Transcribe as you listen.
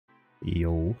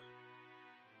Yo.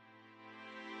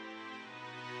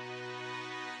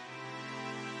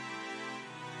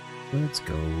 Let's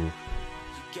go. You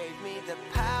gave me the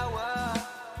power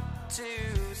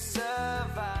to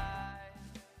survive.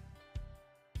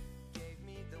 Gave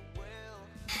me the will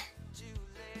to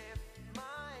live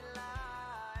my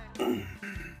life.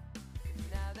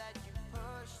 Now that you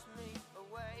pushed me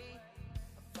away,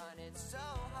 I find it so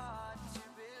hard to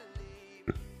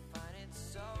believe. Find it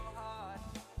so hard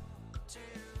to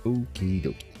Okie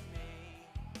dokie.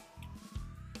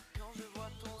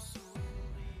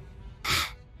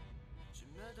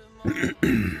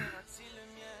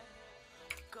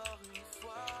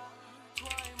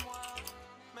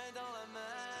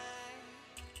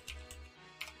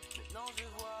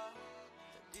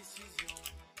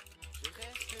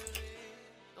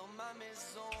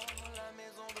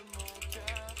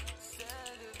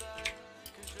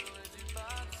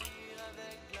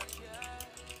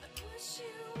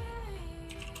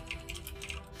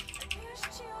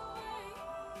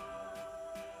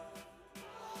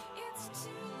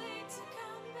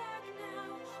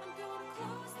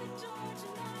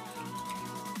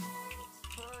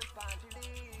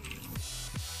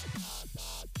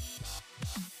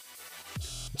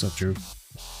 What's up, Drew?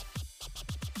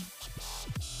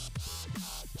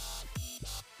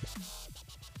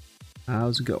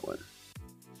 How's it going?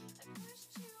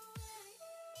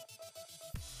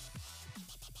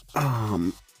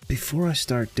 Before I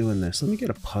start doing this, let me get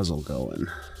a puzzle going.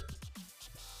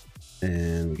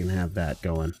 And we can have that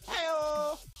going.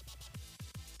 Hello.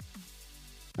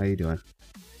 How you doing?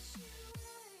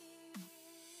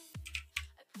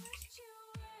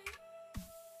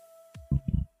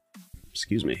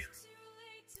 Excuse me.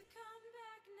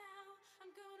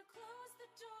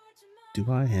 Do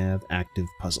I have active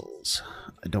puzzles?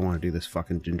 I don't want to do this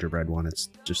fucking gingerbread one. It's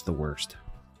just the worst.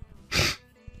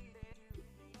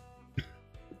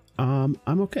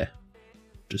 I'm okay.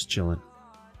 Just chilling.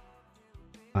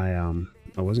 I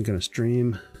wasn't gonna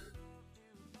stream,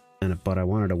 but I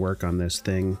wanted to work on this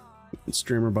thing,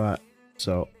 StreamerBot,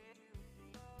 so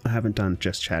I haven't done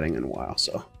just chatting in a while,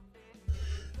 so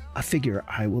I figure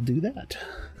I will do that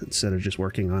instead of just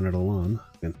working on it alone.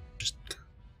 I can just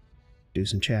do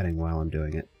some chatting while I'm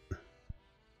doing it.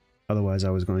 Otherwise,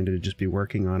 I was going to just be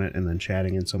working on it and then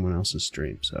chatting in someone else's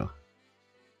stream, so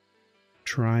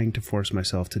trying to force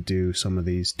myself to do some of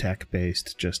these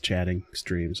tech-based just chatting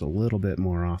streams a little bit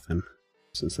more often,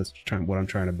 since that's what I'm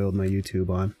trying to build my YouTube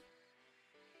on.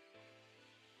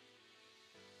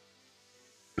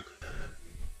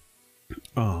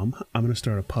 I'm going to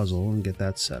start a puzzle and get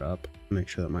that set up. Make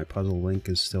sure that my puzzle link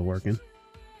is still working.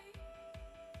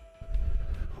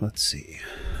 Let's see. You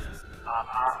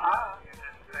didn't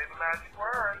say the magic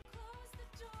word.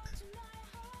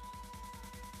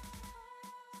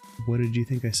 What did you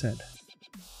think I said?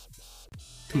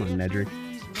 Come on, Nedrick.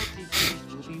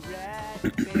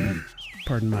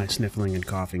 Pardon my sniffling and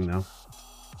coughing, though.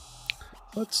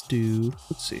 Let's see,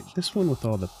 this one with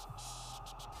all the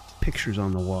pictures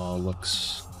on the wall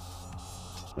looks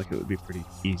like it would be pretty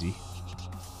easy.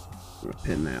 I'm gonna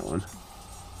pin that one.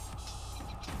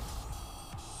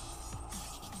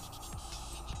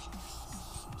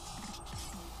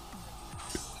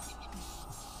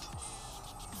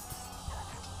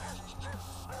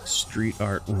 Street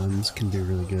art ones can be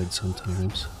really good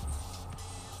sometimes.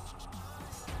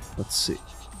 Let's see.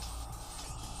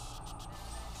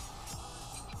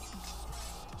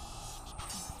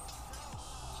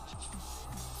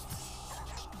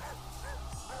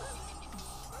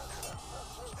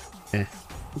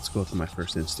 Let's go with my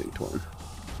first instinct one.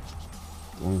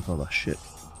 The one with all the shit.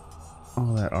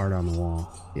 All that art on the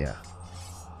wall. Yeah.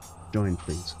 Join,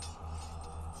 please.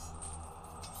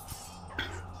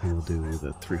 And we'll do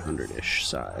the 300-ish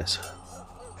size.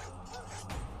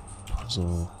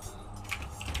 Puzzle.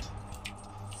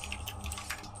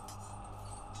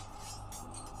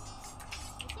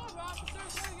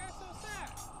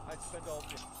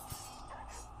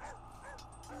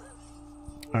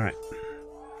 Alright.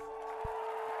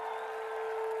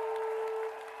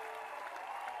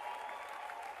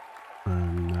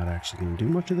 I'm not actually going to do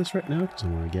much of this right now because I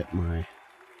want to get my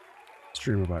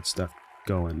StreamerBot stuff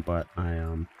going, but I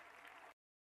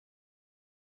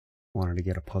wanted to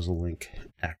get a puzzle link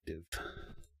active.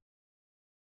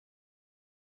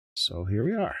 So here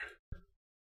we are.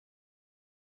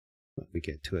 Let me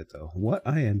get to it though. What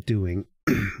I am doing,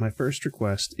 my first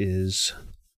request is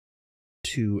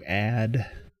to add,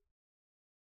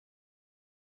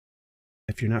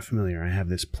 if you're not familiar, I have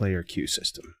this player queue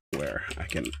system where I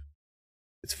can,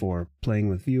 it's for playing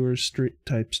with viewers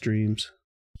type streams.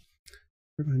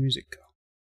 Where'd my music go?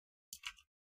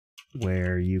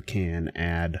 where you can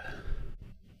add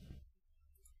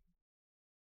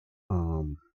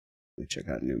let me check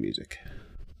out new music.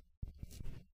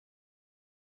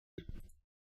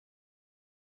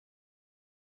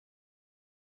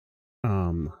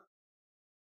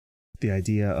 The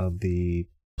idea of the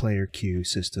player queue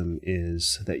system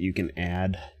is that you can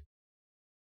add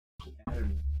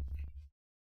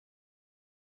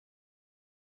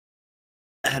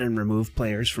and remove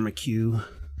players from a queue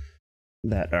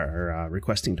that are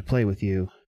requesting to play with you.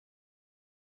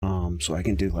 So I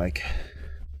can do like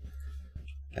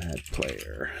add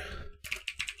player,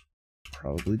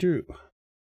 probably Drew,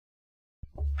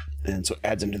 and so it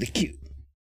adds them to the queue.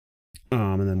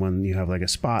 And then when you have like a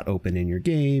spot open in your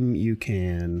game, you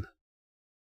can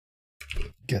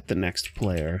get the next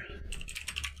player.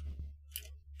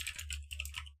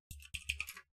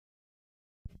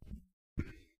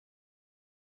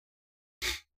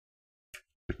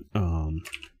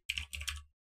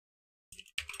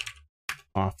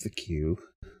 Off the queue,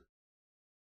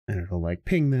 and it'll like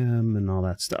ping them and all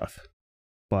that stuff.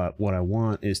 But what I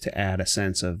want is to add a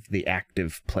sense of the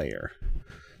active player.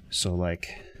 So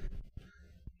like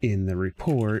in the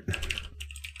report,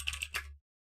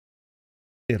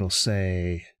 it'll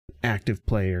say active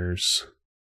players,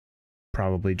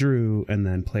 probably Drew, and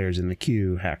then players in the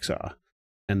queue, Hacksaw.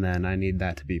 And then I need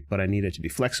that to be, but I need it to be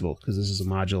flexible because this is a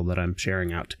module that I'm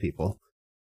sharing out to people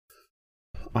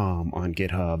on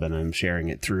GitHub, and I'm sharing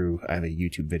it through, I have a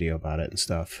YouTube video about it and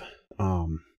stuff.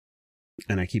 And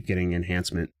I keep getting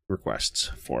enhancement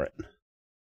requests for it.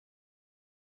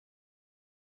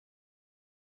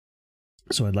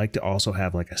 So I'd like to also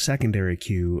have like a secondary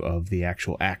queue of the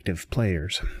actual active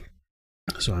players.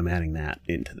 So I'm adding that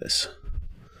into this.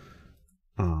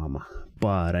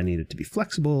 But I need it to be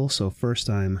flexible. So first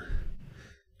I'm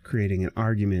creating an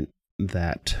argument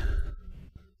that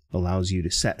allows you to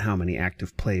set how many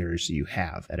active players you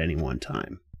have at any one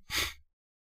time.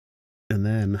 And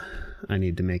then I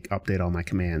need to update all my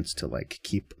commands to like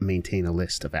maintain a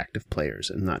list of active players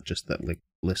and not just the like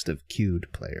list of queued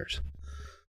players.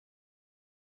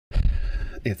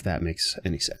 If that makes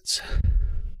any sense.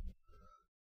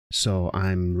 So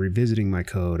I'm revisiting my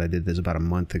code. I did this about a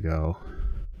month ago.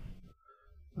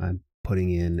 I'm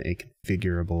putting in a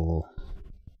configurable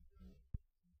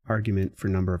argument for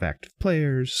number of active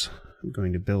players. I'm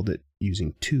going to build it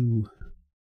using 2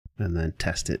 and then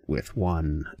test it with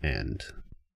 1 and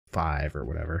 5 or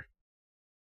whatever.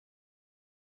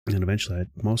 And eventually,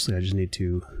 mostly I just need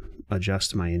to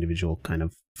adjust my individual kind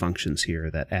of functions here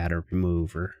that add or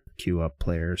remove or queue up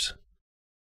players.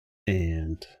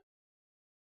 And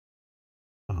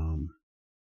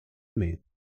may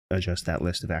adjust that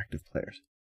list of active players.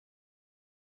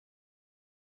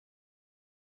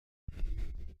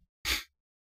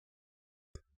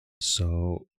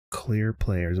 So clear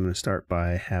players, I'm going to start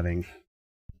by having,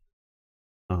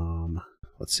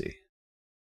 let's see.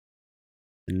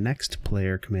 The next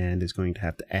player command is going to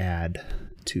have to add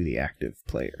to the active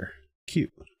player queue.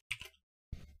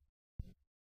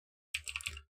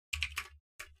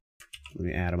 Let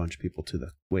me add a bunch of people to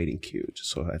the waiting queue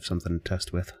just so I have something to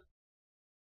test with.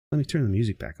 Let me turn the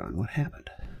music back on. What happened?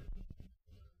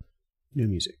 New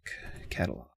music.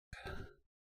 Catalog.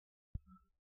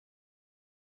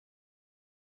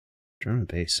 Drum and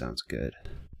bass sounds good.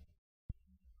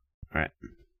 Alright.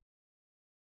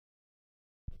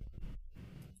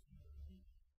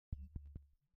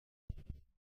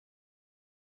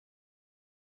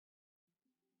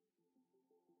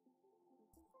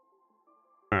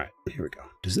 Alright, here we go.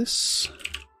 Does this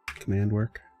command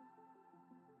work?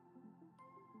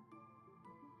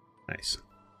 Nice.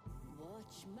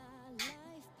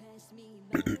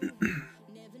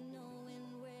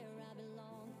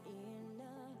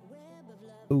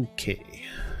 Okay.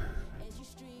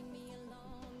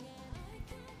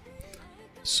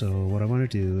 So what I want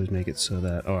to do is make it so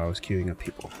that, oh, I was queuing up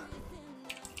people.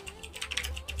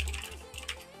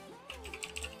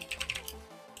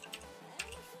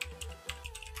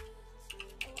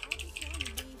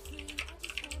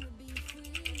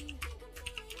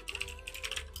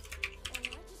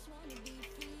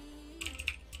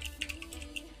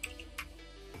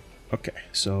 Okay,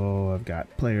 so I've got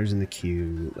players in the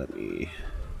queue. Let me...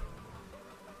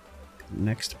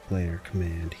 Next player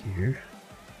command here.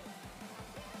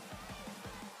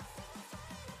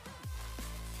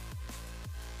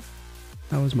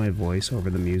 How is my voice over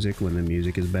the music when the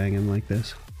music is banging like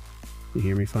this? You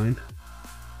hear me fine?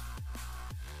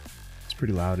 It's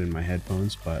pretty loud in my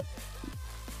headphones, but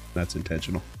that's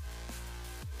intentional.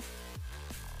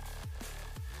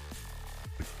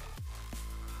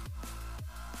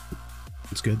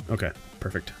 It's good? Okay,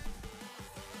 perfect.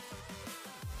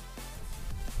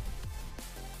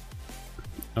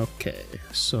 Okay,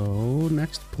 so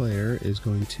next player is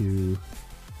going to...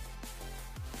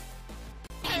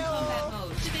 Debating combat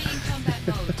mode. Debating combat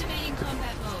mode. Debating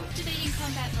combat mode. Debating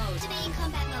combat mode. Debating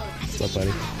combat mode. What's up,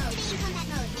 buddy?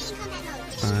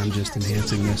 I'm just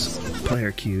enhancing this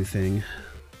player queue thing.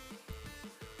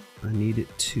 I need it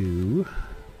to...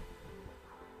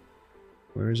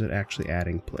 Where is it actually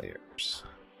adding players?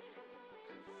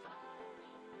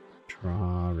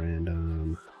 Draw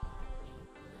random.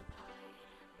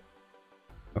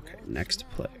 Okay, next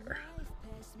player.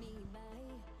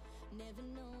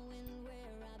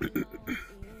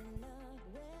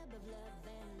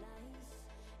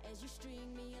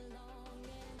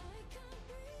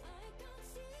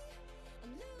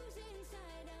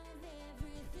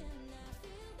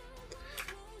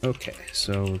 Okay,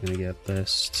 so we're gonna get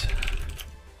list.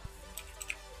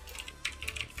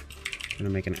 Gonna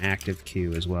make an active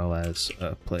queue as well as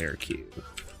a player queue.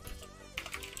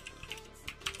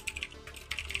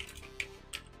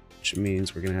 Which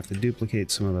means we're gonna have to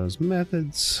duplicate some of those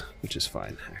methods, which is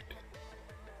fine. Active.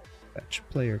 Fetch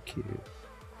player queue.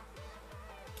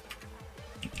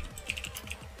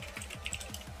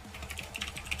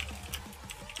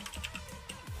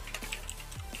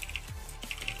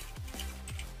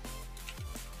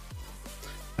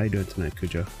 How you doing tonight,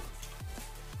 Kujo?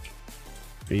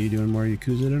 Are you doing more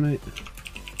Yakuza tonight?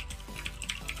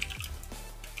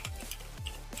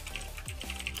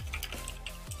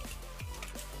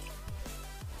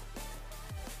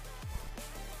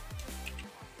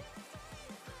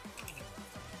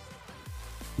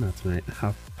 Not tonight.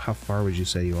 How far would you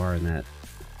say you are in that?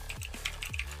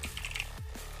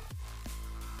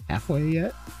 Halfway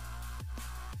yet?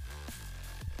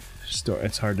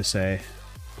 It's hard to say.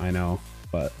 I know,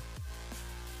 but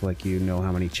like you know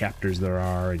how many chapters there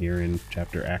are and you're in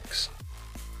chapter X.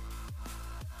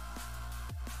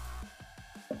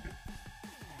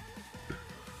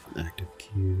 Active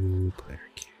queue, player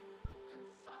queue.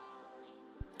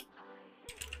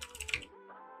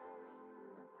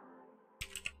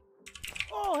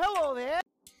 Oh, hello there.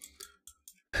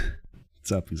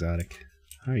 What's up, Exotic?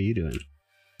 How are you doing?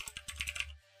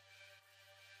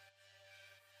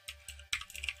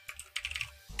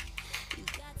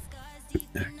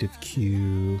 Active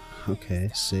queue. Okay,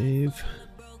 save.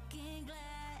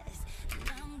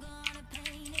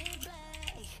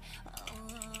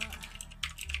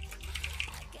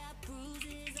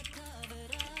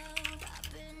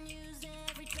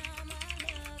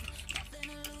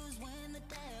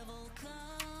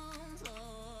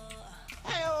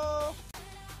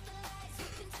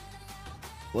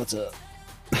 What's up?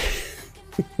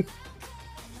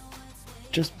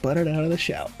 Just butted out of the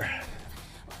shower.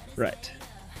 Right.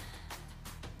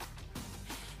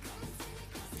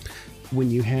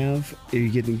 When you have, are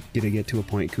you gonna get to a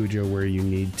point, Kujo, where you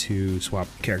need to swap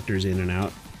characters in and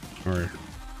out, or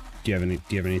do you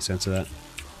have any sense of that?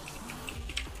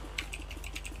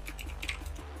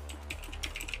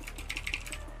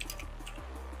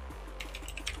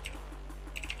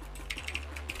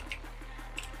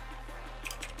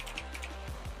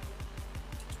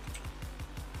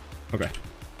 Okay.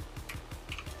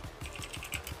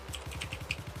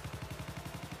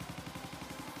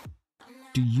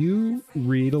 Do you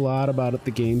read a lot about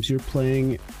the games you're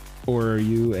playing, or are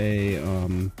you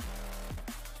a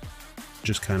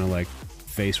just kind of like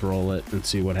face roll it and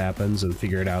see what happens and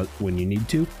figure it out when you need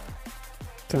to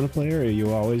kind of player? Are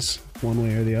you always one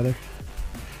way or the other?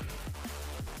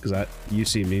 Because you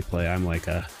see me play, I'm like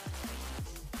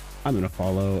I'm gonna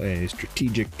follow a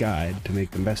strategic guide to make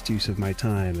the best use of my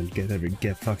time and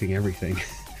get fucking everything.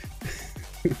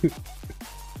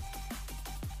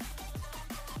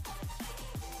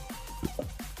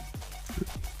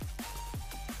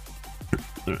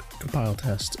 Alright, compile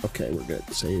test. Okay, we're good.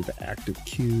 Save active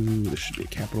queue. This should be a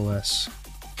capital S.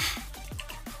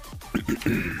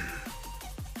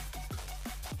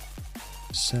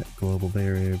 Set global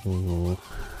variable.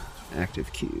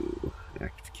 Active queue.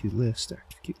 Active queue list.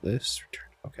 Active queue list. Return.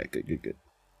 Okay, good.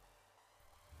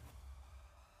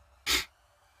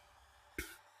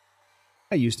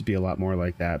 I used to be a lot more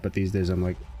like that, but these days I'm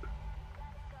like,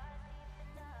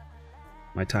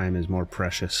 my time is more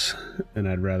precious, and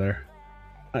I'd rather,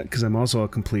 because I'm also a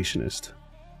completionist,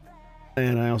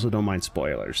 and I also don't mind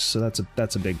spoilers, so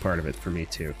that's a big part of it for me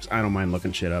too. I don't mind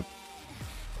looking shit up.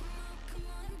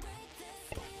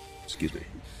 Excuse me.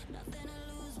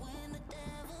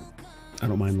 I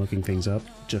don't mind looking things up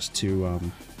just to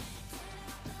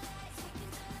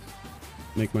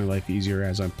make my life easier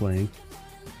as I'm playing.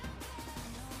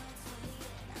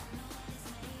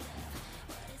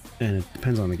 And it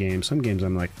depends on the game. Some games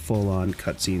I'm like full-on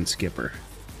cutscene skipper.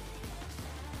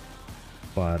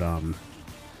 But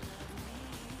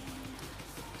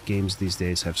games these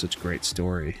days have such great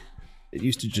story. It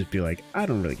used to just be like, I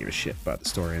don't really give a shit about the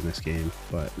story in this game,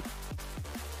 but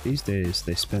these days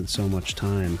they spend so much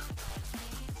time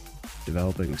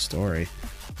developing the story.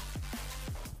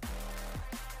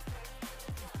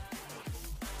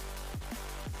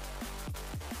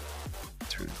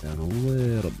 Turn it down a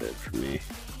little bit for me.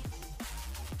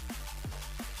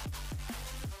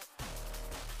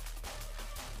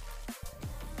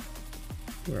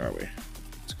 Where are we?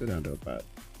 Let's go down to about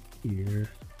here.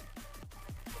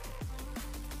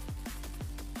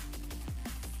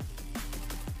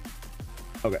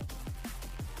 Okay.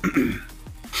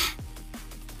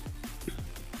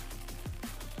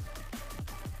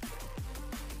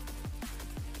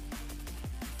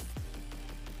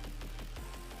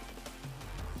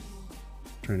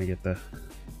 Trying to get the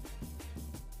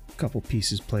couple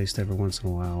pieces placed every once in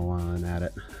a while I'm at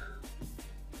it.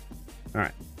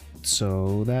 Alright,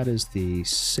 so that is the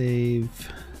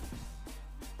save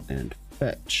and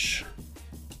fetch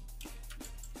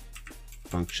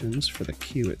functions for the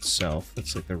queue itself.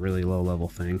 That's like a really low level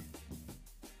thing.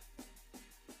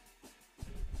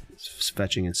 It's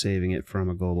fetching and saving it from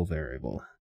a global variable.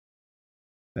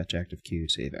 Fetch active queue,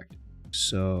 save active.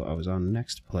 So I was on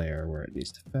next player where it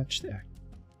needs to fetch the active.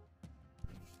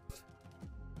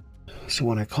 So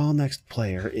when I call next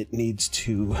player, it needs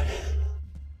to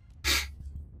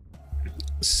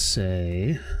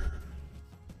say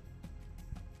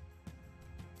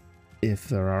if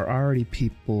there are already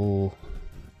people,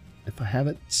 if I have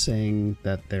it saying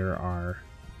that there are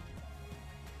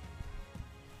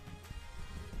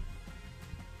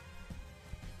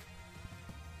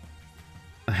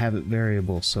I have it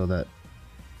variable so that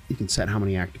you can set how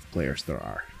many active players there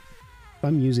are. If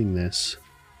I'm using this,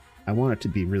 I want it to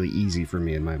be really easy for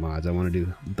me in my mods. I want to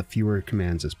do the fewer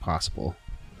commands as possible.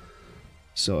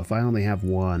 So if I only have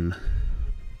one,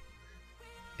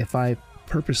 if I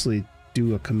purposely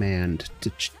do a command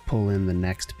to pull in the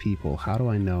next people, how do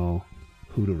I know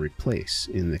who to replace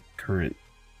in the current?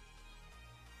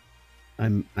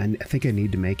 I think I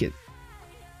need to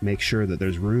make sure that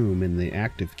there's room in the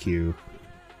active queue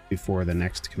before the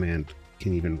next command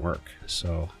can even work.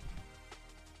 So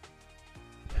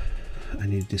I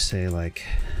need to say like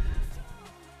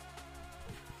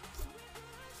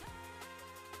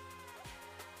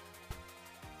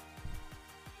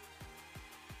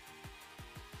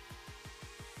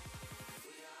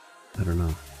I don't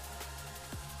know.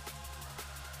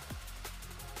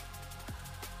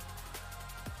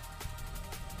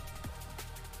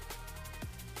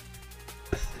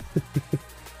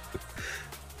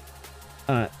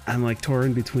 I'm like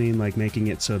torn between like making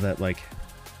it so that like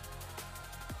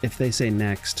if they say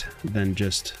next, then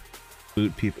just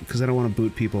boot people, because I don't want to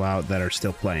boot people out that are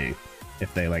still playing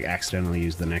if they like accidentally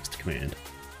use the next command.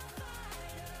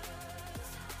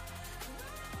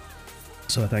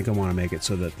 So I think I want to make it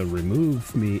so that the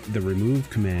remove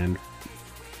command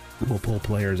will pull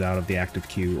players out of the active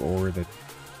queue or the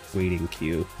waiting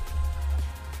queue,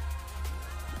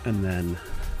 and then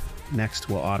next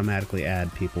will automatically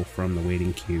add people from the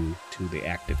waiting queue to the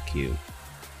active queue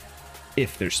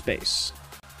if there's space.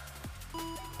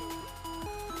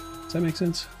 Does that make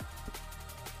sense?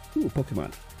 Ooh,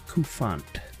 Pokemon. Kufant.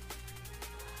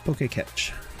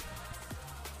 Pokecatch.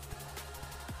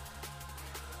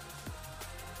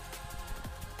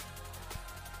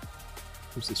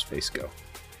 Where's this face go?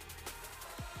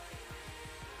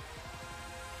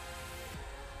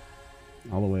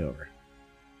 All the way over.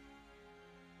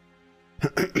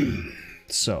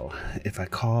 So, if I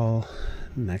call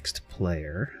next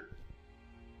player,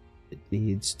 it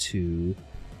needs to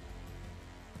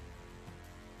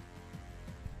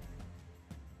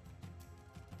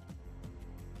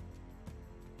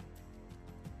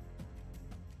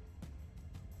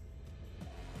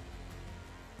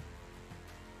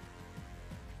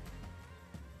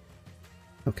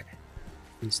okay.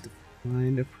 Needs to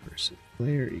find a person.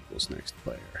 Player equals next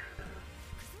player.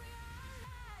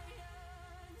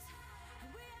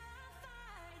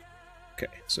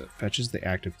 Okay, so it fetches the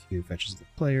active queue, fetches the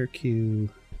player queue.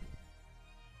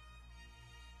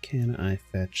 Can I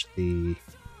fetch the...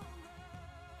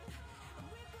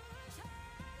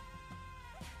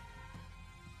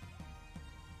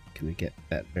 Can I get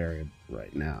that variable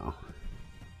right now?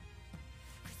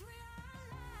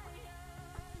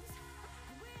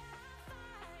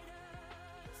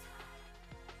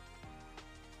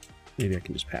 Maybe I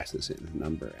can just pass this in,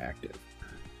 number active.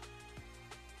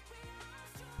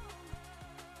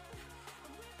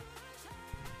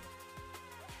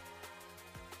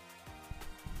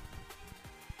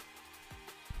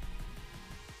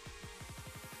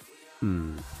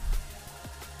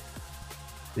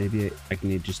 Maybe I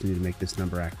just need to make this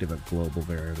number active a global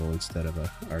variable instead of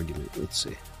a argument. Let's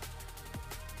see.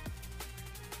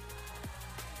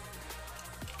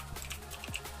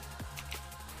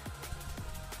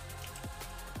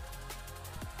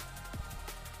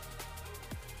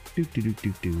 Do do do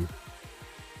do do.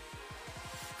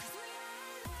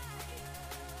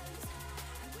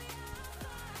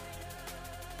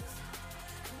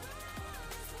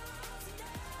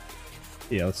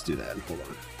 Yeah, let's do that. Hold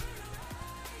on.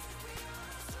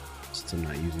 Since I'm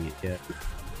not using it yet.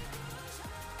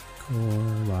 Core,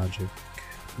 logic,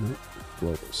 nope,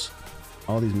 globals.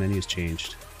 All these menus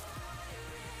changed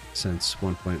since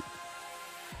 1 point.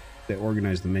 They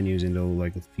organized the menus into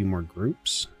like a few more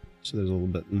groups, so there's a little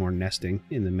bit more nesting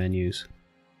in the menus.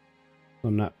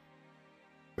 I'm not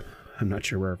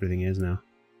sure where everything is now,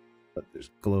 but there's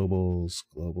globals,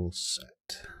 global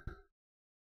set.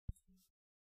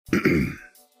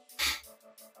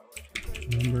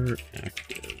 Number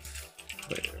active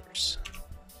players.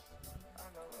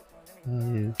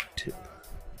 Value 2.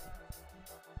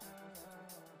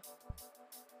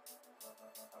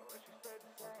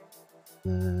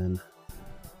 Then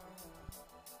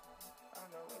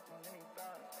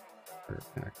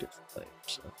active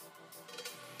players.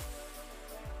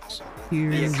 So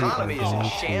here The economy is in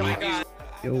shambles.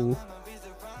 Yo,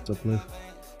 what's up, Lou?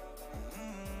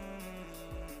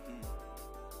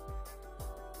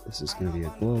 This is going to be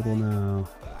a global now.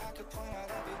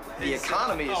 The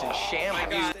economy is in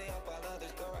shambles.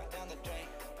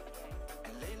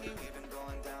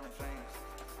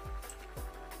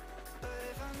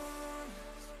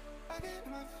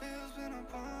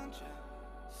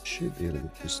 Should be able to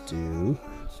just do.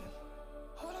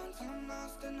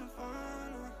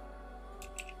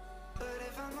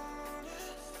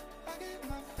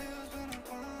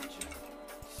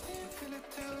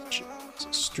 It's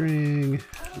a string.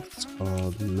 It's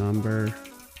called number.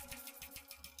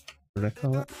 What did I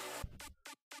call it?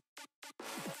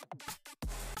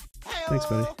 Thanks,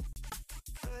 buddy.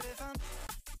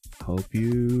 Hope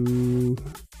you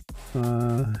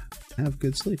have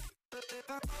good sleep.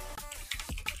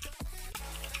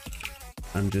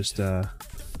 I'm just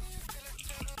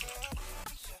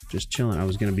chilling. I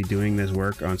was gonna be doing this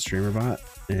work on StreamerBot,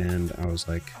 and I was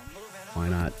like, why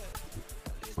not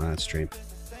stream?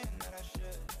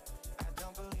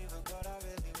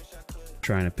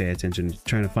 Trying to pay attention,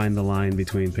 trying to find the line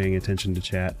between paying attention to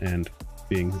chat and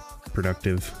being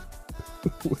productive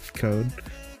with code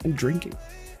and drinking.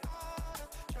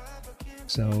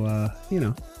 So, you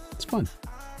know, it's fun.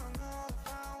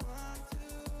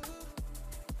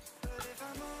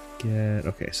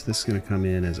 Okay, so this is going to come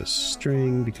in as a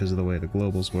string because of the way the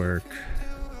globals work.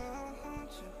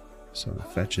 So I'll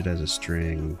fetch it as a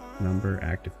string, number,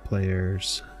 active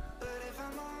players.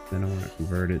 Then I want to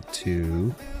convert it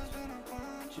to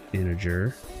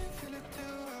integer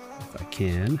if I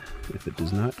can. If it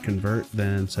does not convert,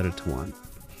 then set it to 1.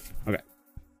 Okay,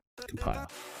 compile.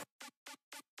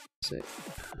 Save.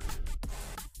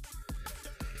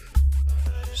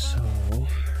 So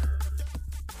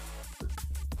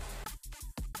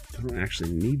I don't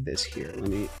actually need this here. Let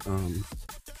me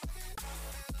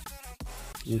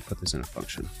put this in a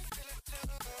function.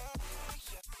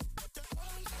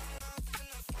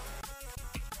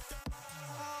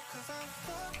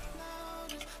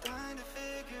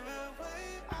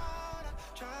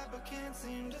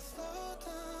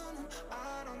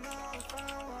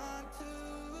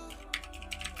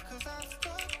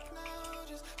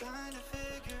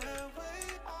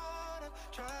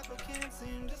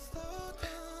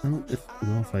 I don't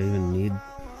know if I even need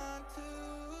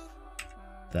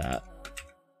that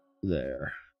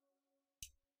there.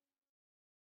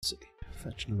 Let's see.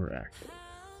 Fetch number active.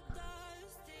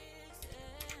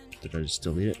 Did I just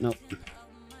delete it? Nope.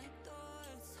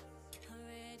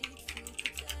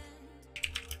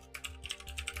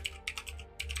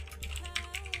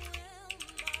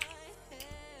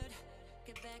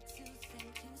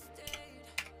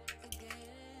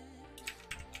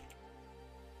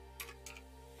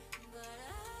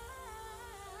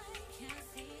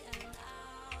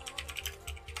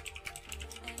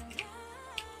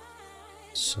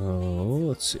 So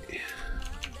let's see.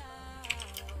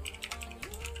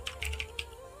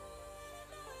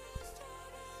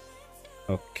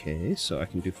 Okay, so I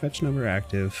can do fetch number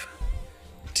active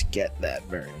to get that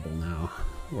variable now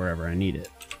wherever I need it.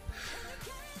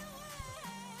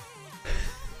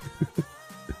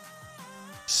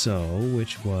 So,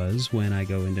 which was when I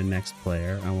go into next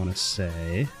player, I want to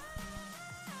say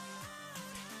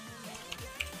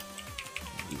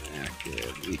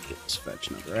active equals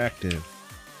fetch number active.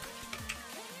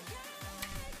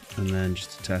 And then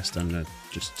just to test, I'm gonna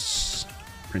just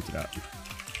print it out.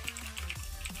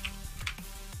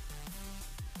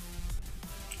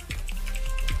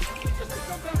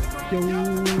 Yo!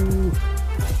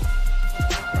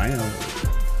 Rhino.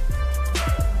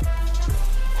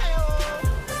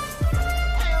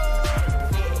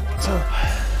 What's up?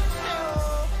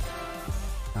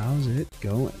 How's it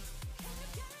going?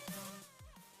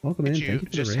 Welcome in. You Thank you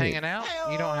for just the raid. hanging out.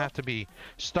 You don't have to be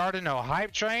starting no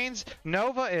hype trains.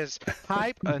 Nova is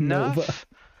hype enough. Nova.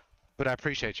 But I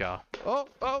appreciate y'all. Oh,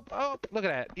 oh, oh! Look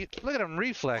at that! Look at them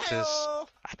reflexes.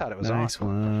 I thought it was Nice on.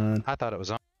 one. I thought it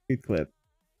was on. Good clip.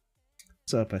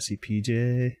 What's up? I see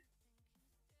PJ.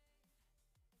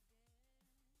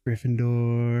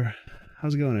 Gryffindor.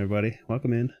 How's it going, everybody?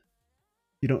 Welcome in.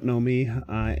 If you don't know me,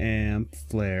 I am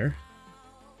Flair.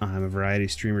 I'm a variety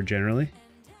streamer generally.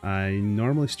 I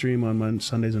normally stream on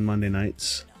Sundays and Monday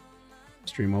nights.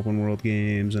 Stream open world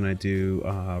games, and I do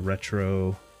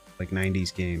retro, like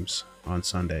 90s games on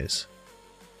Sundays.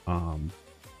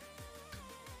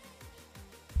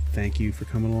 Thank you for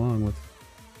coming along with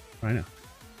Rhino.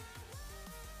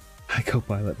 Hi,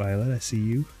 Copilot Violet, I see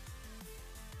you.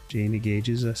 Jamie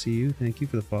Gages, I see you. Thank you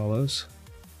for the follows.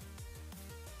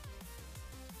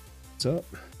 What's up?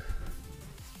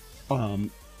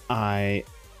 I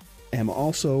am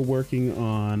also working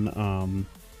on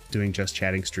doing just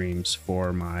chatting streams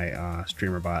for my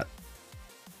StreamerBot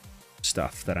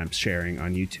stuff that I'm sharing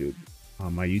on YouTube.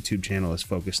 My YouTube channel is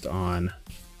focused on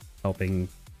helping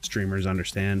streamers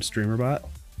understand StreamerBot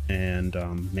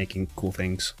and making cool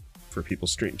things for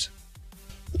people's streams.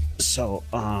 So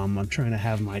I'm trying to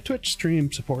have my Twitch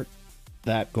stream support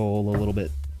that goal a little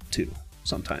bit too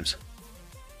sometimes.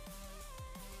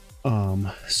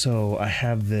 So I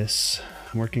have this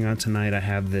I'm working on tonight. I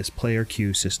have this player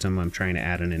queue system. I'm trying to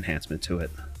add an enhancement to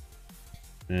it,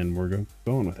 and we're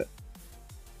going with it.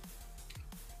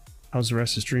 How's the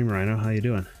rest of the stream, Rhino? How you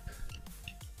doing?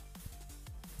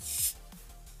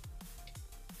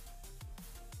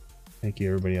 Thank you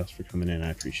everybody else for coming in.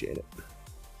 I appreciate it.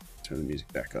 Turn the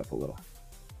music back up a little.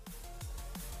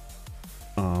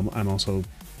 I'm also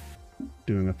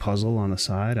doing a puzzle on the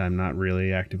side. I'm not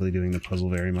really actively doing the puzzle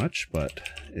very much, but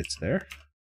it's there.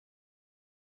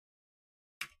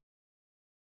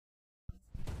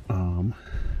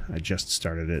 I just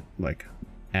started it like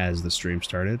as the stream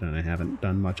started, and I haven't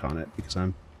done much on it because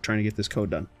I'm trying to get this code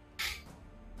done.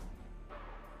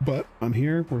 But I'm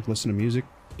here, we're listening to music,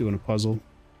 doing a puzzle,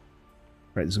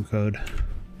 writing some code,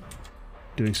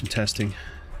 doing some testing.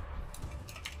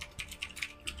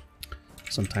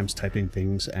 Sometimes typing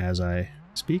things as I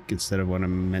speak instead of what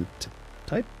I'm meant to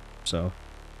type. So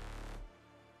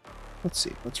let's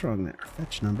see, what's wrong there?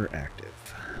 Fetch number active.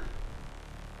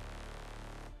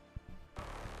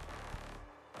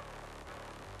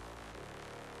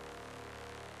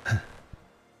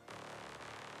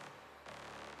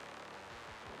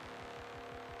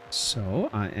 So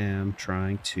I am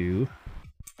trying to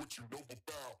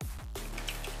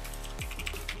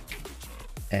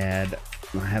add,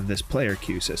 I have this player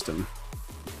queue system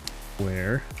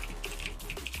where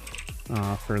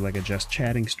for like a just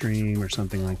chatting stream or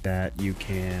something like that, you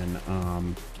can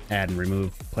add and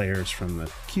remove players from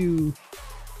the queue,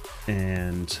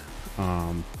 and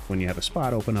when you have a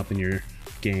spot open up in your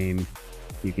game,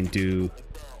 you can do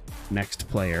next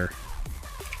player,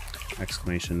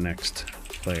 exclamation next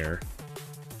player,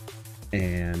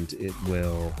 and it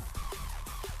will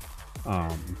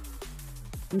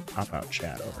pop out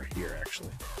chat over here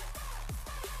actually.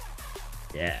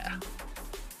 Yeah,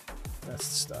 that's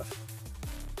the stuff.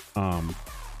 You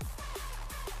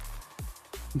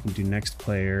can do next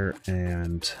player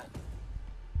and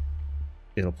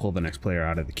it'll pull the next player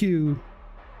out of the queue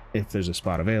if there's a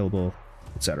spot available,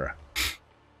 etc.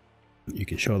 You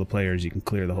can show the players, you can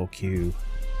clear the whole queue.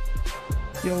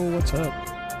 Yo, what's up?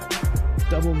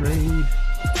 Double raid.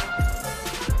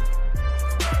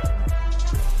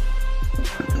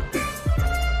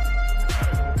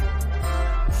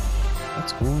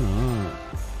 What's going on?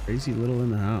 Crazy Little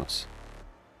in the house.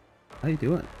 How you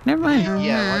doing? Never mind.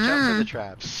 Yeah, watch out for the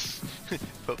traps.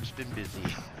 Pope's been busy.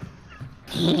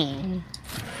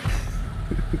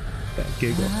 That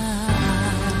giggle.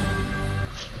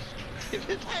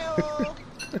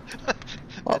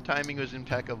 That timing was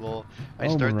impeccable. I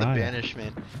Oh, start Mariah. the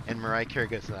banishment, and Mariah Carey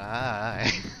goes, ah.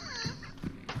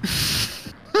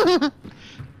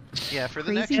 Yeah, for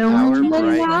the next Crazy hour, woman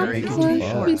Mariah Carey rocks will be,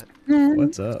 like she's been.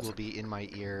 What's up? will be in my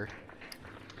ear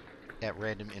at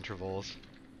random intervals.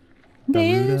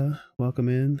 Daruda, welcome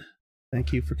in.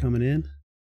 Thank you for coming in.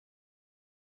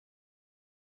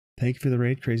 Thank you for the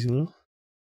raid, Crazy Little.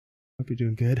 Hope you're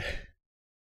doing good.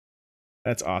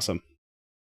 That's awesome.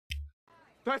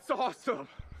 That's awesome.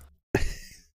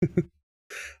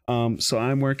 So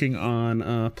I'm working on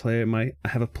I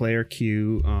have a player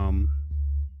queue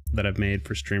that I've made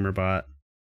for StreamerBot.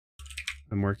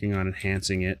 I'm working on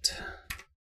enhancing it.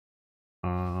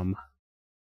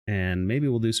 And maybe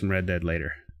we'll do some Red Dead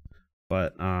later.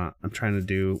 But I'm trying to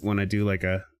do, when I do like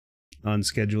a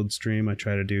unscheduled stream, I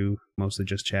try to do mostly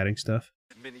just chatting stuff.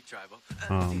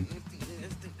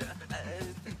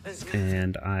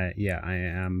 And I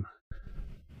am,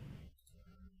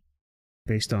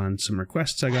 based on some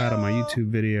requests I got on my YouTube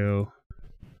video,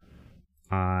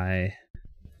 I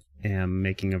am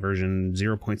making a version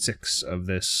 0.6 of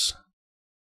this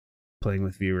playing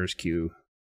with viewers queue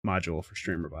module for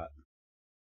StreamerBot.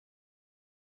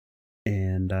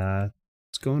 And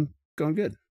it's going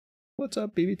good. What's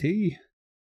up, BBT?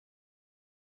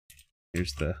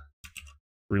 Here's the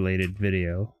related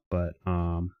video, but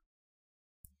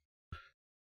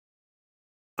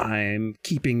I'm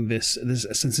keeping this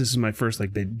since this is my first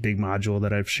like big module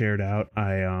that I've shared out.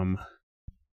 I am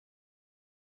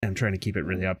trying to keep it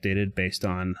really updated based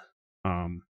on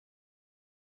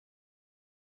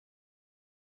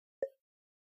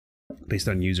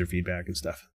user feedback and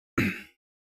stuff.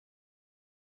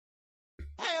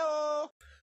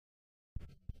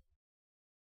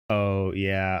 Oh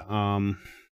yeah.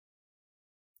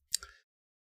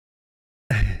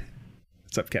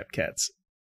 What's up, Cats?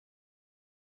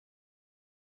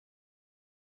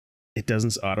 It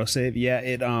doesn't autosave. Yeah,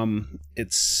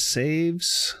 it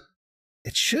saves.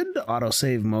 It should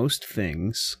autosave most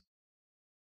things.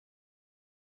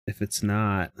 If it's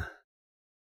not,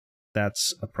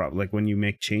 that's a problem. Like when you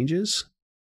make changes,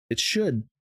 it should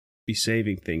be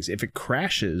saving things. If it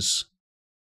crashes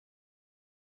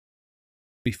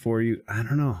before you, I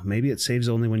don't know, maybe it saves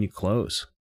only when you close.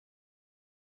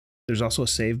 There's also a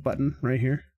save button right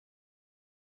here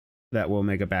that will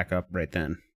make a backup right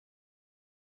then.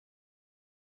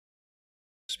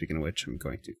 Speaking of which, I'm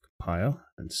going to compile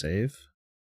and save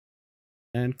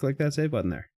and click that save button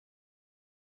there.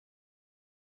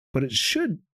 But it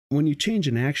should, when you change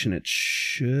an action, it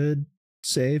should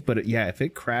save, but yeah, if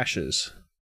it crashes,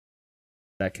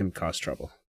 that can cause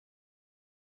trouble.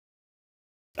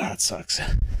 Ah, that sucks.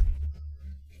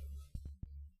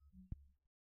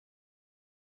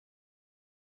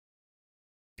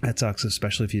 That sucks,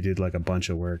 especially if you did like a bunch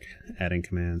of work adding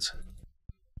commands.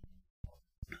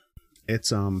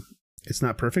 It's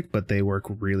not perfect, but they work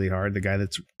really hard. The guy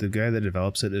that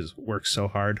develops it works so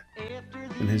hard,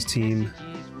 and his team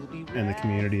and the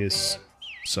community is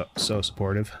so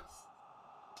supportive.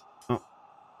 Oh,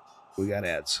 we got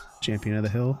ads. Champion of the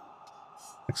Hill!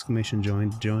 Exclamation join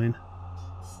to join.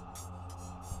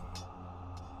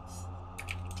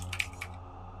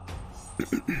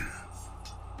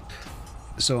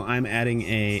 So I'm adding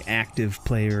a active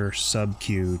player sub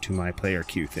queue to my player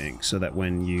queue thing, so that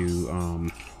when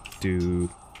you do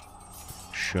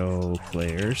show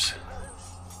players,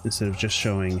 instead of just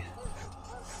showing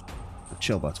a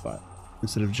chillbot spot,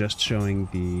 instead of just showing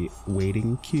the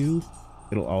waiting queue,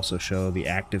 it'll also show the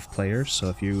active players. So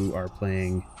if you are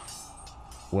playing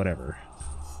whatever,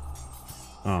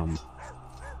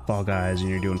 Fall Guys, and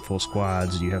you're doing full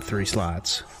squads, and you have 3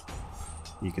 slots,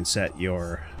 you can set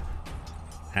your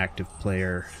active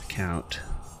player count.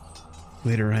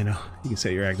 Later, Rhino, you can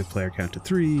set your active player count to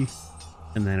 3,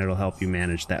 and then it'll help you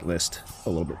manage that list a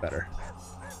little bit better.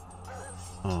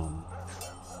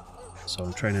 So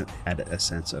I'm trying to add a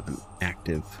sense of an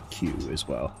active queue as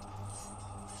well.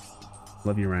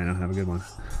 Love you, Rhino. Have a good one.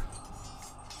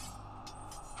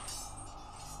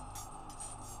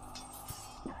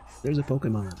 There's a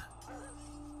Pokemon.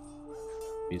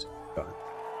 Music gone.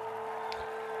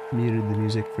 Muted the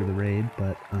music for the raid,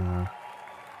 but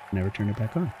never turned it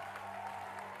back on.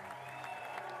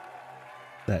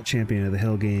 That Champion of the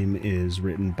Hill game is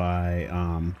written by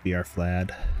VR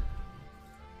Flad.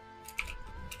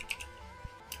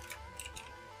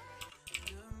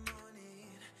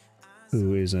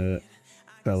 Who is a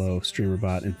fellow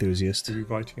StreamerBot enthusiast.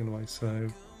 Rewriting anyway, so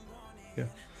yeah.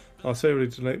 I'll say really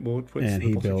donate more points And to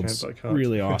he the bot builds account, but I can't.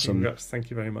 really awesome, Congrats, thank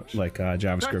you very much. like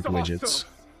JavaScript widgets.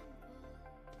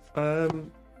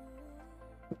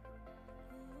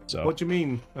 So What do you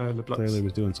mean, LeBlux? clearly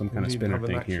was doing some kind of You need to spinner have an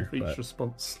thing actual here, feature but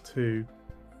response to.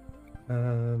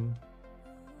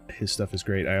 his stuff is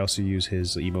great. I also use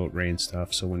his emote rain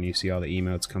stuff, so when you see all the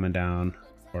emotes coming down,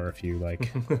 or if you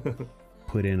like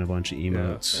put in a bunch of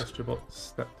emotes. Yeah, Astrobot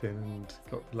stepped in and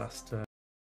got the last.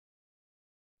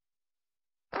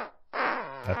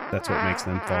 That's what makes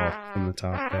them fall from the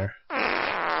top there.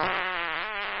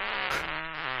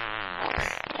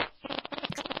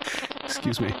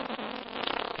 Excuse me.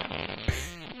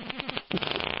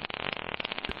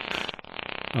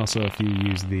 Also, if you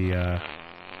use the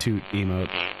toot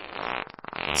emote,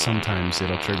 sometimes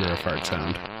it'll trigger a fart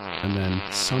sound, and then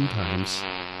sometimes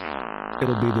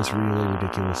it'll be this really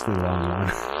ridiculously long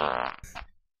one.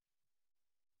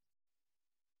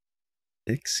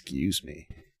 Excuse me.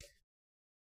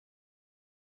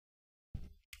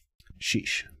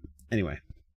 Sheesh. Anyway.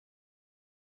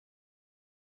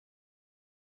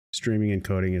 Streaming and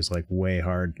coding is like way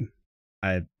hard.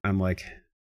 I'm like,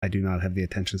 I do not have the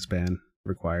attention span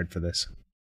required for this.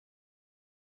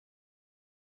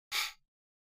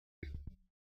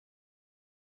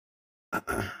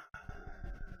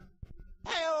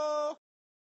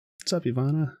 What's up,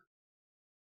 Ivana?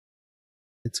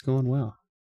 It's going well.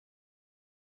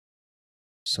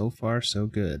 So far, so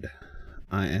good.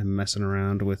 I am messing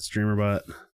around with StreamerBot,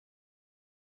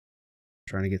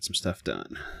 trying to get some stuff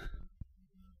done.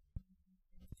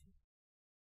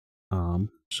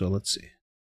 So let's see.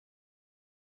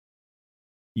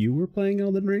 You were playing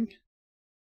Elden Ring?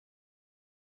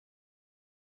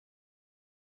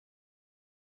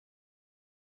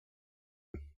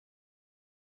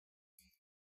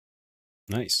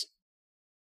 Nice.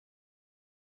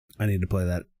 I need to play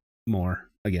that more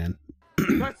again.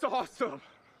 That's awesome.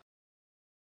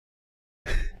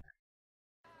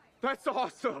 That's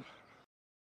awesome.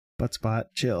 Butt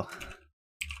spot, chill.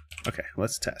 Okay,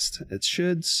 let's test. It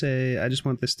should say, I just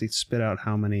want this to spit out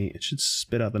how many, it should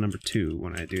spit out the number 2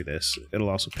 when I do this. It'll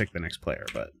also pick the next player,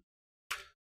 but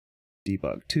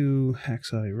debug 2,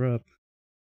 hacksaw, you're up.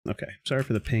 Okay, sorry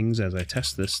for the pings as I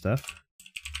test this stuff.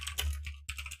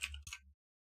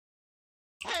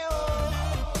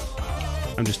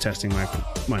 I'm just testing my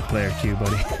player queue,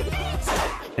 buddy.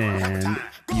 And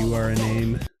you are a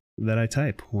name that I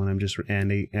type when I'm just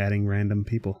adding random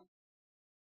people.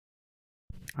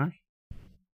 Hi.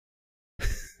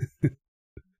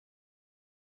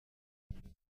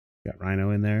 Got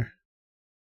Rhino in there.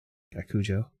 Got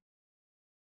Cujo.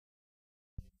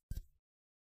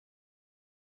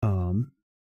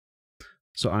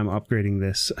 So I'm upgrading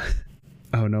this.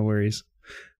 Oh, no worries.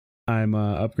 I'm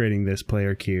upgrading this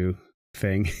player queue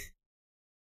thing.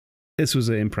 This was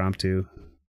an impromptu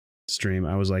stream.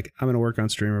 I was like, I'm gonna work on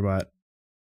StreamerBot.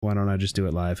 Why don't I just do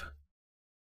it live?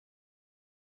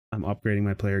 I'm upgrading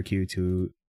my player queue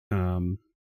to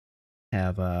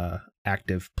have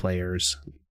active players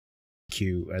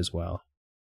queue as well.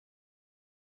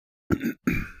 And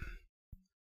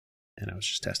I was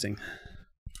just testing.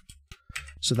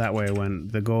 So that way, when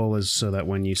the goal is so that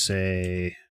when you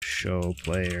say show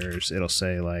players, it'll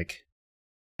say like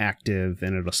active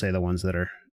and it'll say the ones that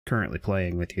are currently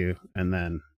playing with you, and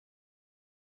then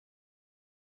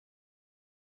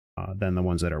the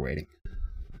ones that are waiting.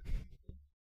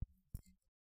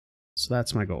 So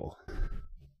that's my goal.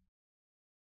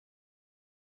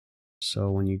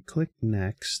 So when you click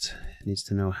next, it needs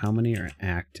to know how many are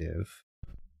active.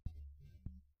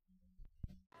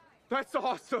 That's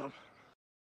awesome.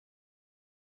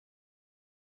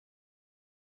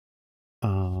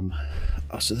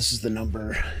 So this is the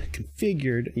number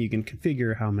configured. You can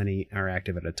configure how many are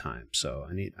active at a time. So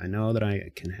I know that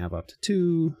I can have up to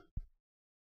 2.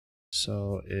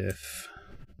 So if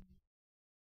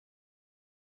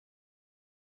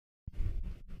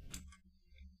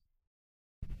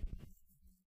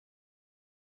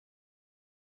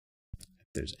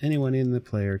there's anyone in the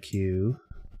player queue,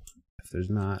 if there's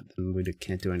not, then we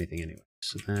can't do anything anyway.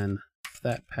 So then if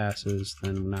that passes,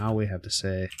 then now we have to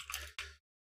say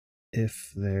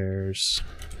if there's,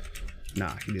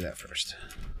 I can do that first.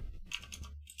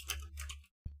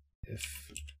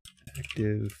 If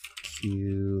active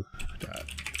queue dot,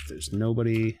 if there's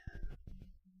nobody,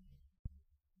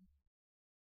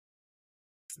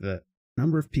 the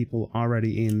number of people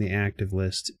already in the active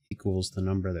list equals the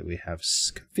number that we have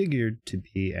configured to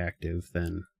be active,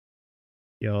 then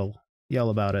yell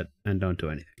about it and don't do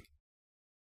anything.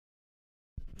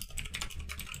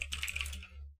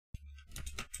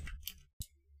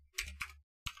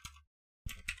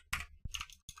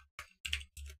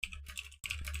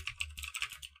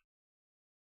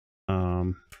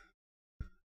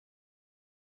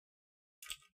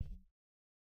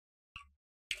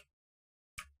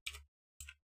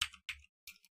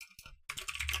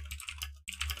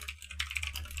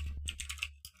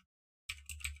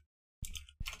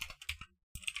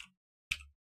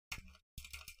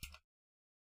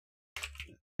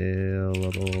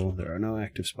 Available. There are no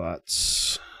active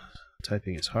spots.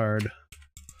 Typing is hard.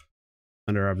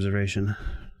 Under observation.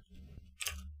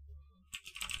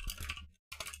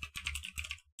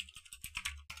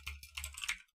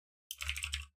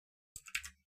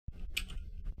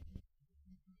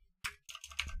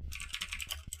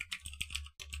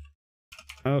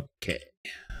 Okay,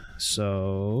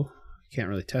 so can't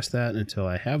really test that until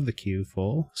I have the queue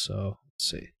full. So let's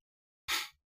see.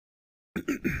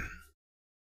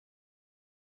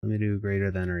 Let me do greater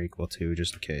than or equal to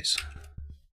just in case.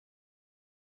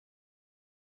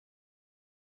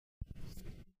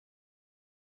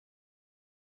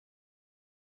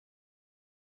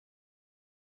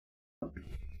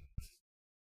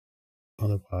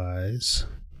 Otherwise,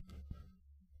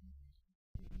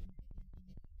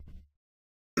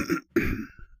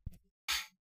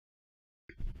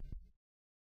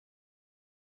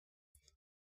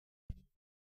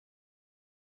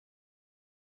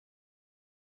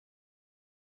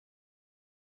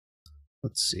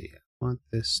 let's see. I want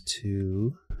this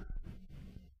to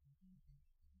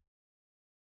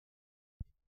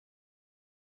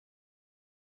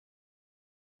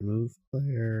remove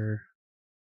player,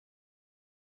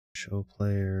 show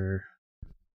player.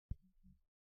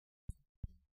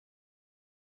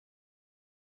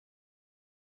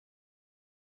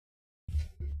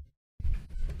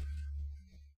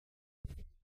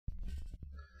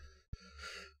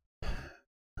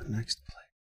 Next player.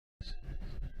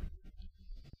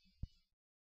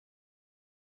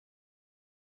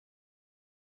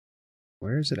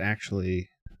 Where is it actually?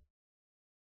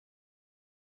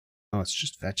 Oh, it's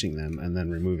just fetching them and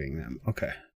then removing them.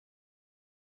 Okay.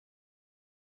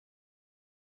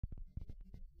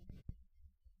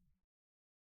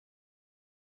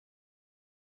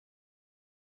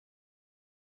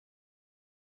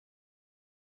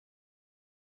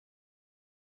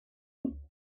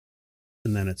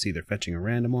 And then it's either fetching a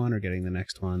random one or getting the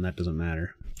next one. That doesn't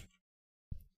matter.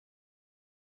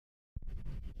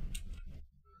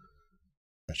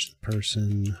 Fetch the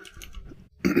person.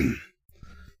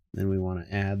 Then we want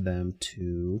to add them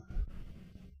to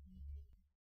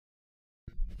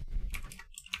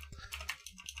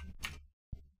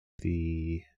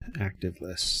the active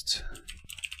list.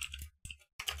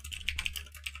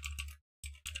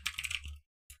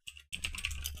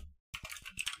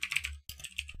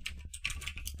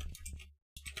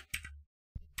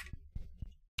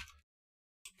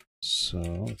 So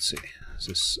let's see. Is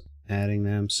this adding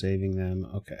them, saving them?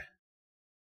 Okay.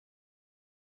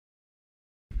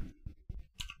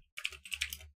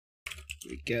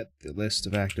 We get the list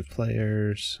of active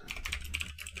players.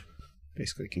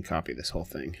 Basically can copy this whole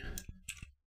thing,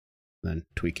 then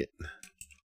tweak it.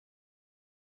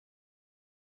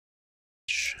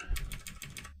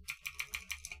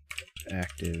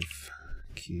 Active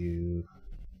queue.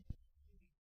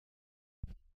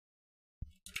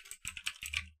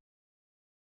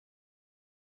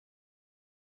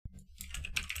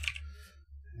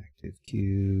 Active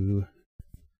queue.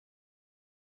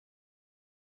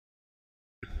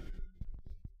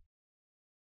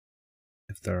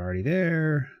 If they're already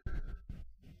there,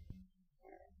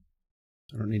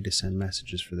 I don't need to send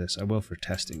messages for this. I will for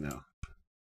testing though.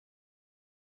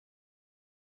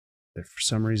 If for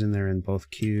some reason they're in both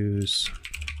queues,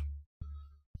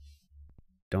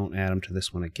 don't add them to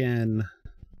this one again.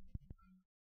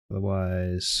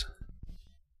 Otherwise,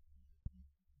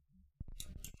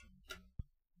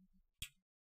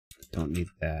 don't need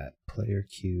that. Player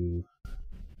queue,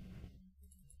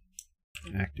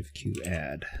 active queue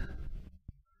add.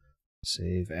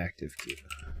 Save active queue.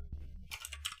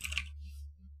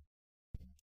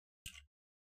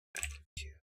 Active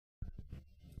queue.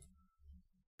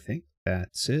 I think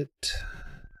that's it.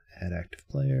 Add active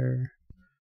player.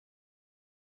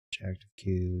 Active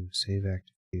queue. Save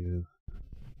active queue.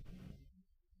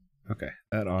 Okay,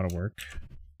 that ought to work.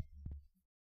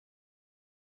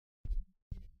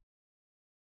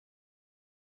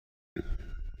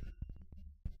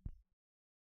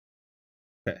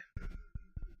 Okay.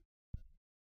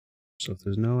 So if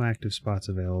there's no active spots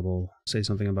available, say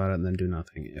something about it and then do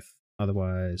nothing. If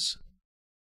otherwise,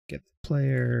 get the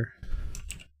player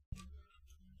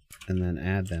and then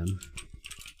add them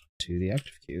to the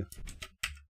active queue.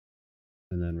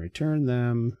 And then return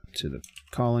them to the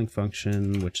calling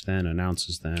function, which then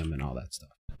announces them and all that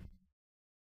stuff.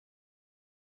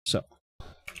 So.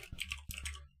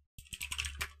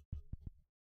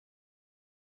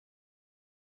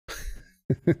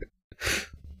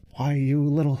 Why, you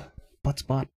little butt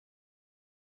spot?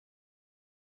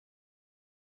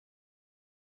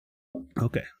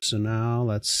 Okay, so now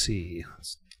let's see.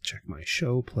 Let's check my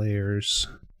show players.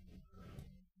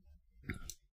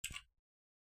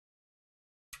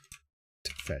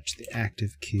 To fetch the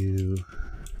active queue.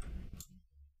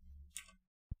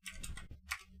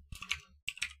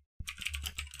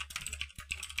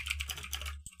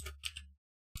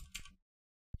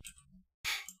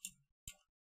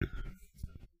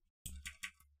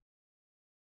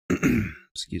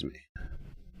 Excuse me.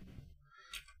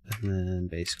 And then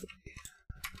basically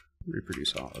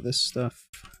reproduce all of this stuff.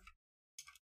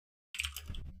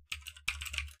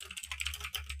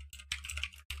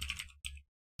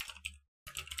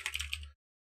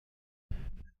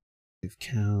 Leave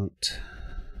count.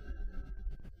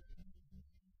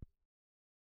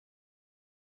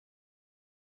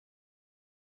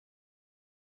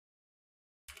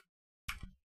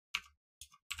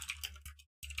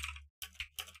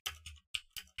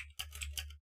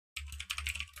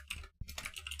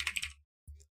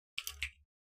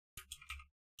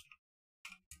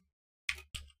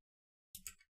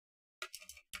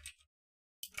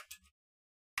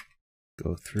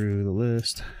 Go through the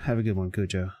list. Have a good one,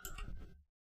 Cujo.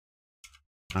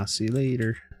 I'll see you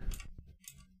later.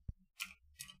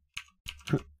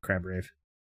 Crab rave.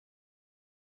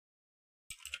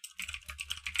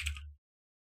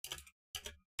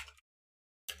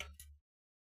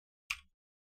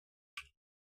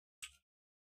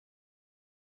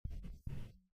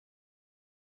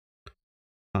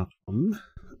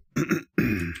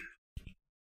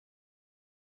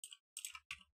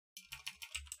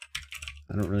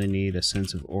 I don't really need a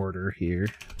sense of order here.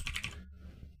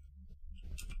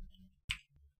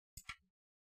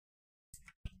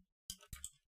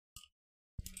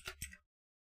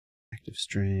 Active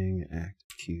string,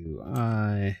 active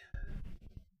QI.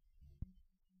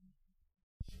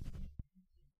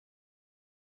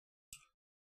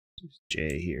 Use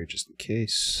J here just in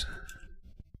case.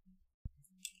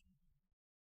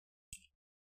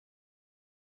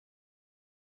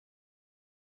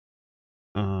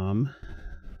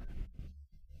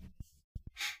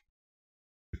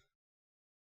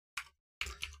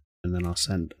 And then I'll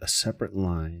send a separate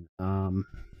line.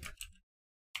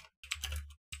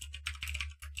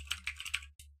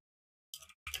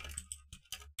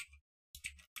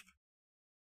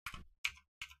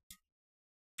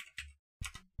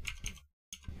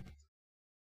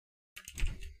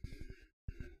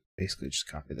 Basically just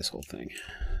copy this whole thing.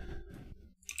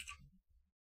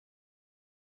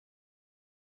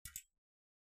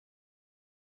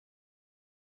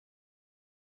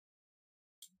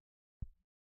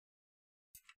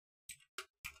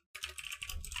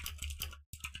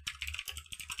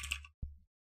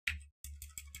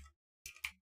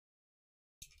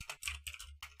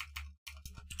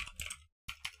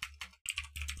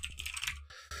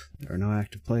 There are no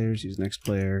active players. Use next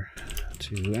player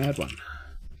to add one.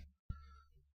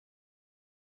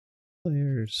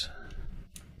 Players.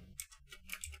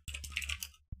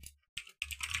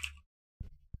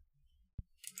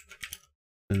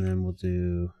 And then we'll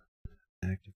do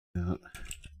active count.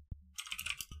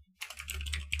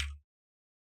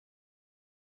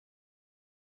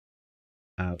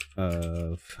 Out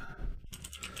of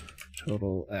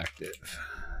total active.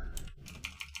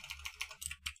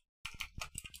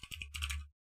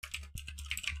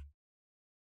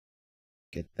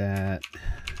 Get that.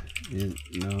 Int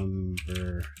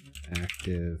number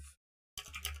active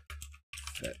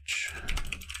fetch.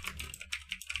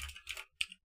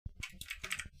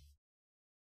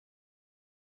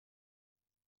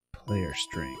 Player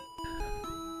string.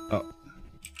 Oh.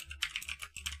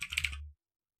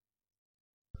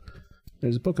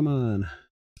 There's a Pokemon.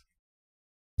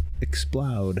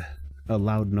 Explode. A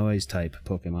loud noise type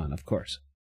Pokemon, of course.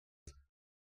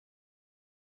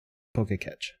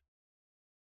 Pokecatch.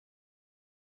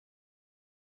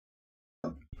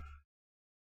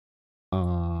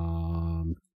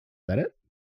 Is that it?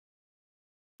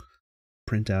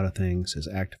 Print out a thing, says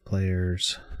active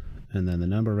players, and then the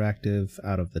number of active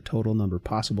out of the total number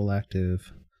possible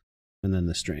active, and then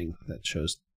the string that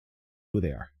shows who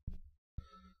they are.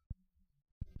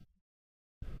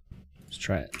 Let's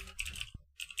try it.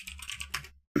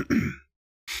 There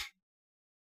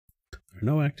are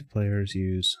no active players.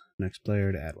 Use next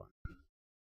player to add one.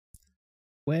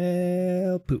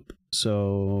 Well, poop.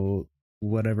 So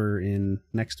whatever in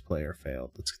next player failed.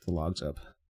 Let's get the logs up.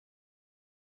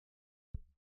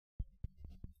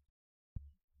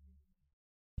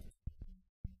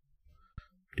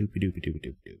 Doopy doopy doopy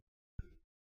doopy doop.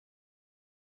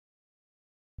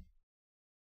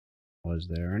 Was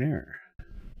there an error?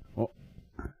 Oh.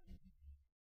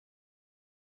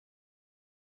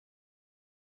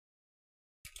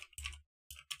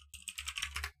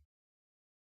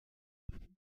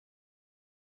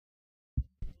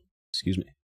 Excuse me.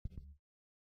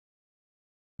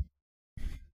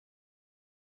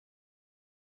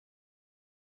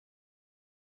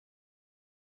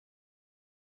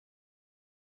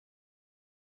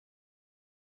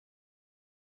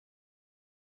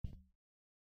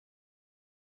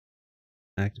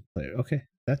 Active player. Okay,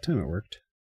 that time it worked.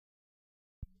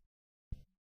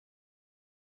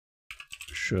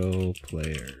 Show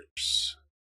players.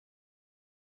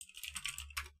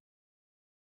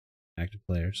 Active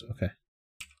players. Okay.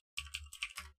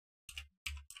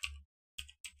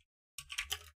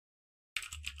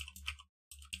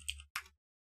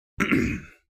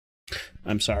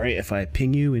 I'm sorry if I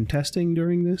ping you in testing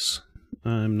during this.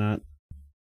 I'm not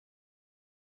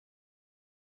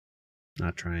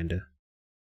trying to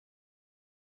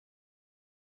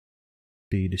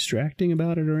be distracting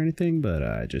about it or anything, but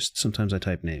I just sometimes I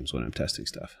type names when I'm testing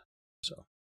stuff. So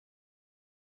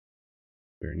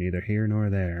we're neither here nor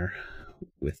there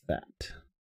with that.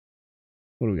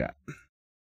 What do we got?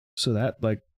 So that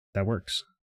works.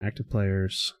 Active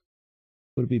players.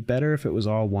 Would it be better if it was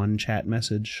all one chat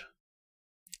message?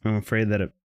 I'm afraid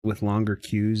that with longer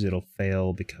queues, it'll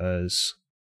fail because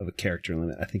of a character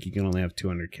limit. I think you can only have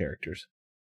 200 characters.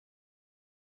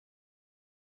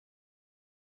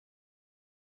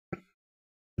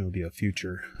 It'll be a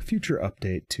future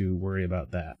update to worry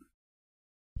about that.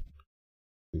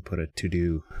 And put a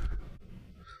to-do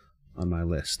on my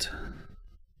list.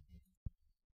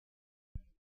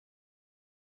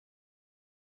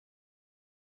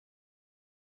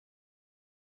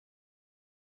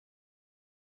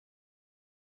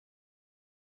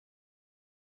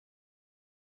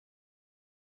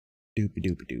 Doopy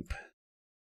doopy doop.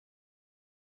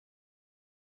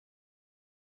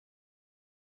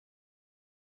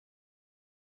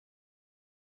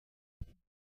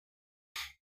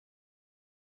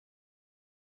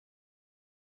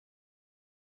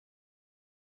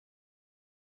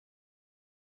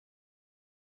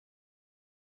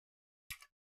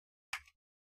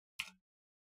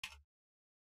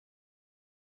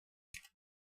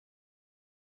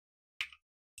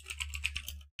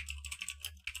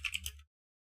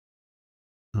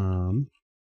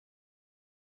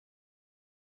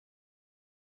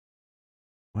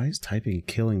 Why is typing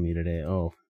killing me today?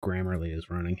 Oh, Grammarly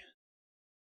is running.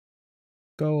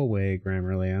 Go away,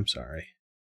 Grammarly. I'm sorry.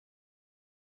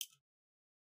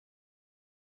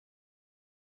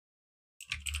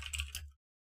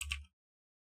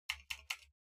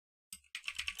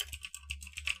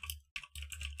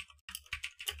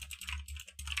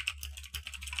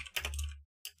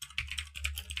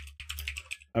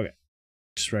 Okay.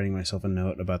 Just writing myself a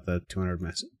note about the 200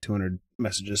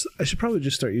 messages. I should probably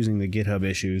just start using the GitHub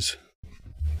issues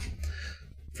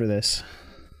for this.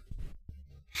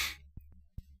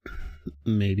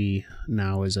 Maybe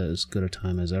now is as good a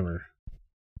time as ever.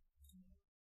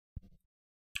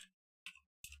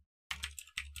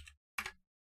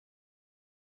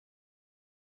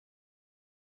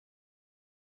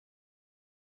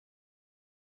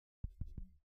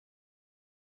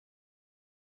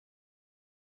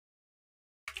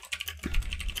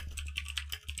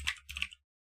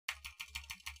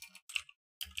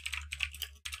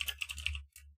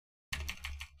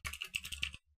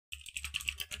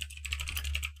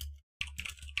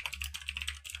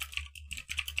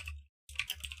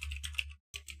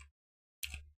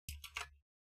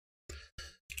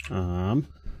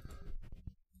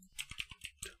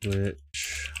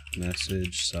 Twitch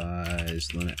message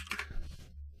size limit.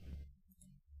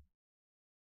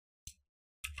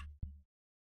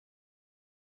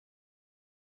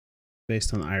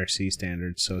 Based on the IRC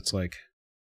standards, so it's like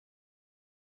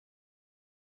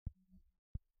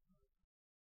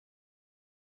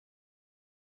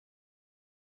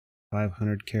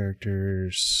 .500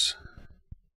 characters.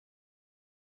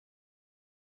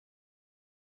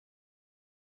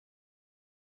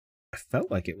 I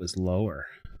felt like it was lower.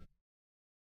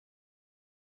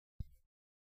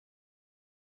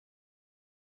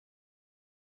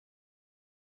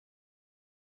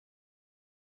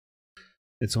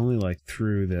 It's only like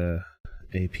through the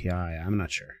API. I'm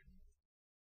not sure.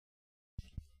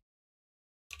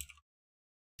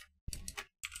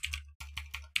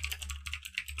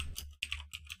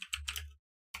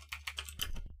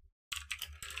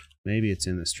 Maybe it's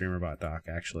in the StreamerBot doc,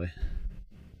 actually.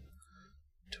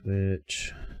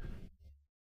 Twitch.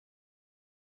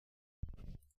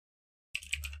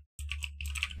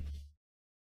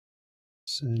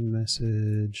 Send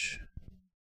message.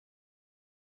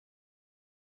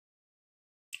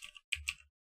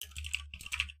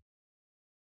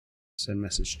 Send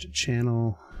message to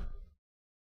channel.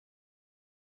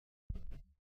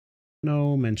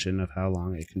 No mention of how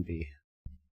long it can be.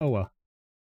 Oh well.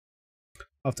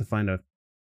 I'll have to find a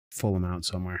full amount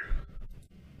somewhere.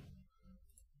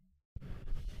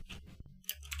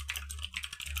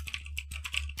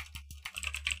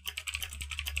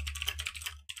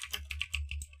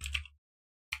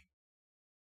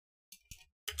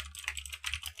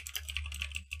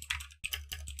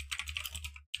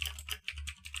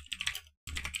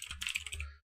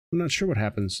 I'm not sure what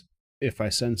happens if I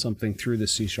send something through the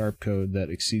C# code that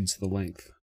exceeds the length.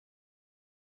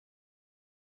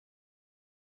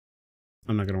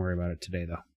 I'm not going to worry about it today,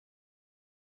 though.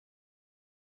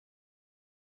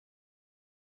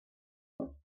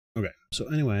 Okay, so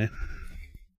anyway,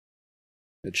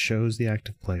 it shows the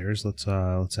active players. Let's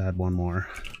add one more.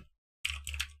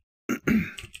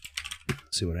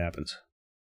 See what happens.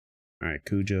 All right,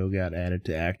 Cujo got added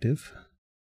to active.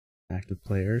 Active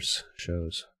players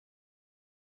shows.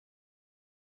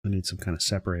 I need some kind of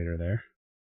separator there.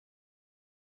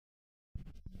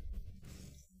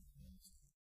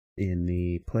 In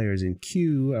the players in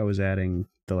queue, I was adding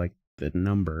the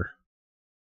number.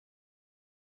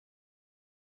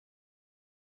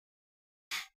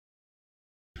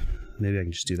 Maybe I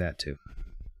can just do that too.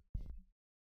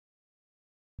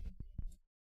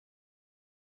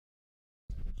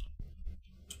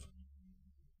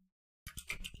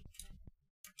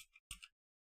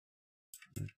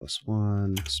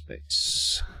 +1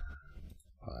 space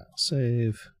file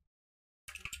save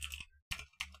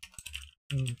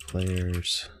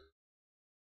players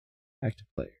active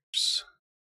players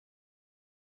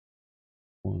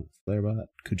 1 flarebot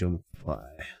Kujo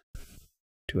fly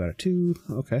 2 out of 2.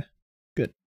 Okay,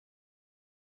 good.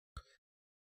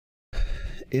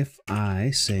 If I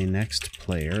say next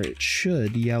player, it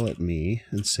should yell at me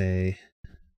and say,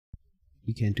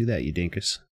 "You can't do that, you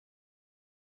dinkus."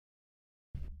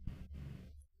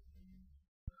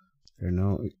 There are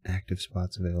no active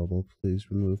spots available.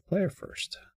 Please remove player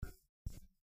first.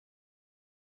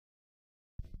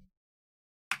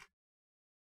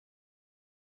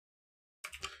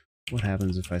 What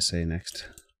happens if I say next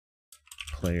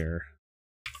player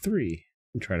 3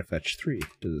 and try to fetch 3?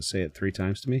 Does it say it 3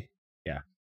 times to me? Yeah.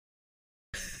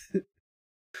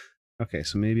 Okay,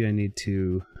 so maybe I need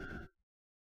to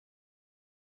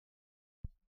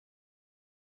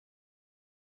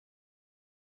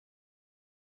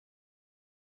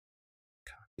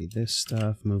copy this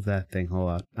stuff, move that thing whole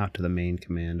out to the main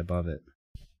command above it.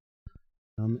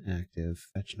 Active,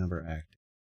 fetch number active.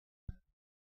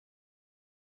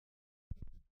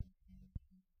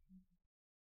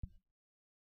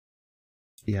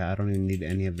 Yeah, I don't even need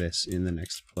any of this in the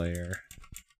next player.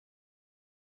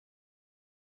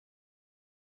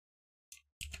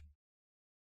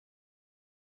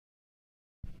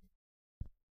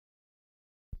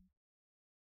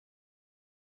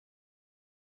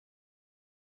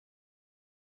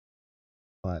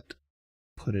 But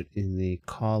put it in the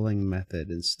calling method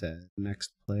instead.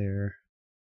 Next player.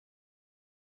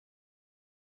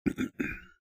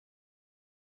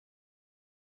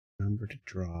 Number to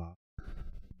draw.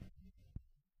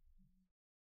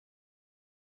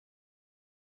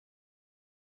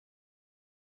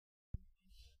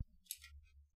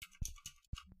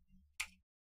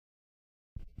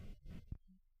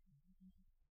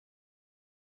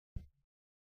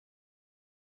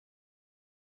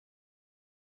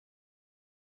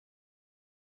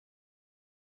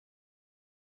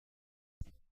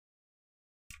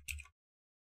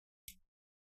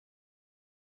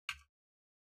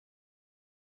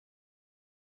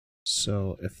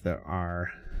 So if there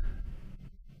are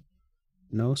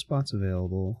no spots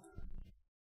available,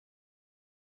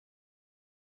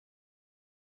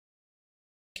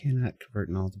 cannot convert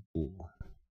null to bool.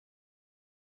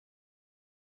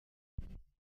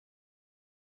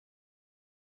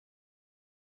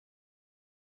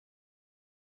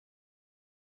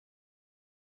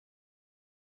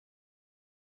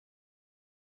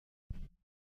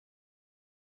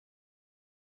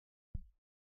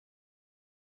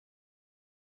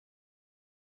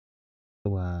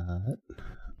 What?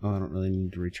 Oh, I don't really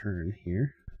need to return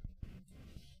here.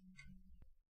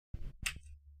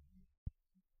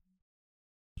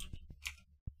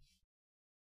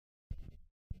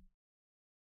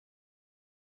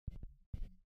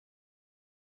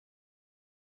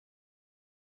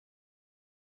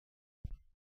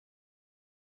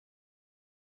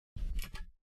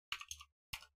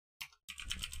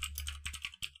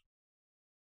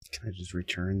 Can I just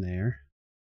return there?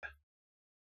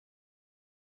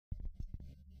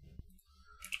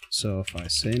 So if I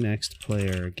say next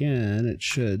player again, it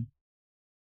should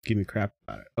give me crap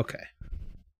about it. Okay.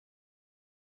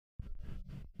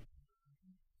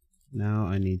 Now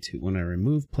I need to, when I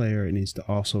remove player, it needs to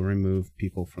also remove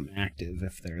people from active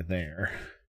if they're there.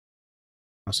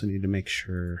 I also need to make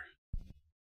sure.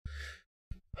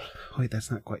 Wait,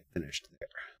 that's not quite finished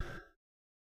there.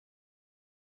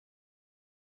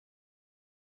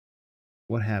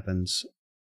 What happens?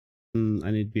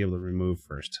 I need to be able to remove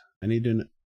first. I need to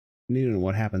know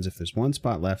what happens if there's one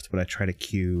spot left, but I try to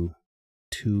queue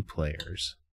 2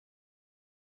 players.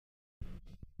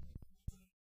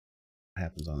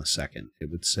 happens on the second. It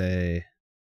would say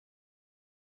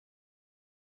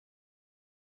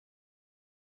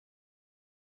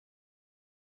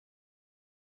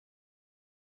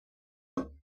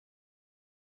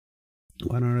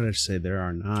why don't I just say there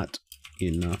are not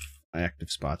enough active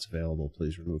spots available,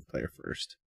 please remove player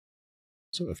first.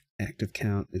 So if active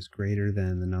count is greater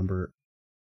than the number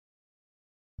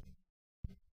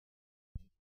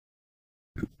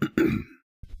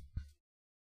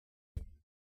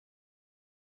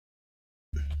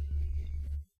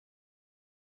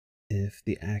if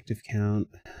the active count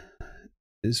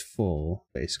is full,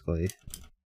 basically,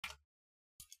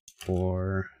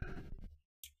 or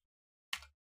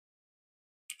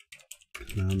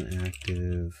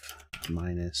non-active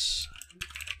minus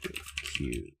active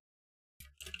queue.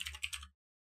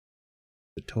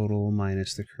 The total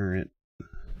minus the current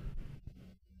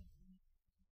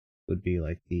would be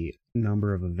like the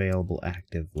number of available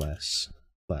active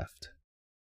left.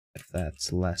 If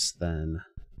that's less than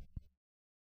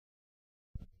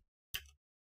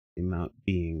the amount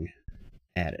being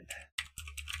added.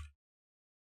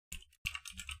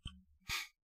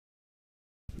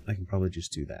 I can probably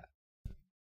just do that.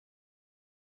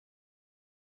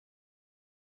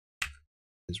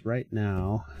 Because right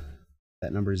now,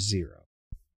 that number is 0.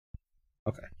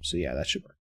 Okay, so yeah, that should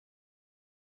work.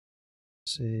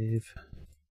 Save.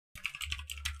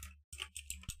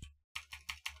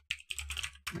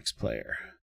 Next player.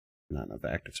 Not enough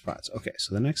active spots. Okay,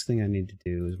 so the next thing I need to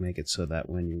do is make it so that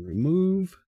when you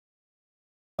remove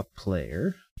a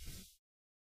player,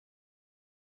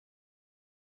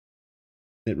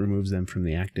 it removes them from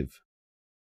the active.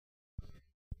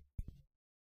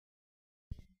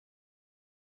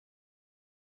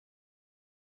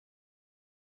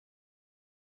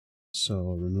 So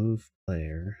remove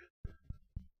player.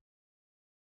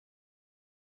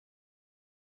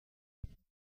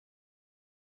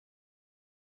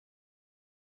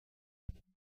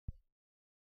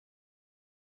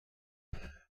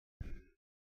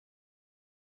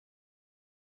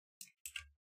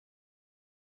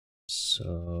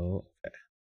 So, okay.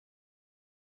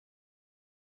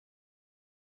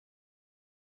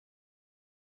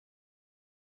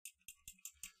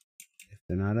 If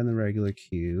they're not in the regular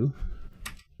queue,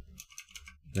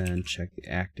 then check the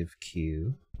active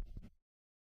queue.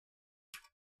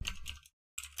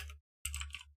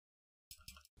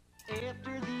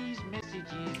 After these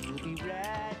messages, we'll be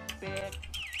right back.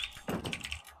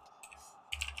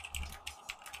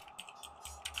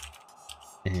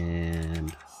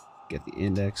 And get the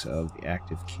index of the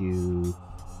active queue,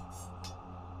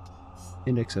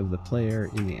 index of the player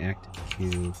in the active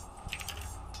queue.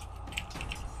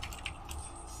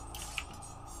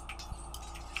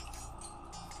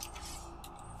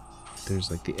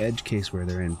 There's like the edge case where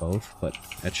they're in both, but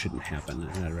that shouldn't happen,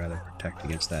 and I'd rather protect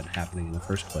against that happening in the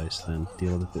first place than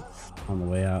deal with it on the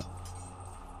way out.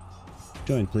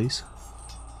 Join, please.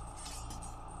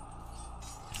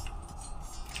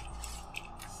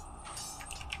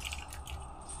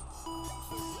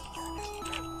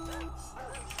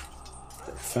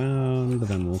 They're found,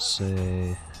 then we'll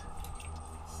say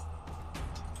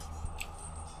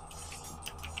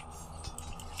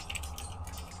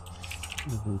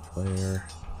remove player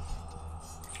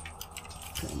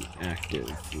from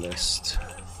active list.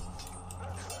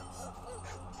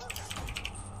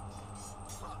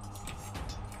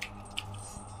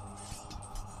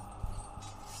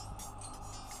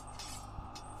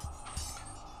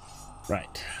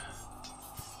 Right.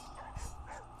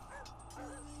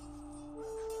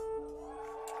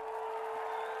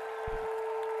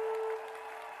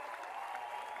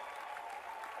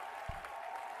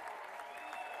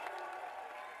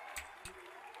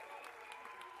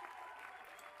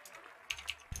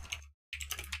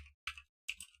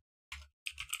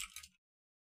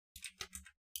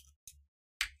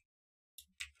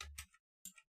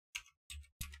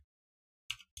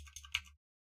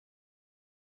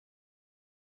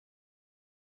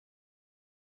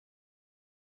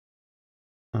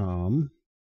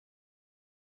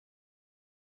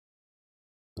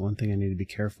 One thing I need to be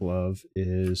careful of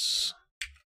is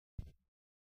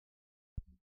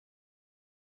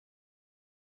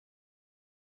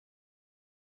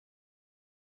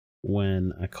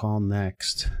when I call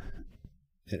next,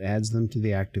 it adds them to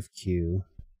the active queue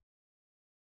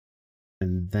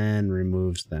and then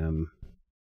removes them.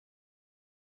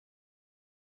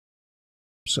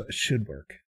 So it should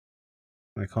work.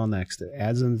 When I call next, it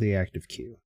adds them to the active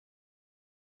queue.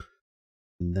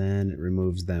 And then it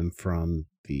removes them from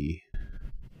the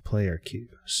player queue.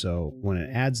 So when it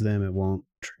adds them, it won't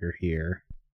trigger here.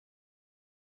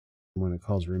 When it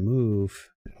calls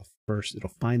remove, it'll first. It'll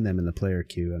find them in the player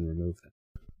queue and remove them.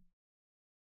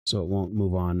 So it won't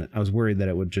move on. I was worried that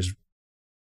it would just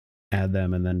add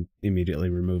them and then immediately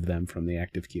remove them from the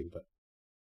active queue, but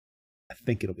I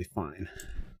think it'll be fine.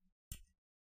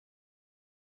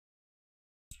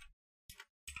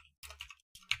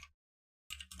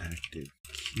 Active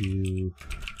queue,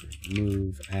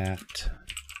 remove at.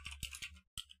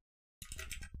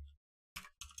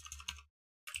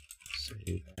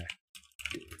 Save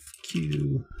active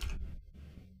queue.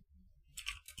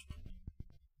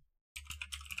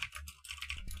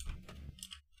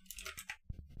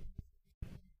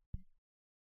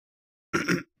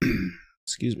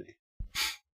 Excuse me.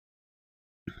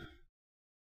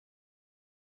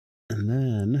 And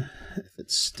then, if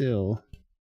it's still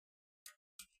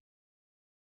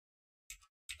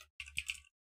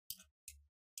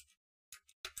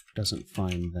doesn't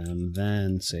find them,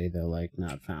 then say the like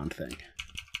not found thing.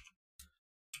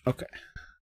 Okay,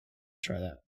 try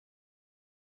that.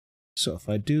 So if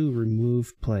I do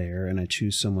remove player and I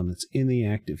choose someone that's in the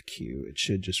active queue, it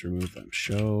should just remove them.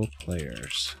 Show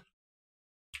players.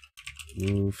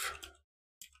 Remove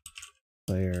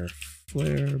player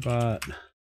flare bot.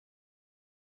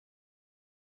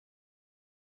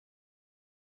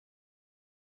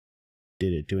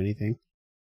 Did it do anything?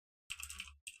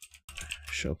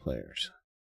 Show players.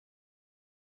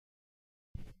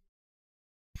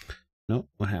 Nope,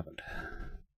 what happened?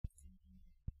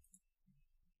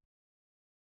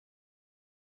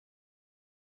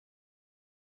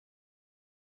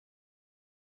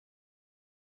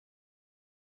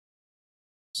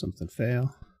 Something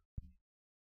fail.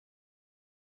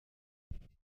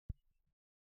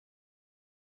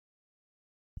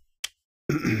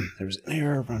 There was an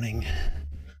error running.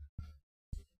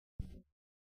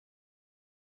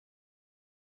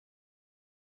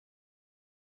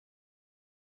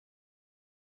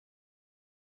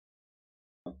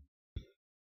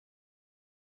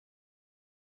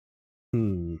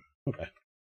 Okay.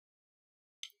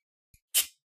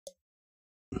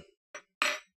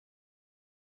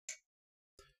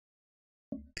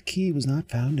 The key was not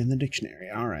found in the dictionary.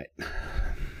 All right.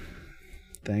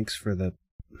 Thanks for the...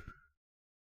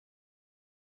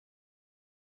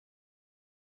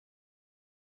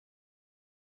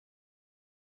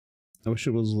 I wish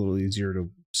it was a little easier to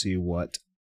see what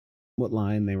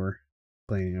line they were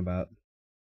complaining about.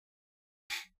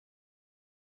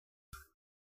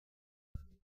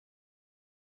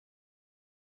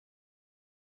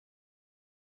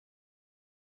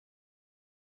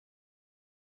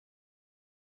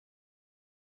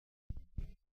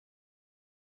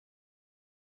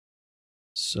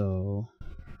 So,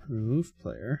 remove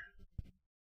player.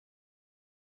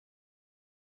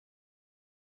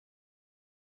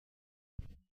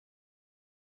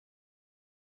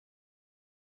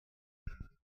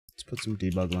 Let's put some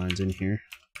debug lines in here.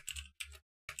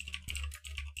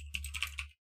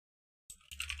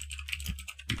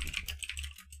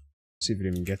 See if it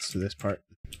even gets to this part.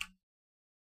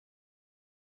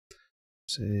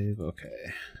 Save,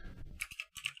 okay.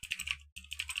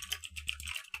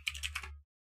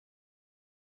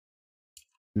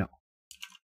 No,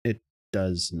 it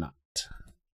does not.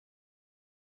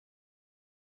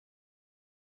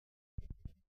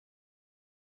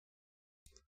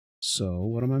 So,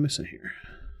 what am I missing here?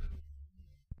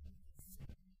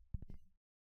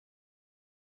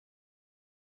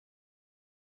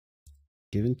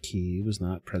 Given key was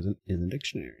not present in the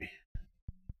dictionary.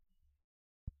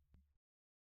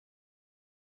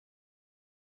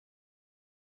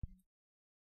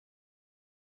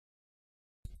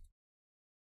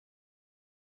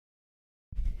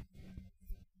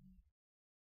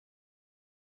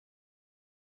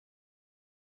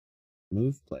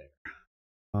 Move player.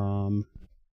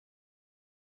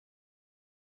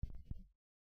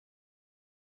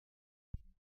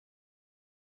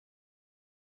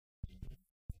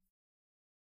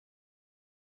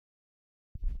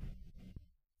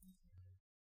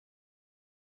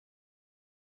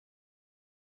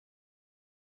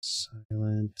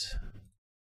 Silent.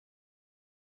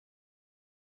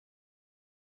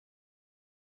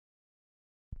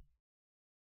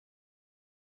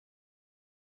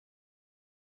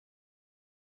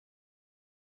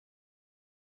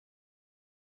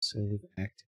 Save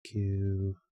active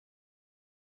queue.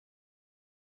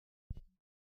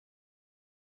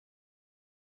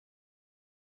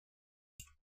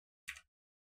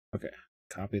 Okay,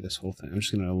 copy this whole thing. I'm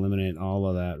just going to eliminate all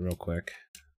of that real quick.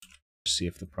 See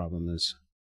if the problem is.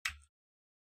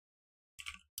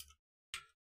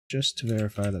 Just to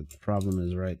verify that the problem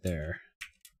is right there.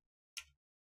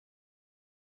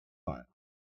 File.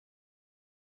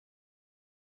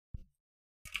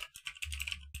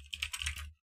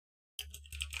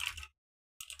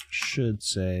 should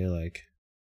say like,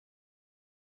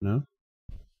 no?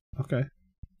 Okay.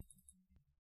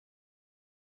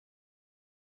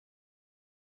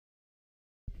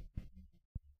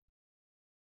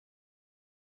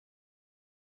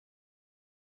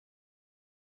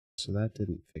 So that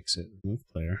didn't fix it. Remove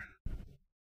player.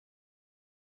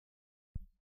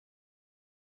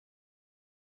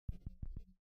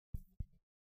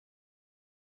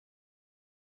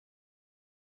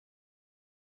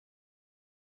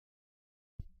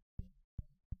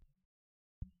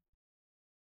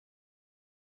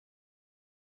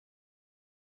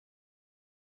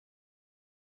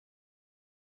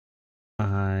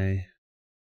 I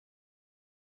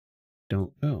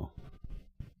don't know.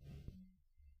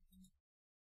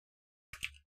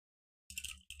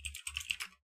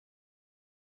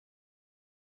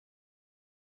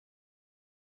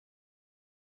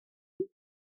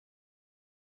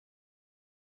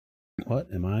 What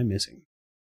am I missing?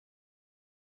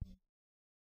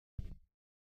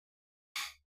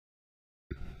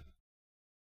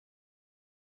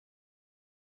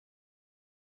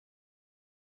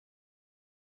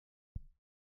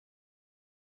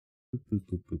 Boop, boop,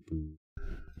 boop, boop, boop.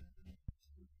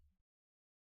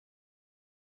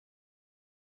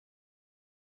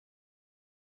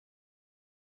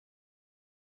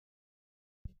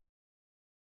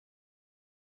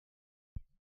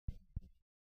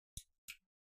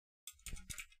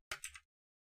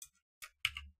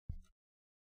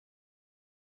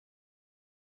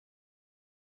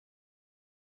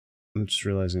 I'm just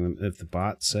realizing if the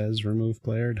bot says remove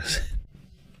player, does it?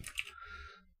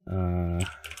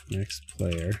 Next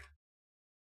player.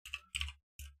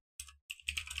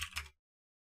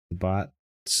 The bot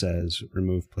says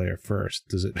remove player first.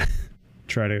 Does it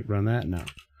try to run that? No.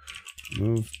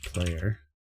 Remove player.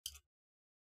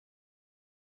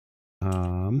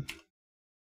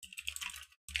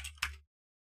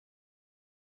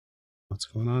 What's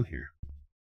going on here?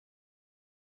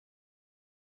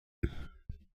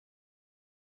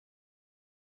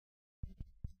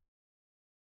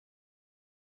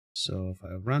 So if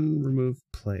I run remove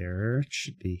player, it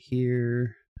should be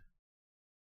here.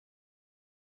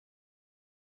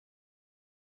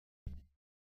 If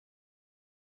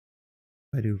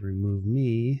I do remove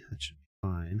me, that should be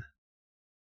fine.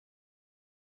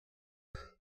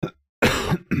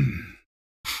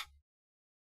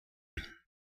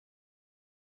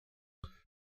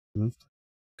 Remove.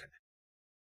 Okay.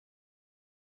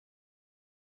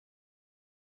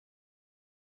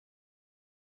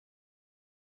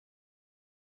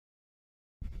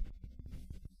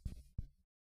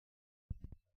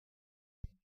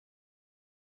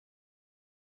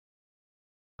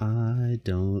 I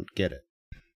don't get it.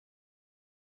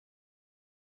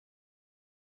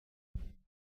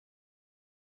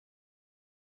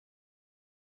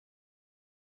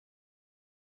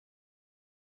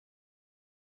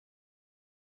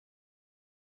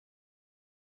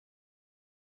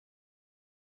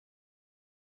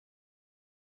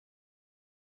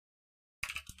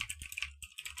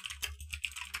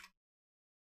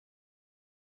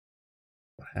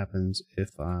 What happens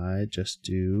if I just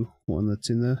do one that's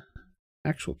in the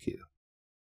actual queue?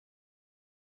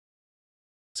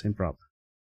 Same problem.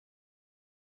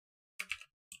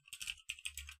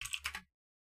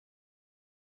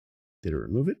 Did it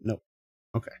remove it? Nope.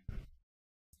 Okay.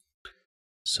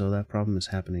 So that problem is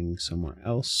happening somewhere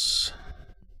else.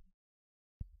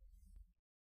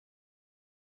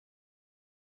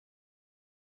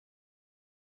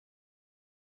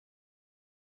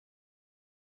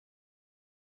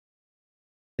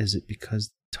 Is it because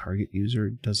the target user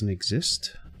doesn't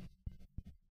exist?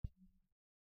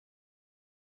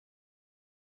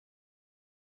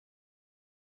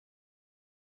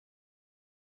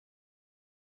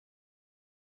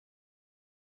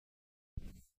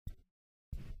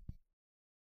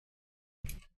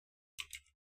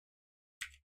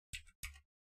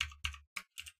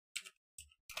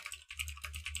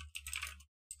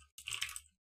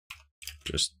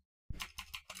 Just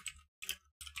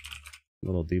a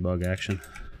little debug action.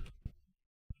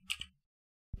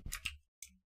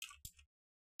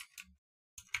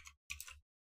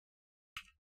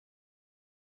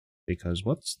 Because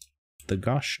what's the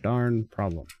gosh darn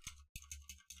problem?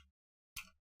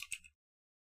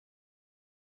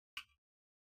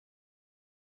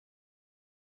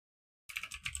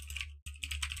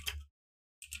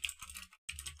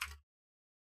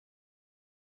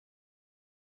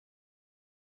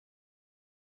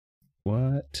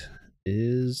 What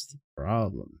is the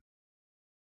problem?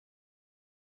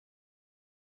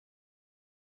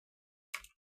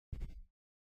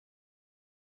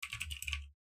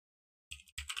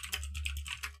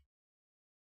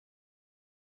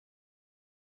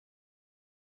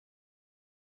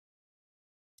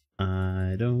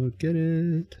 I don't get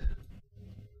it.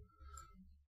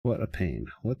 What a pain.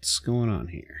 What's going on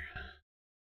here?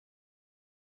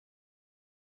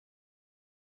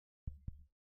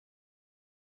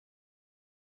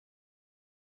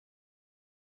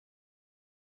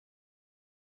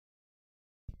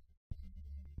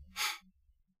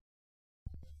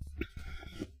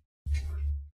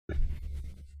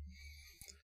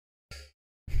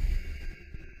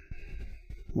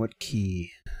 What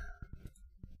key?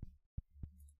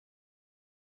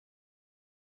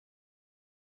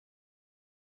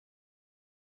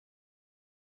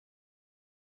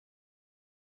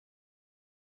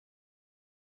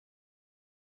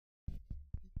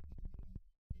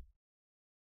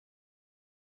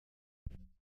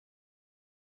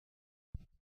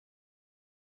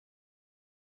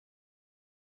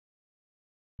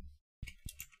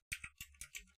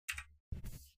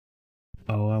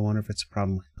 Oh, I wonder if it's a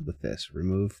problem with this.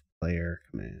 Remove player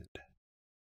command.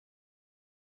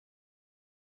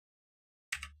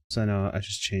 So I know I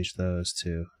just changed those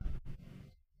to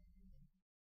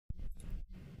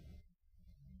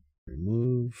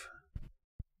remove.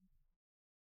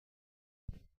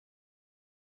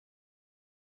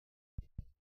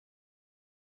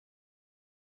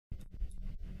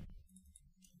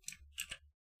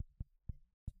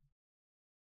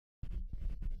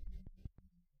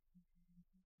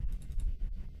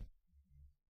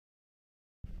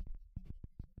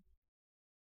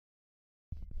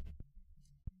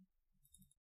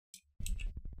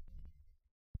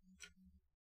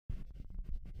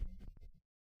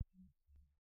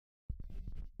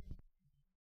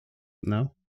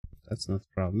 No, that's not the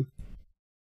problem.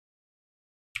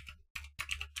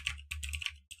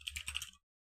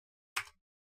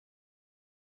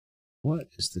 What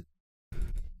is the...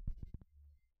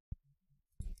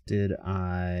 Did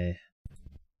I...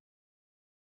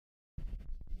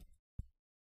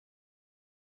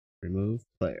 Remove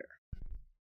player.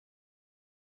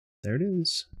 There it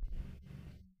is.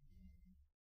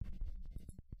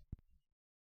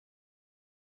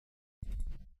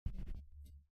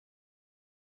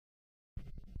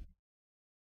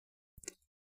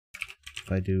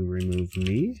 If I do remove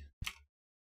me,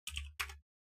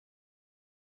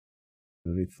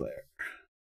 movie flare.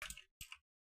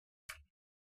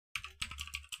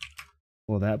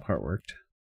 Well, that part worked.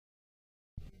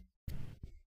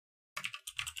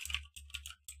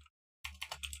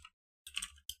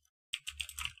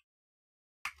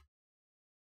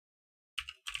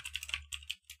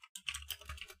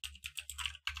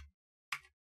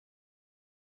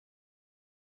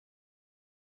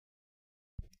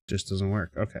 Just doesn't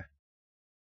work. Okay.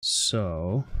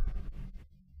 So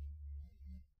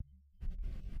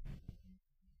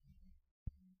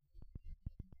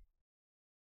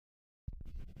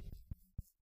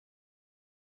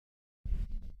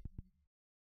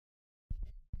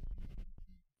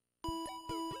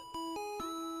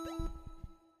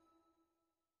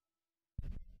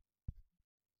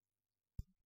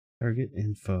target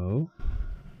info.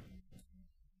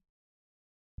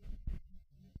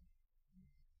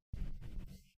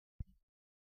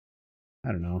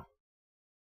 I don't know.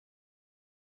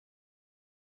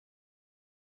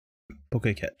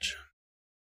 Poke catch.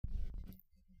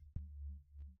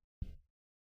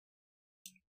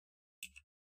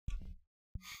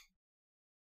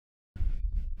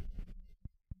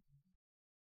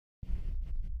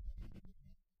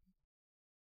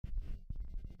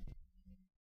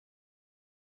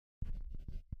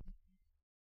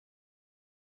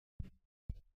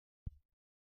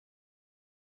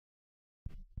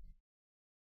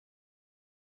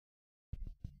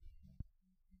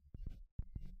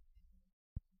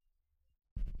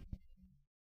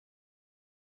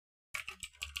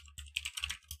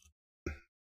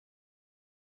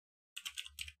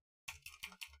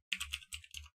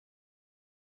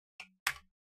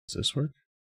 Does this work?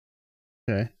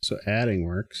 Okay, so adding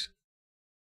works.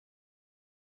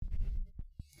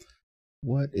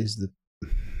 What is the...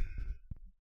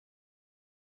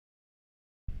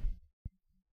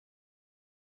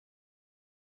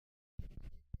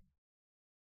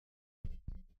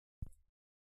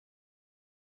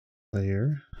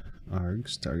 Player,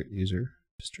 args, target user,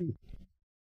 string.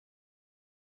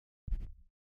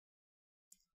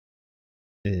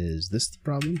 Is this the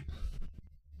problem?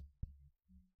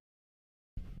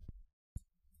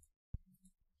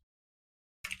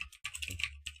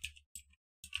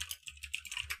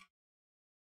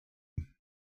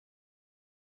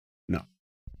 No.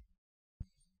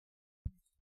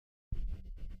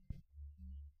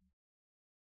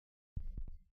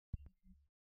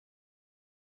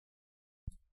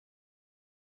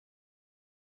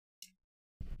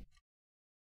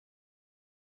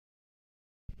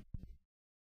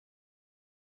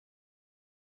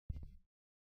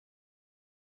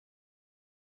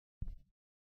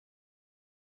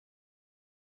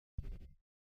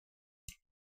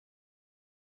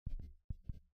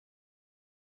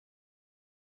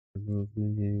 Remove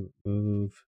me,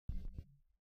 remove.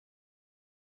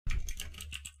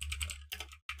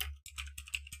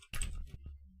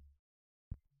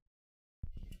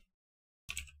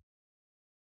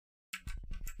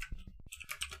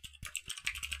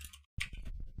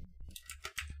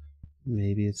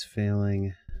 Maybe it's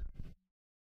failing.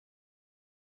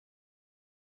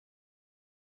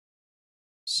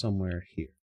 Somewhere here.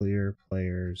 Clear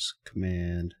players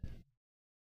command.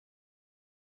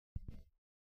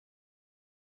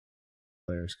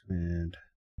 Players command.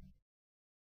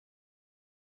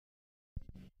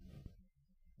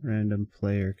 Random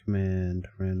player command.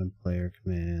 Random player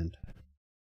command.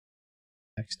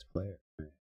 Next player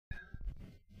command.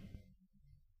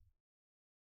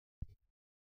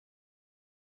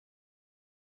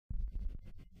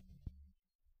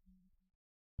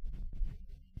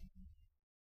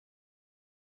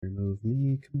 Remove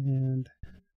me command.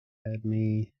 Add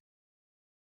me.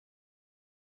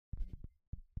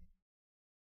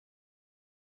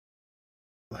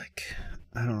 Like,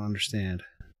 I don't understand.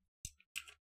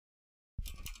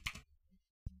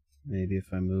 Maybe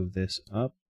if I move this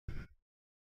up.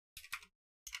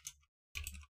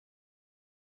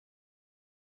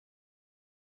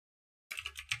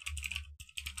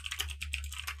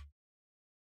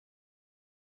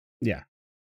 Yeah.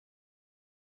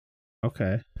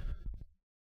 Okay.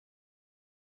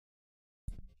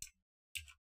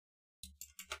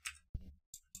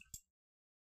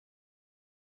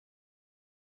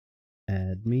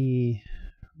 Add me,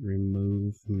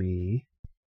 remove me,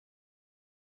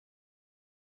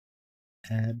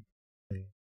 add player.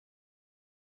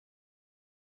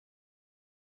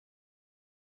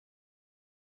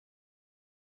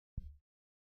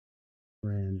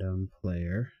 Random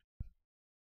player.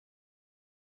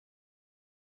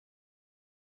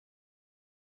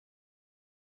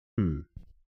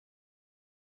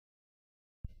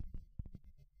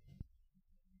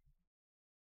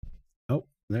 Oh,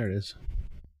 there it is.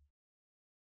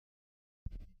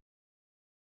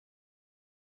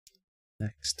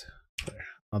 Next player.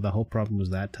 Oh, the whole problem was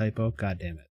that typo? God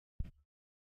damn it.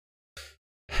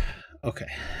 Okay.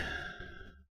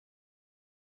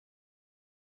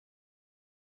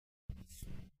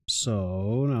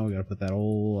 So now we gotta put that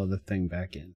whole other thing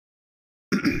back in.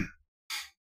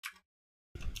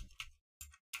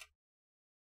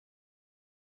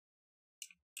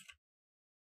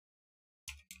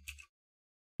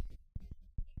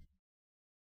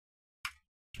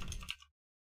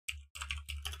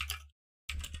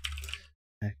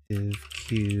 Active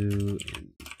queue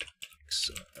index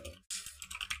of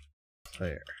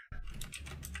player.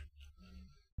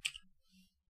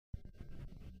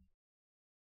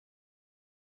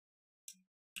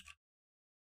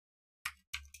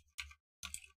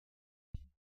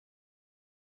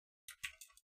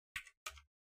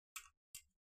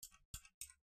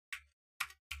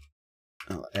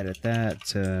 I'll edit that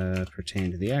to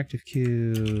pertain to the active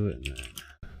queue, and then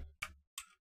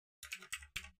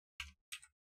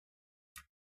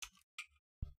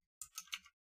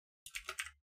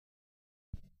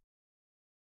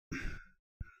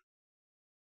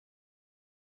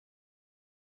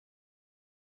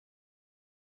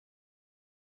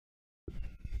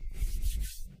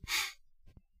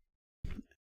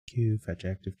queue, fetch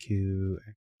active queue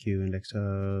index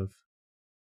of.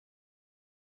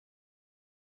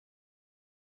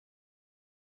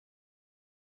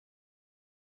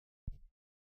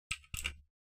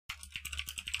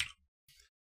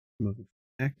 Remove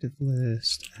active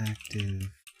list, active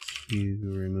queue,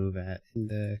 remove at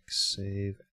index,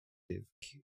 save active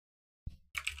queue.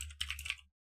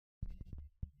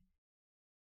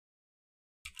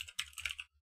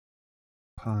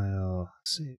 Pile,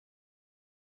 save.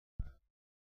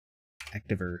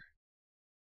 Activer.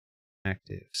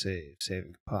 Active, save, save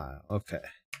and compile. Okay.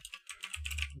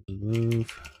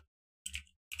 Remove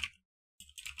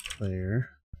player.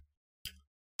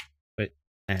 Wait,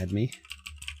 add me.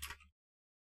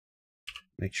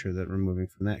 Make sure that removing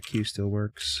from that queue still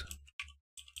works.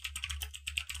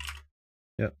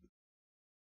 Yep.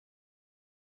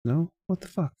 No? What the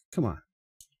fuck? Come on.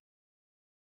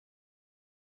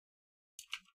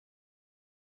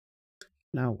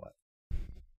 Now what?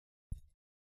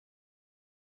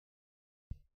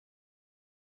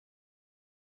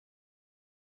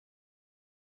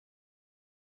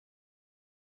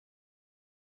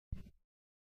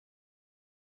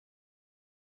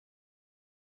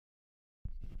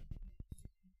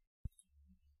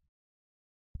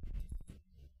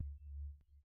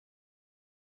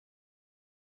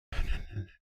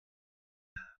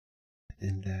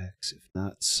 Index, if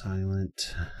not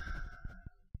silent.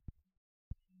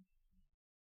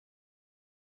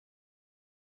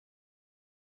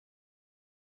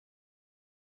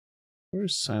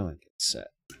 Where's silent get set?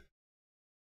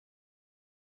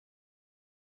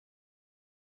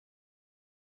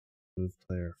 Move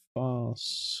player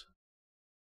false.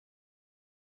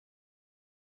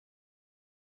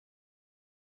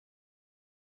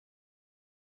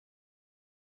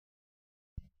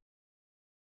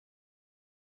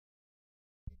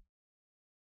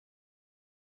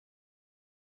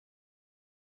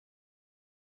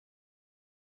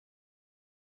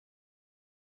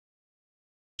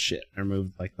 Shit, I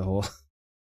removed like the whole.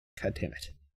 God damn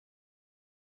it.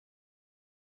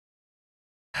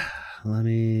 Let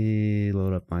me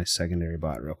load up my secondary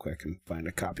bot real quick and find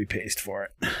a copy paste for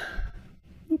it.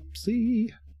 Oopsie.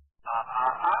 You didn't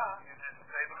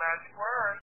say the magic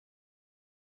word.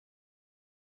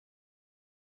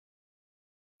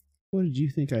 What did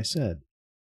you think I said?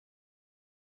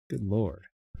 Good lord.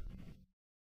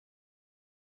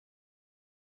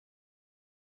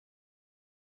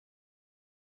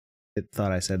 It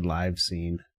thought I said live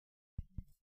scene.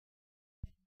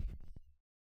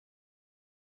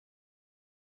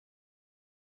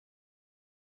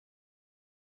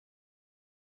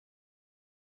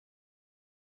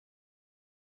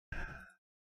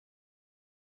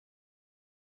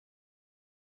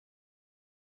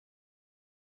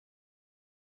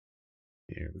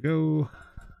 Here we go.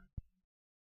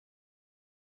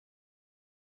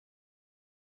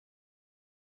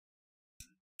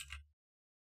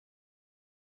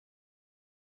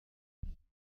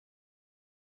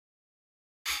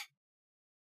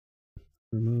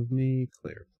 Remove me,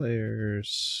 clear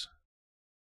players.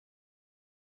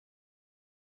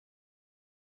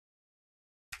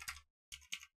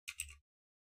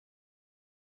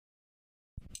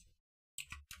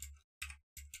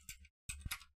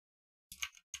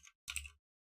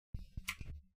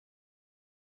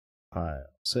 File,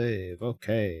 save,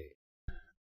 okay.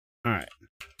 Alright.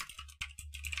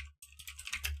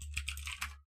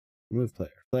 Remove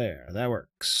player, that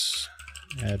works.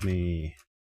 Add me.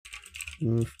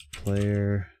 Move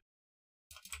player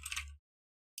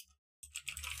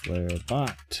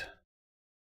bot.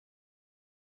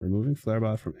 Removing flare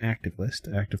bot from active list.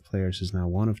 Active players is now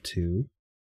 1 of 2.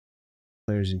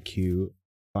 Players in queue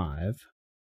 5.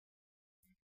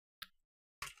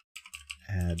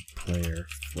 Add player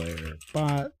flare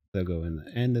bot. They'll go in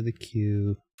the end of the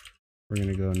queue. We're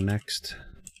gonna go next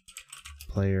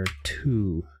player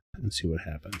 2 and see what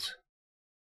happens.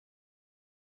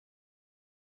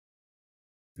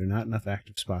 There are not enough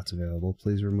active spots available.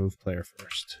 Please remove player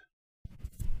first.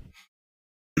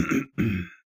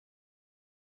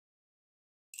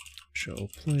 Show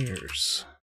players.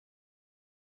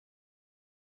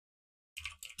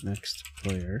 Next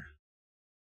player.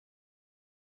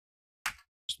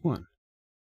 Just 1.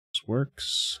 This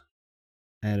works.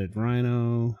 Added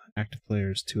Rhino. Active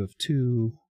players 2 of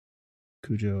 2.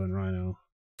 Cujo and Rhino.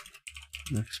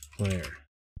 Next player.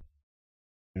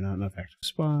 There are not enough active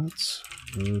spots.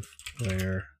 Move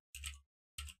player.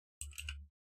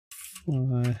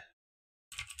 Fly.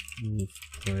 Move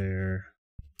player.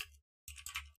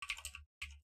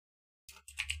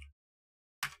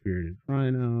 Bearded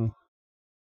Rhino.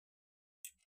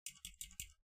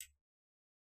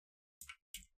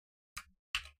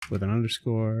 With an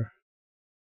underscore.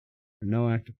 No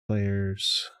active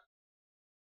players.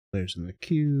 Players in the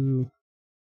queue.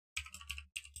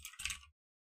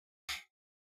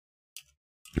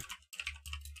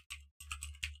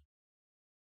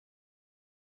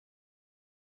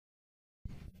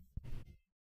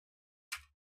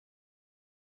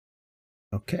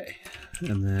 Okay,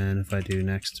 and then if I do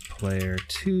next player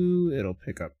 2, it'll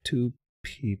pick up 2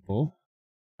 people.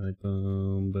 Like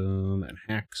boom, boom, and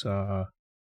hacksaw.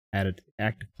 Added to the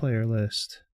active player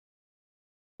list.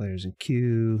 Players in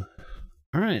queue.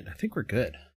 Alright, I think we're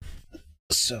good.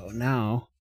 So now,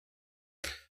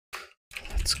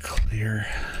 let's clear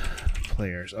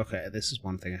players. Okay, this is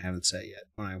one thing I haven't said yet.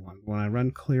 When I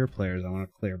run clear players, I want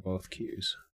to clear both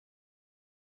queues.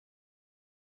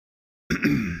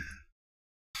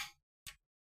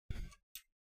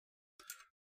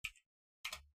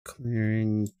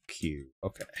 Clearing queue.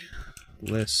 Okay.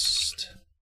 List.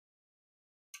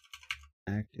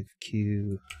 Active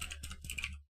queue.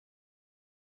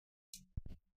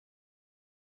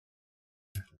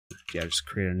 Yeah, just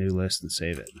create a new list and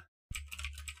save it.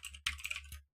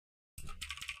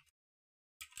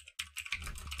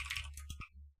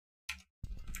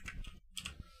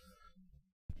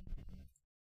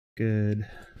 Good.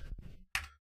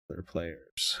 Clear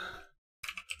players.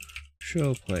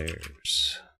 Show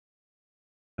players.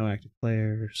 No active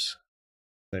players.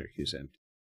 Player queue's empty.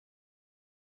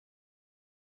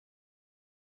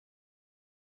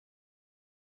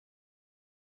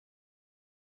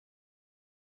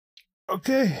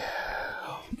 Okay.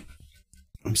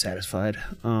 I'm satisfied.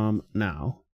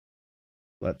 Now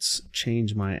let's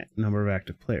change my number of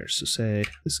active players. So say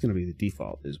this is going to be the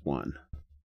default is 1.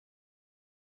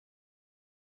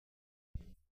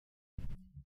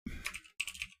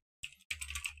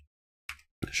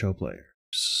 Show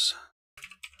players.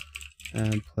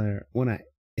 Add player.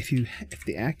 If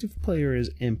the active player is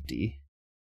empty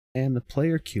and the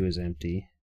player queue is empty,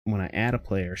 when I add a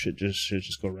player, should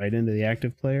just go right into the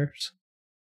active players.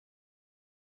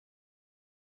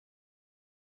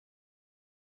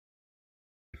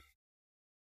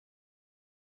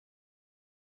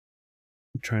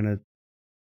 I'm trying to.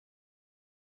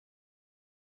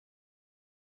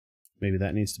 Maybe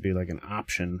that needs to be like an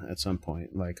option at some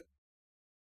point, like.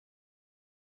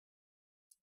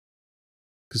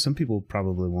 Because some people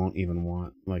probably won't even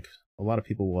want, like, a lot of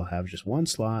people will have just one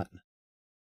slot.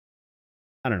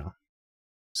 I don't know.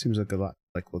 Seems like a lot.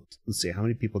 Like, let's see, how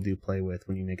many people do you play with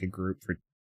when you make a group for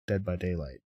Dead by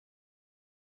Daylight?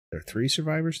 There are 3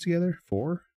 survivors together?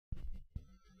 4?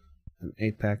 And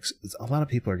Apex, a lot of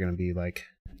people are going to be, like,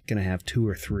 going to have 2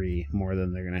 or 3 more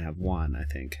than they're going to have 1, I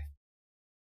think.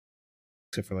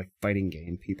 Except for, like, fighting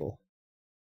game people.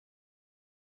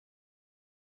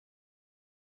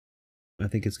 I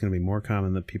think it's going to be more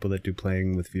common that people that do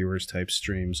playing with viewers type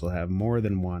streams will have more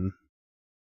than 1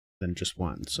 than just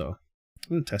 1. So I'm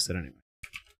going to test it anyway.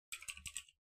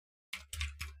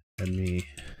 Add me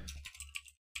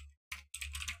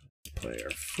player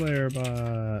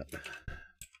Flarebot.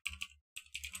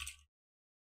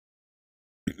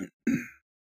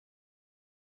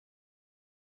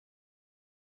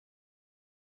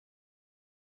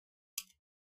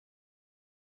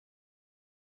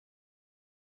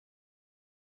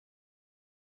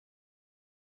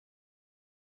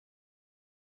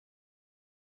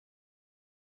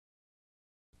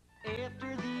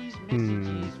 After these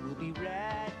messages, we'll be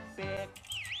right back.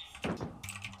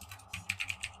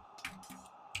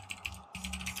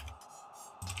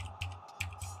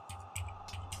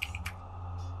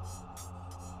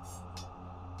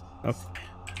 Okay.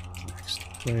 Next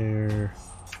player.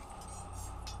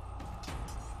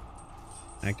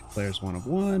 Active player is 1 of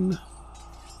 1.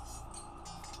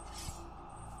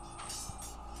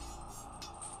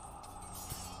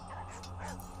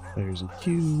 Players in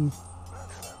queue.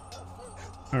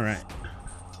 Alright.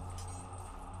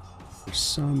 There's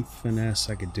some finesse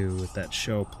I could do with that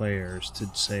show players to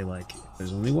say, like, if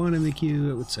there's only 1 in the queue,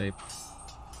 it would say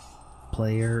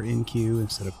player in queue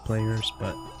instead of players,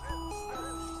 but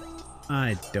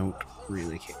I don't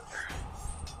really care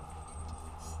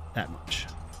that much.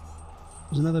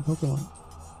 There's another Pokemon.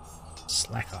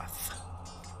 Slack off.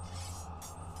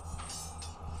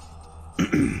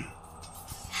 Okay.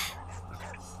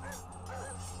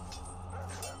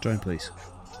 Join, please.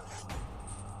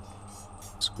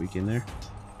 Squeak in there.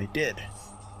 I did.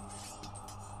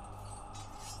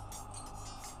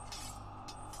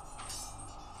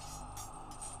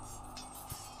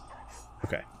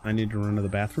 Okay, I need to run to the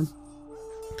bathroom.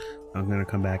 I'm going to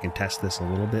come back and test this a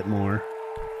little bit more,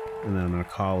 and then I'm going to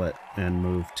call it and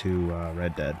move to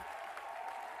Red Dead.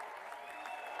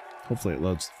 Hopefully it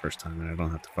loads the first time and I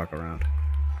don't have to fuck around.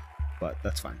 But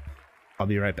that's fine. I'll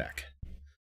be right back.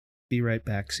 Be right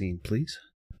back, scene, please.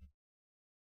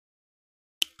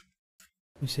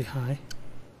 You say hi.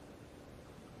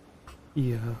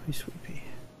 Yeah, you sweet pea.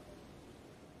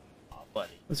 Oh,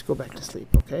 buddy. Let's go back to sleep,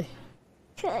 okay?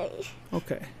 Okay.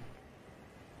 Okay.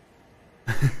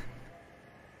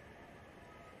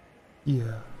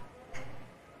 Yeah.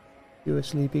 You a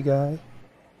sleepy guy?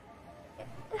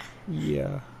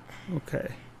 Yeah. Okay.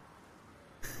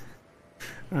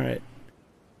 Alright.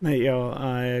 Hey, yo,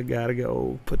 I gotta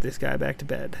go put this guy back to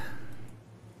bed.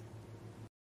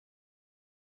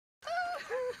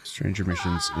 Stranger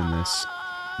missions in this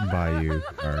bayou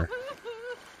are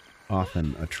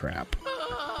often a trap.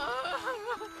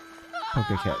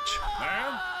 Poke catch.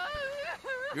 Ma'am?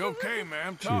 You okay,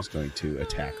 ma'am? She's going to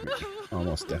attack me.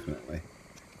 Almost definitely.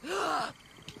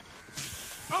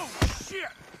 Oh, shit!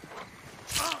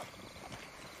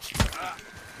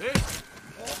 This?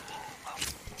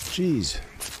 Jeez.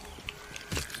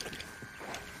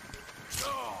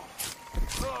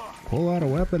 Pull out a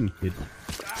weapon, kid.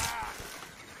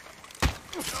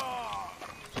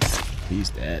 He's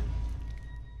dead.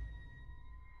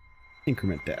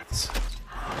 Increment deaths.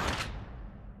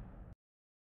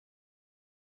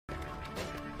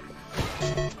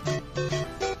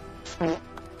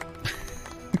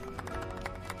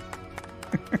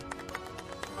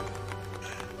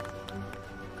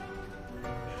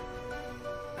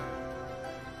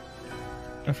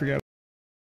 I forgot.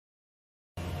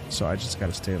 So I just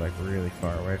gotta stay like really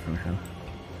far away from him.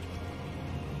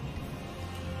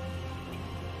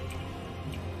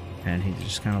 And he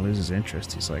just kind of loses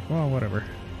interest. He's like, well, whatever.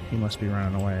 He must be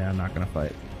running away. I'm not gonna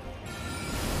fight.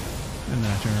 And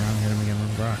then I turn around and hit him again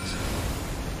with rocks.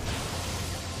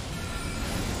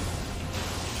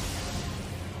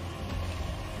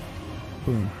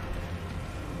 Boom.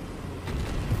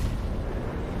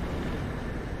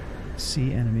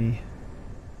 See enemy.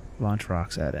 Launch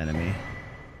rocks at enemy.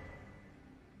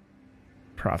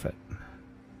 Profit.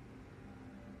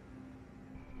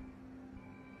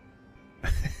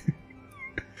 As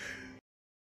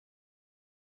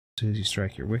soon as you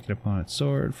strike your wicked opponent's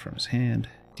sword from his hand,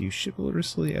 do you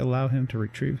chivalrously allow him to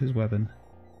retrieve his weapon,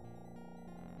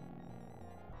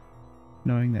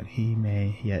 knowing that he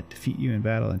may yet defeat you in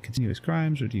battle and continue his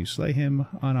crimes, or do you slay him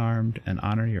unarmed and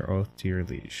honor your oath to your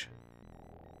liege?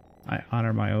 I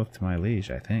honor my oath to my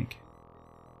liege, I think.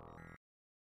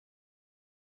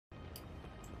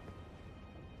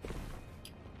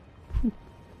 Whew.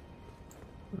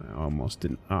 I almost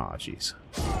didn't. Aw, jeez.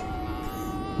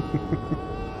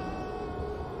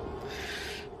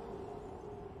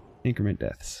 Increment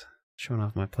deaths. Showing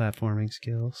off my platforming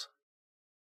skills.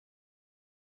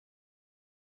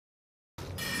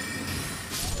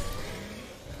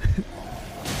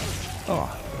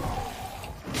 Oh.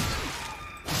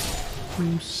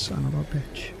 You son of a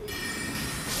bitch.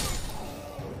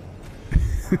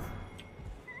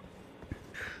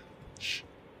 Shh.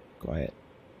 Quiet.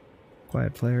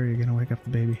 Quiet, player. You're gonna wake up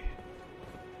the baby.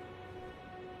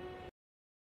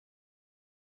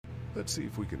 Let's see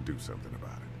if we can do something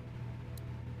about it.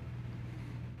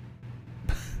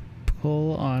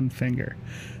 Pull on finger.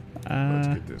 Let's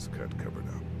get this cut covered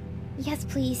up. Yes,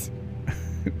 please.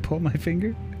 Pull my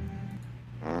finger?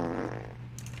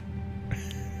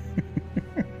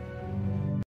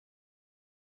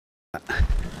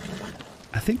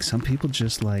 I think some people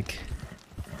just like,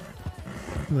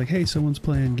 hey, someone's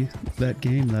playing that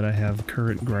game that I have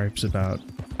current gripes about.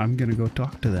 I'm gonna go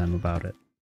talk to them about it.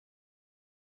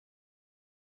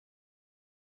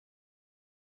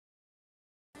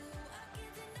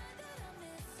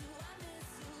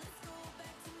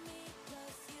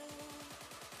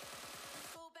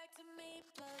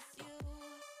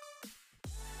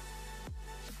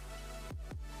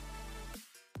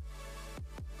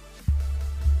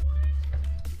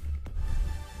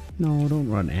 No, don't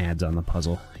run ads on the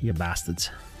puzzle, you bastards.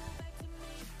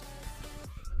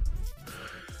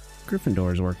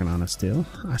 Gryffindor's working on it still.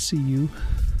 I see you.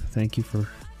 Thank you for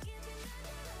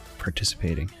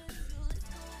participating.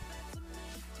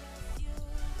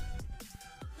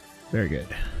 Very good.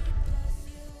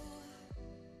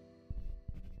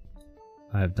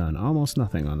 I've done almost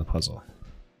nothing on the puzzle.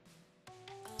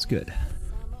 It's good.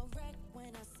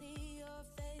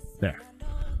 There.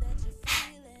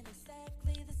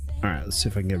 Alright, let's see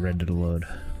if I can get ready to load.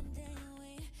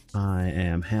 I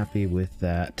am happy with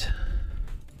that.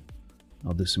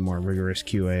 I'll do some more rigorous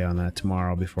QA on that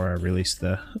tomorrow before I release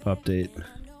the update.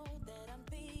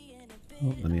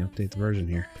 Oh, let me update the version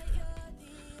here.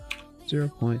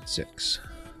 0.6.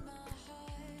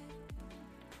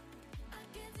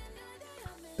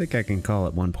 I think I can call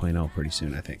it 1.0 pretty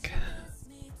soon, I think.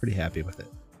 Pretty happy with it.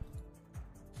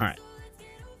 Alright.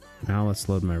 Now let's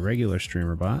load my regular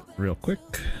streamer bot real quick.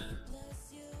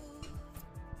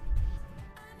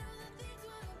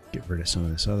 Get rid of some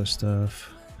of this other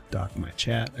stuff. Dock my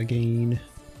chat again.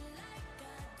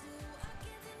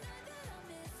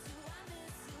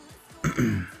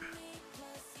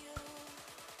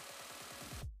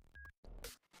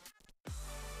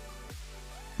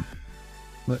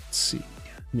 Let's see.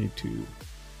 Need to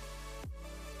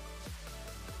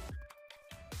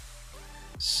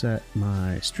set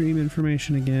my stream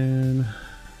information again.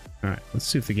 Alright, let's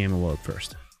see if the game will load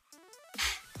first.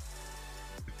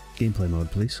 Gameplay mode,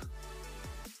 please.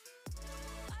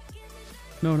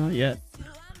 No, not yet.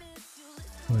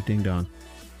 Oh, ding dong.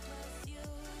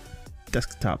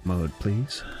 Desktop mode,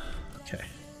 please. Okay.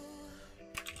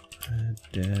 Red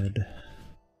Dead.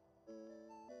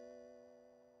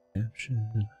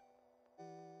 Caption.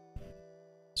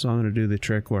 So I'm going to do the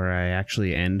trick where I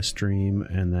actually end stream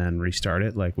and then restart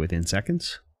it like within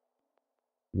seconds.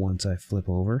 Once I flip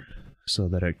over so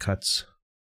that it cuts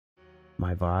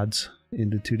my VODs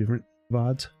into two different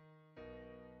VODs.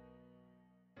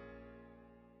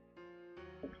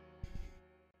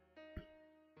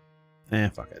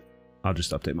 Fuck it. I'll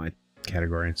just update my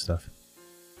category and stuff.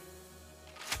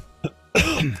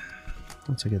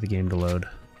 Once I get the game to load.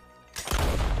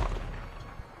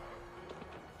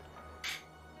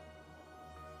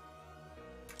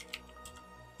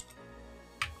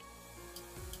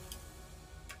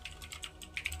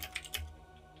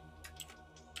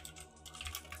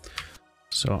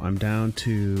 So I'm down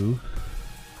to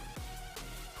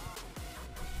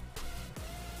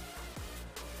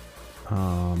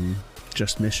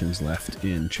just missions left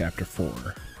in chapter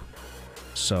 4.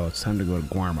 So it's time to go to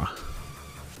Guarma.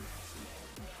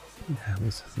 Yeah,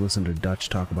 let's listen to Dutch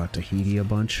talk about Tahiti a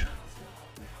bunch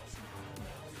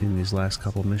in these last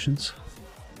couple missions.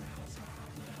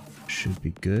 Should be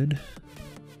good.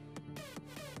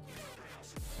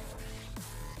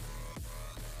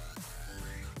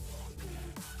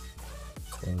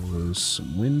 Close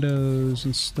some windows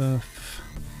and stuff.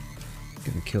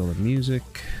 Gonna kill the music.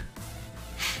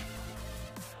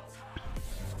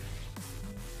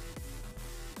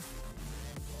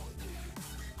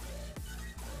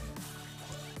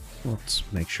 Let's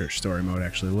make sure story mode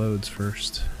actually loads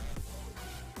first.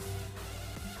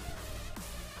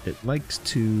 It likes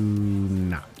to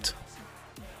not.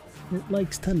 It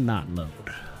likes to not load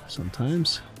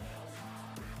sometimes.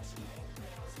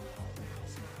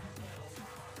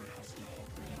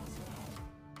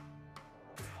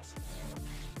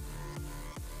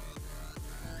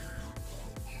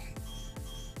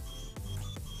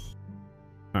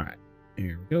 Alright,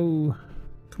 here we go.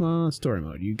 Come on, story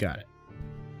mode, you got it.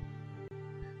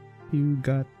 You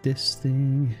got this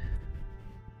thing.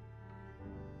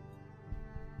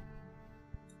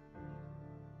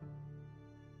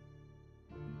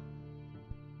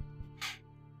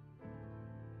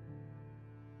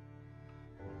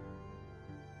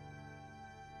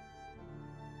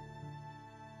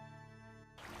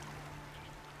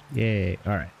 Yay,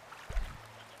 alright.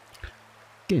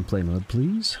 Gameplay mode,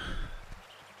 please.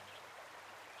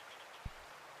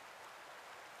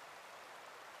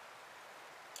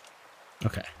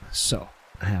 Okay, so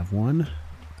I have one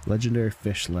legendary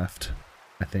fish left,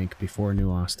 I think, before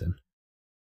New Austin.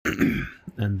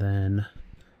 And then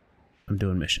I'm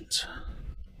doing missions.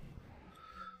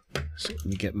 So let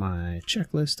me get my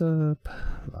checklist up.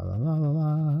 La la la la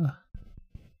la.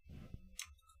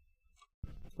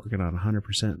 Working on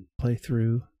 100%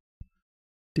 playthrough.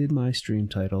 Did my stream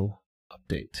title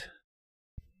update?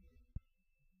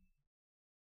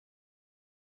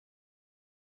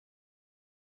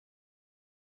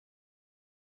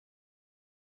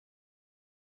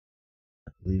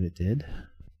 I believe it did.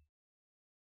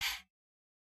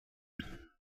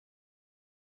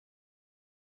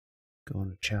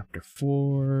 Going to chapter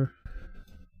 4.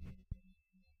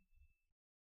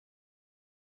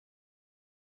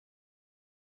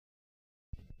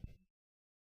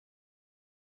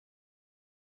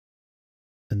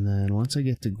 And then once I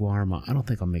get to Guarma, I don't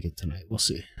think I'll make it tonight. We'll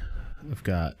see. I've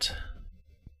got...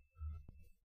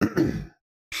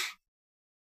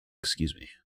 Excuse me.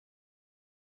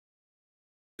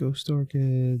 Ghost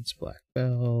Orchids, Black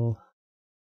Bell.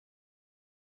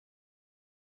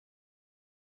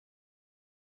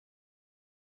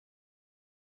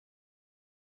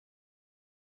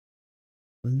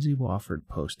 Lindsay Wofford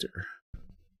poster.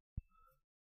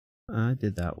 I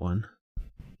did that one.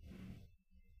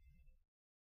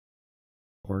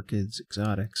 Orchids,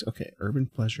 exotics. Okay, urban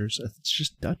pleasures. It's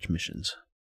just Dutch missions.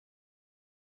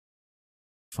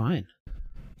 Fine.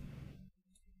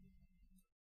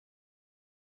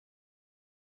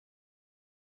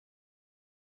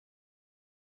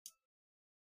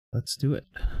 Let's do it.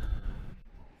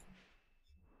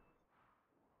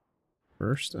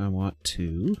 First, I want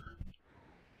to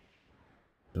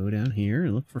go down here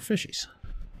and look for fishies.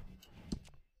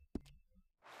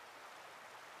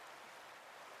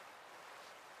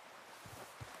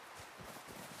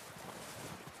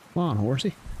 Come on,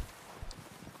 horsey.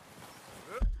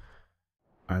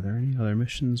 Are there any other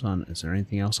missions on? Is there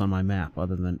anything else on my map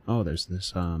other than? Oh, there's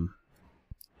this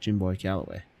Jim Boy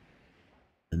Calloway,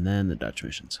 and then the Dutch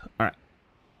missions. All right,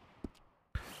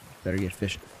 better get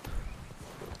fishing.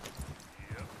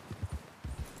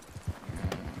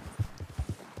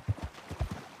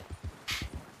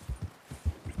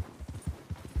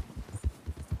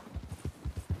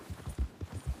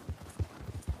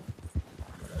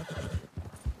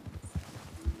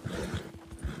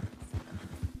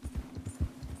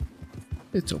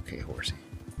 It's okay, horsey.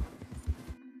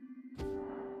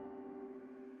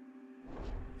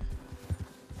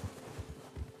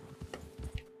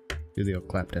 Do the old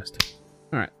clap test.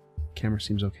 Alright. Camera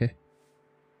seems okay.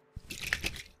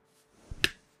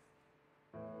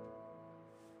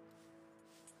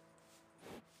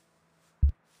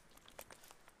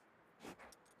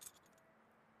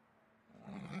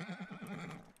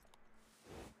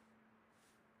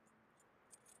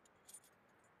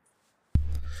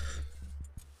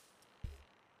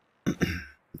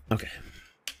 Okay.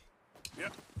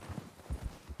 Yep.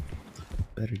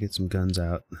 Better get some guns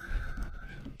out.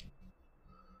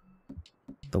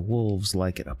 The wolves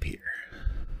like it up here.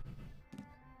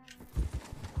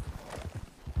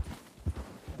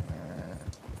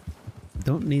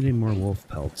 Don't need any more wolf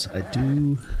pelts. I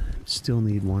do still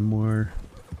need one more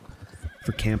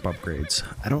for camp upgrades.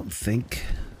 I don't think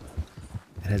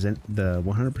it has the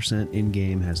 100%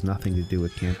 in-game has nothing to do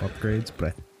with camp upgrades,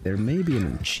 but there may be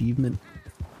an achievement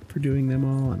for doing them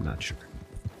all. I'm not sure.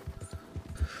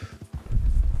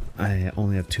 I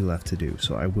only have 2 left to do,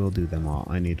 so I will do them all.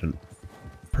 I need a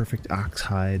perfect ox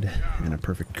hide and a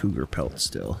perfect cougar pelt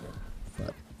still,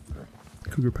 but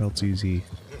cougar pelt's easy.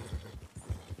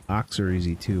 Ox are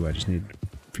easy too. I just need to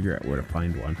figure out where to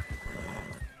find one.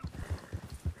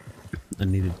 I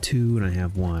needed 2 and I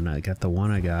have 1. I got the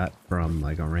one I got from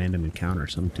like a random encounter.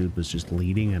 Some dude was just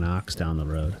leading an ox down the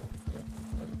road.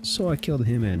 So I killed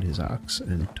him and his ox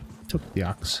and took the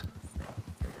ox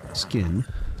skin.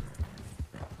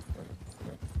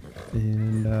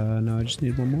 And now I just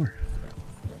need 1 more.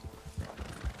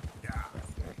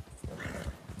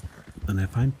 And I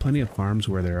find plenty of farms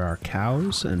where there are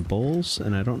cows and bulls,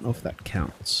 and I don't know if that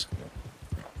counts.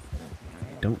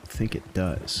 I don't think it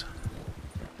does.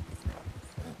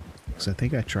 Because I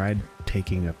think I tried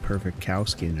taking a perfect cow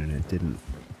skin and it didn't...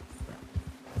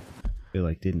 feel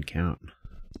like didn't count.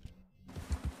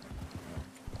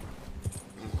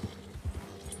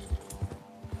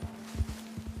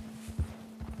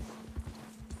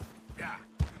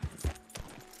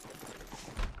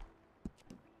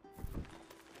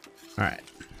 Alright.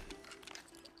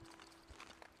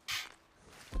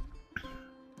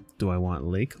 Do I want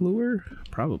lake lure?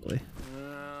 Probably.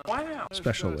 Wow.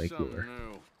 Special lake lure.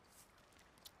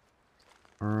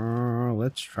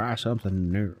 Let's try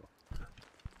something new.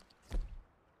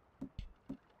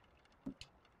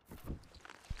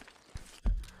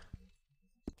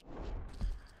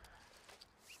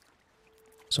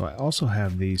 So I also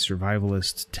have the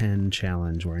Survivalist 10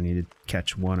 challenge where I need to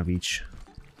catch 1 of each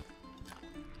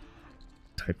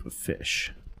type of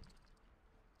fish.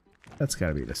 That's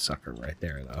gotta be the sucker right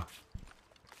there, though.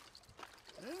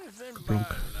 Brunk.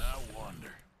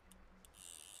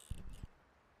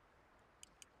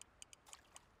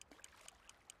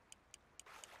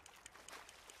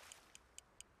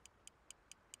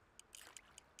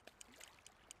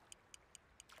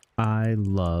 I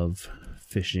love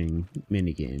fishing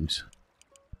minigames.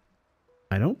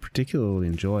 I don't particularly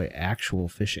enjoy actual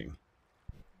fishing.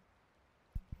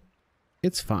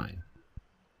 It's fine,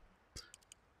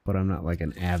 but I'm not like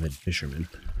an avid fisherman.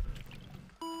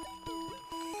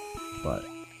 But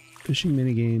fishing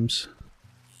minigames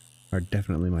are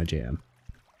definitely my jam.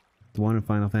 The one in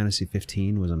Final Fantasy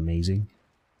 15 was amazing.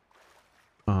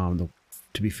 To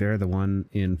be fair, the one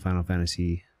in Final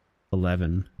Fantasy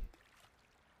 11,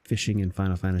 fishing in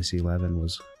Final Fantasy 11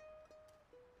 was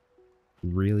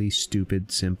really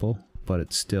stupid simple, but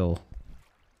it's still...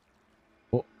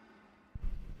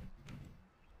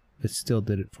 It still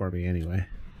did it for me anyway.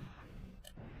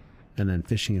 And then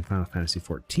fishing in Final Fantasy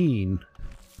XIV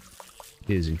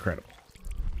is incredible.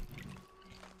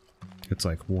 It's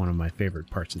like one of my favorite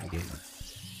parts of the game.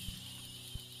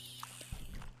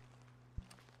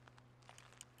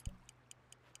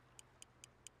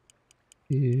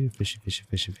 Ew, fishy, fishy,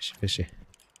 fishy, fishy, fishy.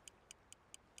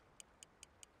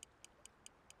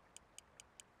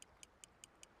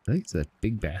 I think it's that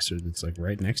big bastard that's like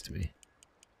right next to me.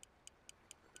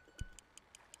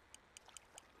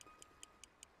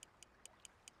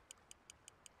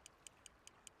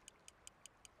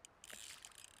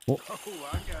 Oh,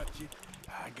 I got you.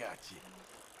 I got you.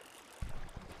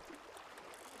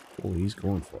 Oh, he's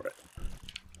going for it.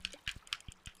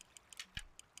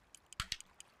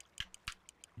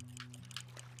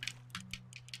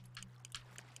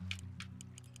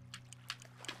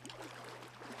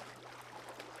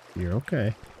 You're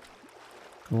okay.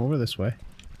 Come over this way.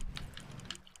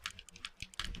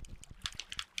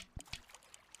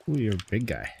 Ooh, you're a big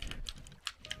guy.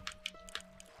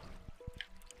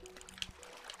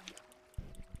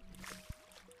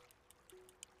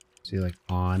 Is he like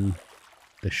on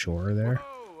the shore there?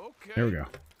 Whoa, okay. There we go.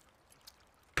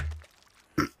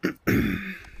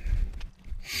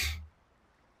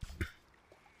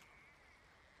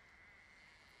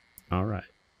 All right.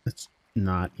 It's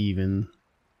not even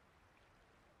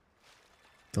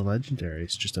the legendary.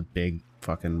 It's just a big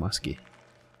fucking muskie.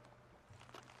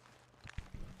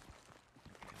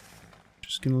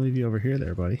 Just gonna leave you over here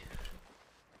there, buddy.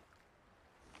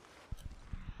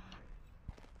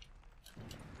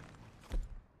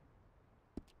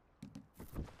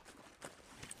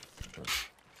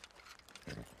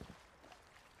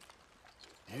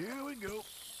 Here we go.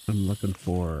 I'm looking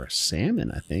for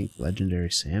salmon, I think. Legendary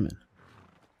salmon.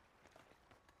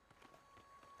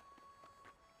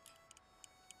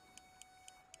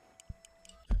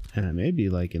 And I may be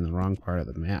like in the wrong part of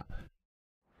the map.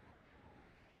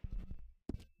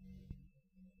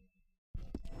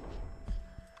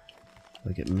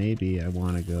 Like it may be I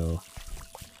want to go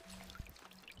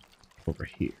over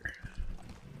here.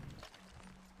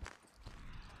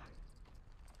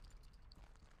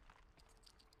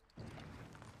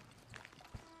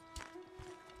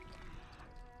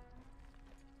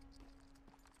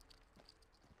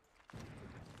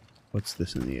 What's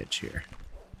this in the edge here?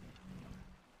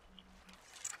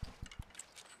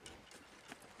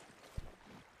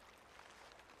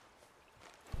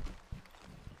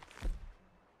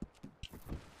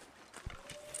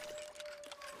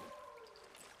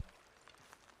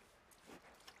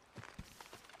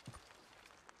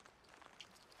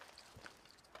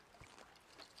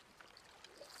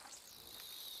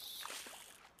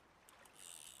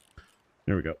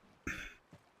 There we go.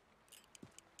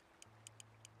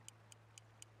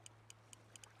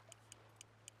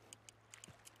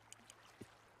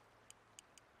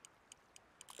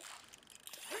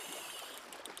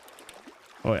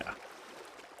 Oh yeah.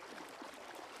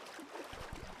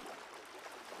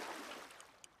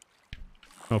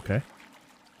 Okay.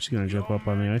 She's gonna jump up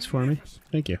on the ice for me.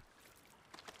 Thank you.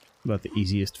 About the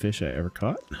easiest fish I ever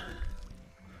caught.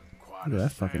 Look at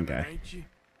that fucking guy.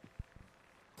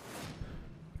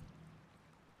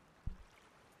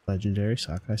 Legendary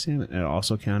sockeye salmon. It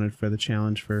also counted for the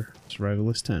challenge for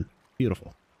Survivalist 10.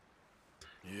 Beautiful.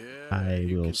 I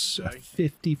will a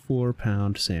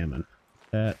 54-pound salmon.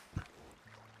 That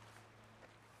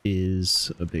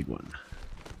is a big one.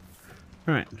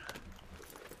 Alright.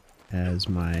 As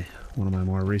one of my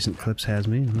more recent clips has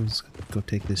me, let's go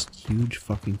take this huge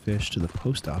fucking fish to the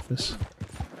post office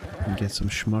and get some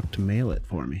schmuck to mail it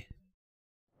for me.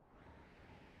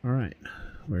 Alright.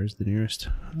 Where's the nearest?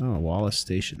 Oh, Wallace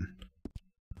Station.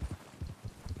 I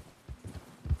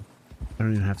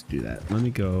don't even have to do that. Let me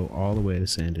go all the way to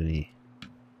Saint Denis.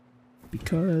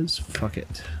 Because, fuck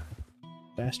it.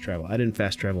 Fast travel. I didn't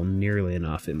fast travel nearly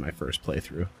enough in my first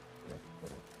playthrough.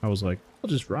 I was like, I'll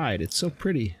just ride. It's so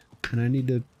pretty. And I need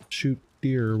to shoot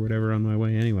deer or whatever on my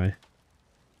way anyway.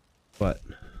 But,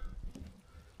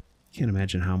 I can't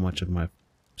imagine how much of my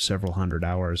several hundred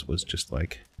hours was just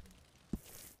like...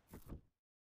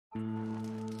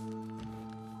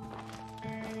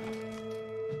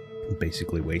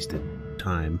 basically wasted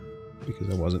time because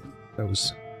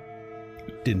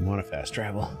didn't want to fast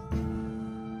travel.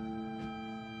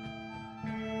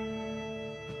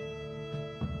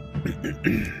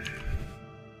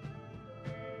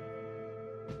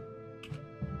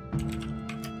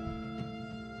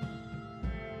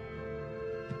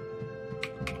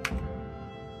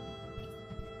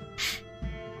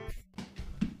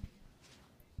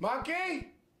 Monkey?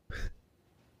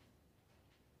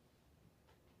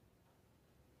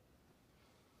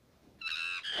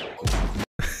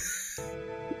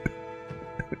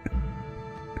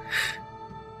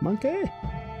 Monkey!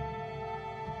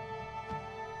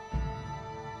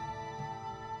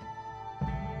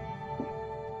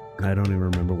 I don't even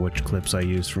remember which clips I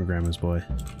used from Grandma's Boy.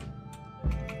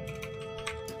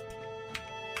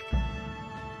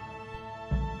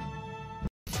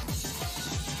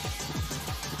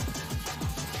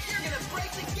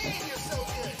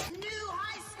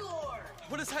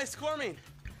 What does high score mean?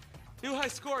 New high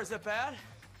score, is that bad?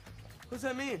 What does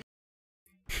that mean?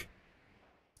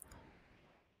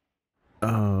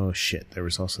 Oh shit, there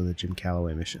was also the Jim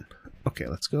Calloway mission. Okay,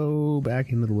 let's go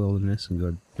back into the wilderness and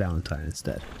go to Valentine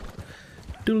instead.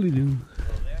 Doodly-doo.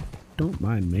 Don't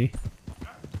mind me.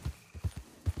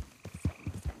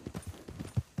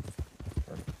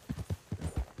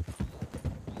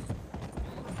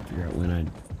 Figure out when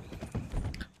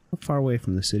how far away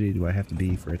from the city do I have to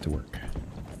be for it to work?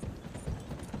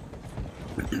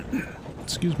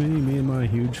 Excuse me, me and my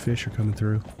huge fish are coming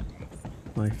through.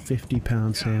 My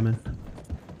 50-pound salmon.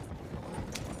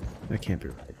 That can't be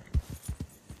right.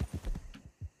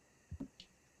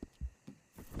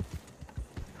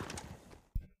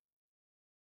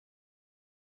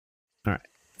 Alright.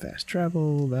 Fast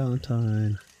travel,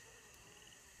 Valentine.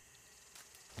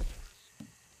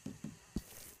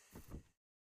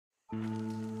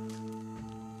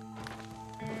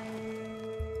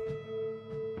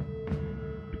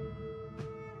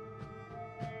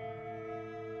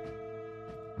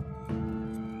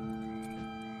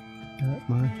 Got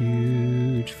my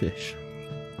huge fish.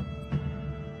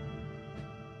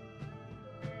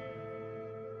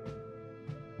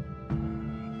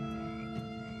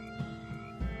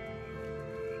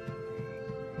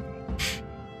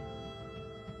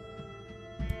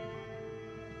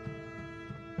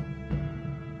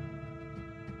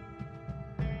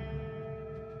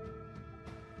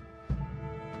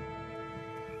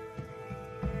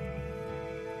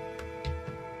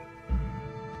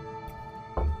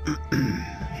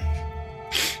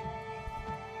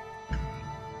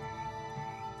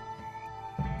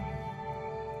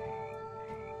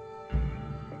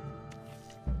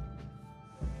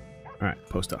 Alright,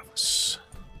 post office.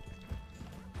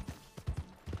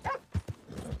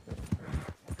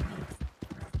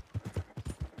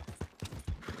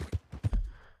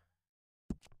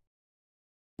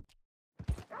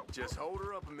 Just hold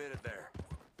her up a minute there.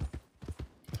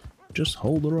 Just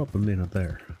hold her up a minute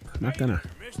there. Not gonna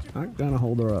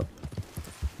hold her up.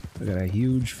 I got a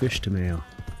huge fish to mail.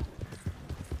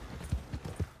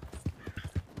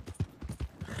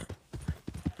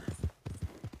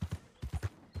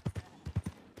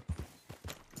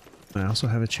 I also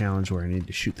have a challenge where I need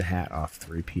to shoot the hat off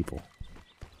 3 people.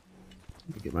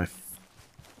 Let me get my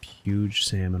huge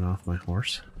salmon off my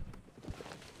horse.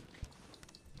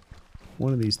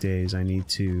 One of these days I need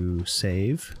to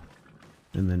save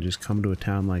and then just come to a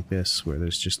town like this where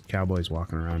there's just cowboys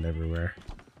walking around everywhere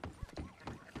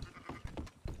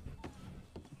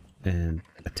and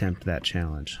attempt that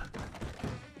challenge.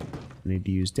 I need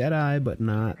to use Deadeye, but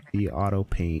not the auto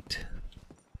paint.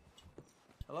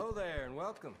 Hello there and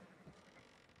welcome.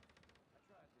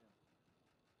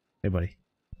 Hey buddy,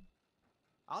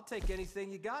 I'll take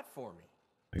anything you got for me.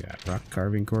 I got rock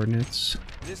carving coordinates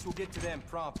This will get to them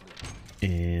promptly.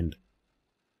 and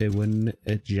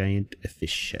a giant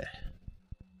fish.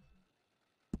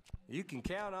 You can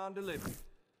count on delivery.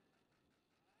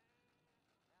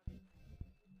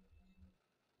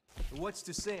 What's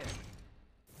to send?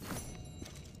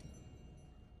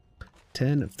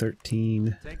 10 of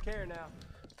 13. Take care now.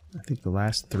 I think the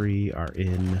last 3 are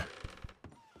in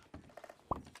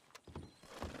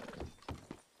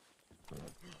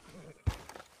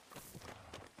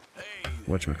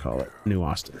whatchamacallit, New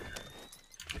Austin.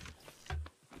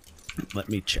 Let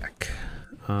me check.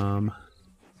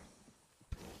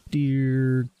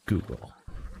 Dear Google.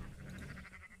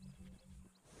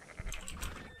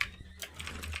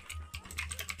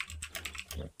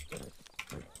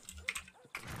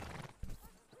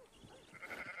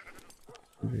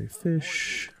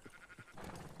 Fish.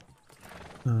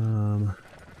 Rankers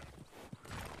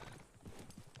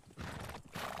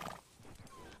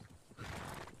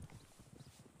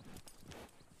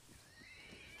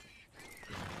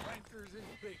and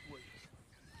bigwigs.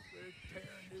 They're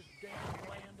tearing this damn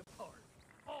land apart.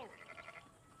 All of it.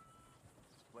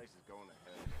 This place is going to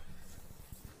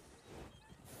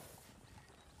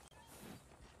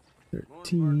hell.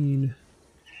 13.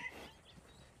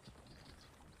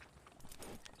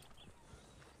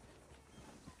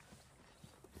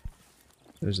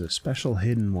 There's a special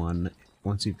hidden one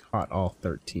once you've caught all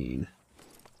 13.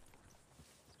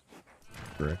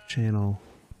 For a channel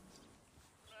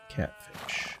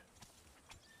catfish.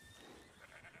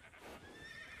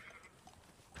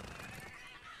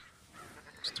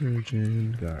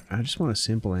 Sturgeon. God, I just want a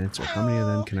simple answer. How many of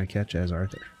them can I catch as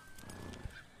Arthur?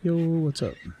 Yo, what's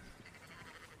up?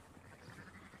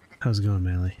 How's it going,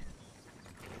 Mally?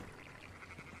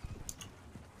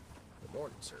 Good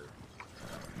morning, sir.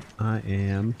 I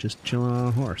am just chilling on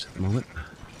a horse at the moment.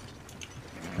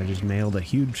 I just mailed a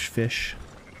huge fish.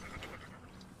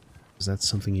 Because that's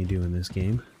something you do in this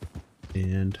game.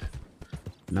 And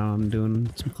now I'm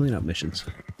doing some cleanup missions.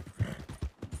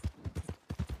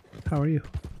 How are you?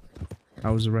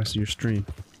 How was the rest of your stream?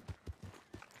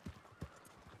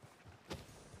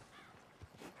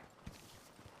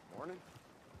 Morning.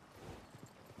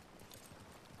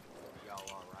 Y'all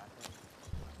all right?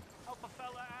 Help a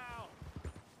fella out.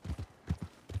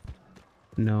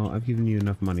 No, I've given you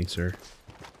enough money, sir.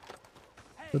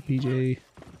 What's up, PJ?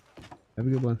 Have a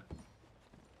good one.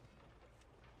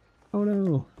 Oh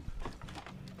no!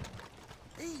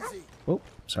 Easy. Oh,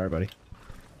 sorry, buddy.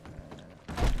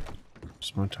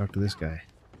 Just want to talk to this guy.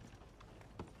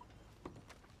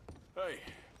 Hey,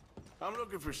 I'm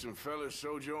looking for some fellas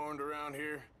sojourned around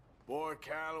here. Boy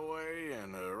Calloway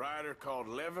and a rider called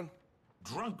Levin.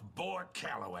 Drunk Boar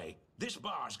Calloway. This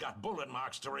bar's got bullet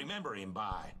marks to remember him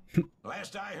by.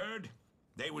 Last I heard,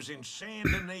 they was in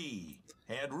Saint Denis.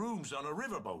 Had rooms on a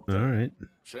riverboat. All right.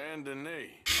 Saint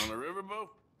Denis on a riverboat?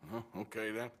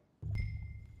 Okay then.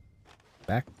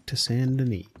 Back to Saint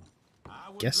Denis. I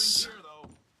would Guess. drink here, though.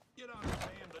 Get on to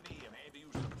Saint Denis and hand you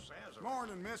some Sazerac.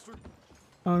 Morning, mister.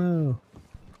 Oh no.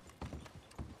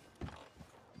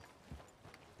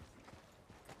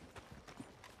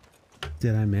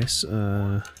 Did I miss?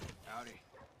 Howdy.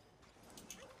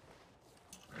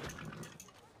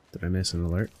 Did I miss an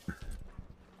alert?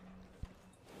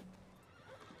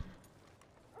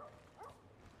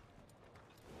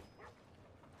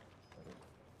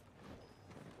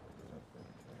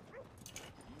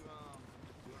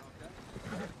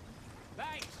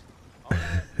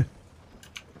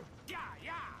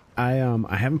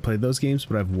 I haven't played those games,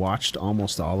 but I've watched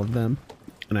almost all of them,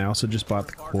 and I also just bought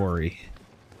The Quarry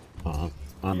on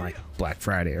like Black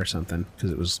Friday or something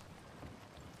because it was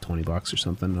 $20 or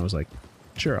something. And I was like,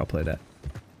 sure, I'll play that.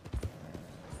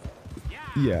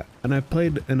 Yeah, and I've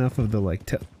played enough of the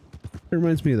like. It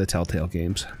reminds me of the Telltale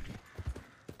games,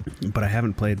 but I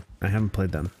haven't played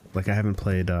them. Like I haven't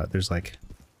played. There's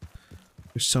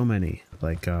so many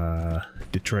like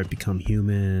Detroit Become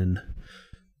Human,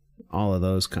 all of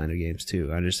those kind of games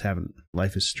too. I just haven't.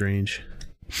 Life is Strange,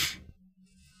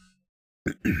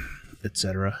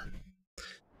 etc.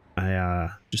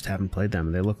 I just haven't played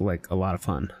them. They look like a lot of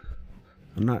fun.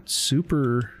 I'm not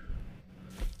super.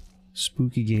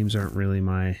 Spooky games aren't really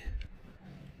my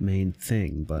main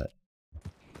thing, but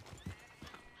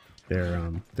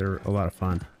they're a lot of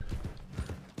fun.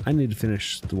 I need to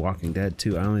finish The Walking Dead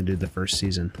too. I only did the first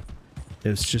season. It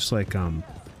was just like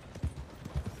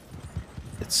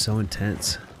it's so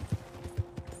intense.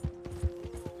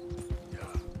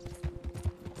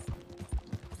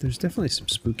 There's definitely some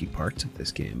spooky parts of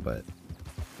this game, but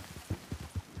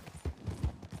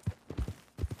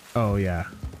oh yeah,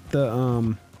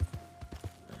 the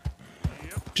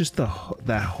just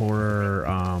that horror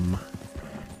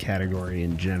category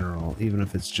in general, even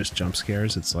if it's just jump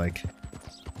scares, it's like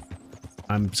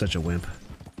I'm such a wimp.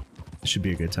 It should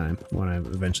be a good time when I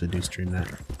eventually do stream that.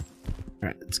 All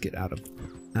right, let's get out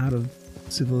of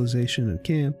civilization and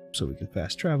camp so we can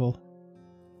fast travel.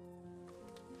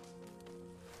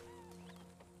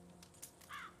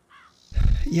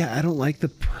 Yeah, I don't like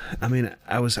the. I mean,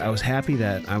 I was happy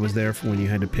that I was there for when you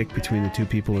had to pick between the two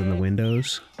people in the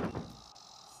windows.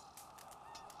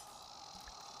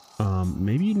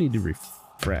 Maybe you need to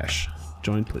refresh.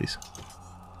 Join, please.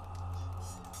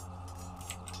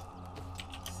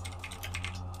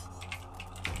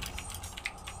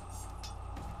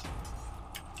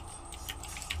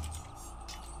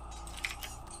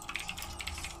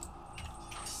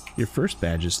 Your first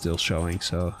badge is still showing,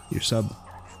 so your sub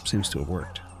seems to have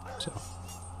worked. So,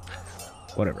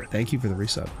 whatever. Thank you for the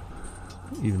resub,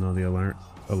 even though the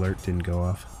alert didn't go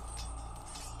off.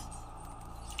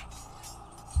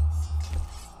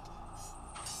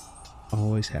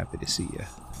 Always happy to see you.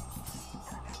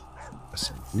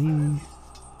 Sydney.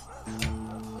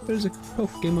 There's a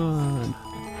Pokemon.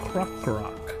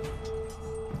 Croc.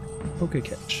 Poke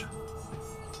catch.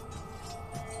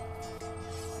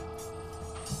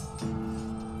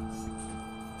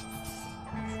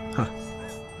 Huh.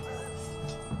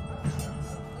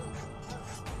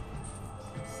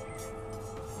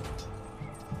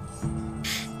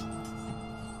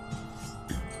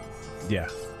 Yeah.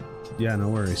 Yeah, no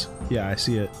worries. Yeah, I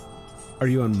see it. Are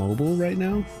you on mobile right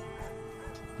now?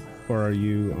 Or are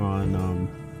you on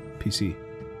PC?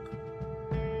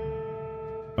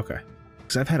 Okay.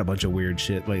 Because I've had a bunch of weird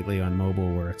shit lately on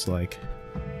mobile where it's like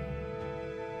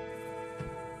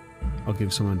I'll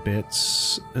give someone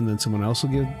bits and then someone else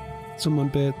will give someone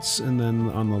bits, and then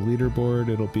on the leaderboard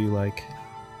it'll be like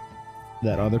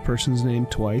that other person's name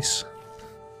twice.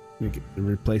 It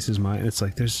replaces mine. It's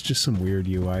like there's just some weird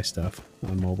UI stuff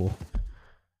on mobile.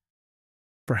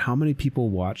 For how many people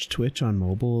watch Twitch on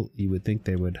mobile, you would think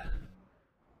they would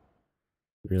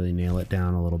really nail it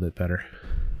down a little bit better.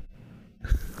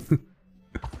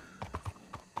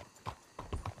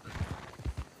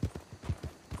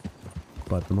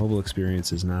 But the mobile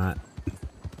experience is not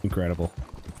incredible.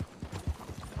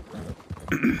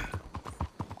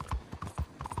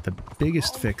 The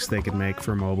biggest fix they could make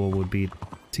for mobile would be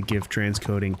to give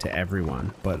transcoding to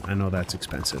everyone, but I know that's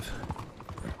expensive.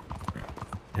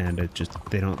 And it just,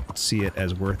 they don't see it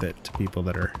as worth it to people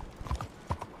that are...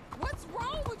 What's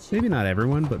wrong with you? Maybe not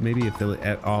everyone, but maybe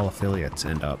all affiliates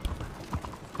end up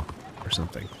or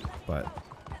something, but...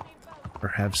 Or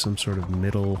have some sort of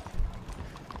middle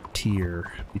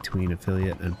tier between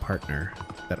affiliate and partner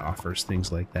that offers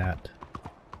things like that.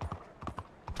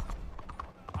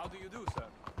 How do you do, sir?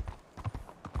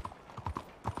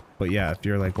 But yeah, if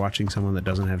you're like watching someone that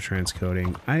doesn't have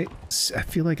transcoding, I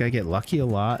feel like I get lucky a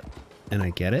lot and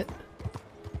I get it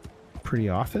pretty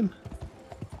often.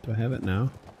 Do I have it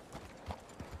now?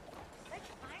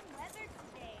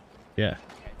 Yeah.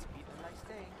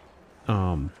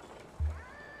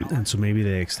 And so maybe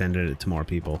they extended it to more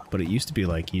people, but it used to be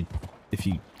like if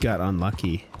you got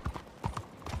unlucky,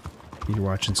 you're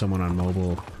watching someone on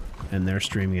mobile and they're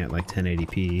streaming at like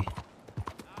 1080p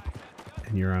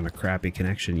and you're on a crappy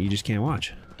connection, you just can't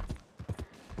watch.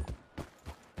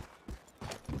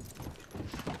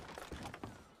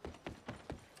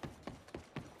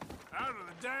 Out of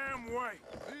the damn way!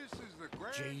 This is the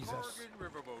Grand Bargain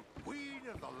Riverboat, queen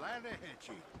of the land of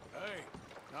Henchy. Hey,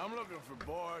 I'm looking for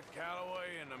Boyd Calloway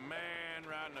and the man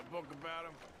writing a book about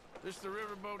him. This the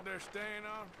riverboat they're staying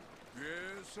on?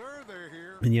 Yes, sir, they're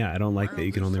here. And yeah, I don't like that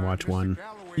you can only watch one.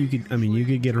 You could, I mean, you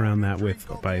could get around that with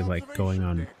by like going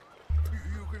on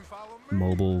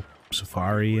mobile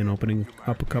Safari and opening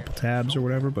up a couple tabs or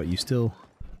whatever, but you still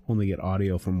only get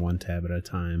audio from one tab at a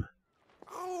time.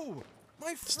 Oh,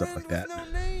 my Stuff friend like that. with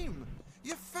no name.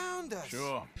 You found us.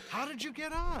 Sure. How did you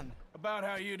get on? About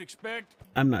how you'd expect.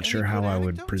 I'm not sure how I would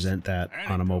anecdotes? present that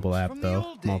on a mobile app From the though.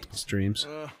 old days. Multiple streams.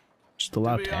 Just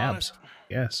allow be tabs. honest,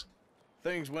 Yes.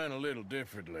 Things went a little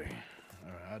differently.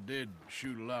 I did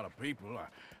shoot a lot of people. I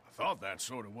thought that's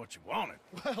sort of what you wanted.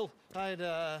 Well,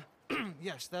 I'd,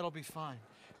 yes, that'll be fine.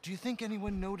 Do you think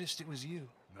anyone noticed it was you?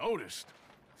 Noticed?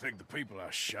 I think the people I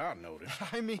shot noticed.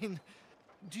 I mean,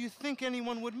 do you think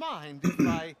anyone would mind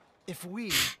if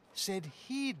we said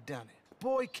he'd done it?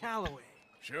 Boy Calloway.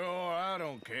 Sure, I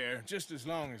don't care. Just as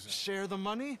long as... Share the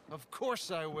money? Of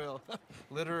course I will.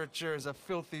 Literature is a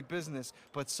filthy business,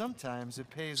 but sometimes it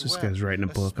pays This well. guy's writing a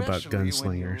book about especially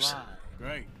when you gunslingers. lie.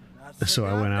 Great. So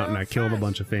I went out and I killed a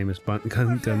bunch of famous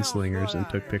gunslingers and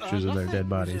took pictures of their dead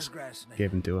bodies. Gave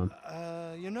them to him.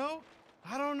 You know,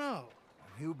 I don't know.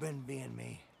 You've been being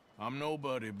me. I'm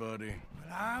nobody, buddy.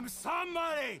 But I'm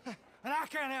somebody! And I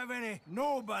can't have any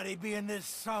nobody being this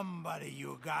somebody,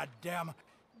 you goddamn...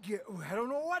 I don't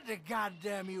know what the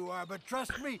goddamn you are, but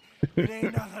trust me, it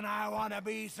ain't nothing I want to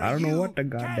be, so I don't know you what the can't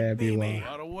goddamn be you me.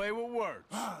 are. Got away with words.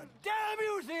 Damn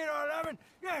you, Theodore Levin!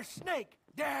 You're a snake!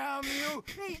 Damn you!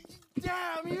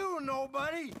 Damn you,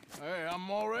 nobody! Hey,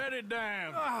 I'm already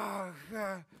damned. Oh,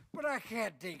 but I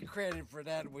can't take credit for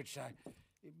that which I...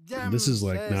 Damn This is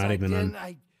like says not I even on.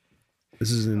 didn't.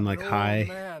 This is in like Old high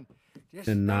man. Just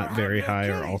and not never very happened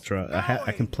to high or Achilles. ultra.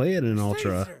 I can play it in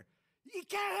ultra, Caesar. It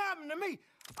can't happen to me.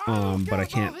 but I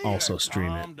can't also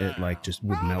stream it. It like just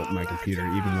would melt my computer,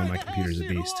 even though my computer's a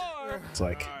beast. It's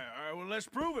like All right, well, let's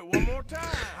prove it one more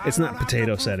time. it's not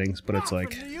potato settings, but it's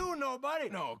like You nobody.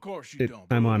 No, of course you don't.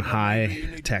 I'm on But maybe high you need to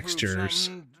prove textures,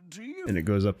 something to you. and it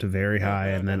goes up to very high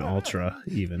and then ultra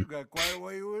even, You got quite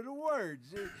away with the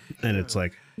words. and it's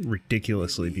like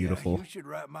ridiculously beautiful. You should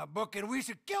write my book and we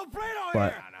should kill Plato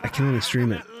But here. I can only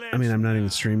stream it. I mean, I'm not even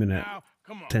streaming it Now,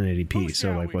 come on. 1080p,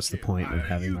 so like what's the point of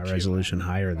having my resolution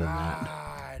higher than that?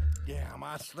 Ah, damn,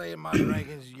 I slayed my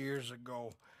dragons years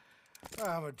ago.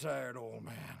 I'm a tired old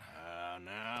man.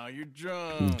 Now you're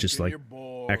drunk. Just and like you're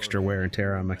bored. extra wear and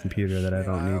tear on my computer that I I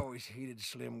don't need. always hated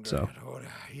Slim Grant. So.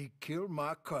 He killed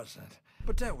my cousin.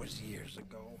 But that was years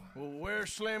ago. Well,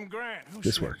 where's Slim Grant? Who's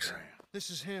This Slim works. Grant? This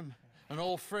is him, an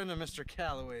old friend of Mr.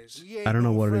 Calloway's. He ain't I don't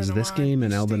know no what it friend is. of This mine. game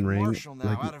and He's Elden state Ring, marshal now,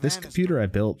 out like of this Anniston. computer I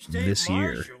built State this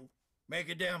year marshal? Make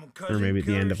a damn or cousin maybe at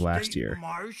the end of killer last state year.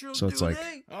 marshal, So it's do like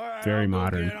they? All right, very I'll go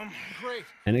modern. get 'em. Great.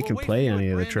 And it Well, can wait play for any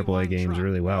of the Brandywine AAA games Drive.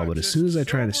 really well, but as soon as I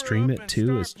try to stream it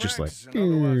too, it's just like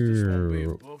Otherwise, this won't be a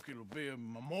book, it'll be a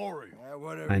memorial.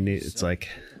 Whatever I you need. It's say. like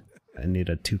I need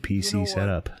a 2 PC You know what?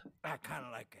 setup I kind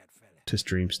of like that fella. to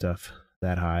stream stuff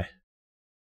that high.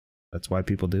 That's why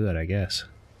people do it, I guess.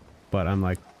 But I'm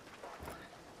like,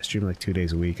 I stream like 2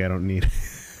 days a week. I don't need,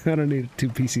 I don't need a 2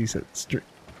 PC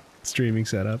streaming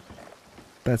setup.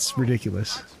 That's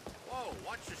ridiculous.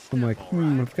 I'm like,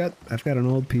 I've got an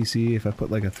old PC. If I put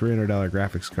like a $300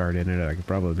 graphics card in it, I could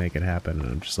probably make it happen. And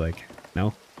I'm just like,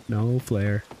 no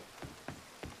flare.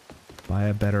 Buy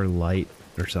a better light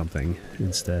or something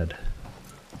instead.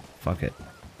 Fuck it.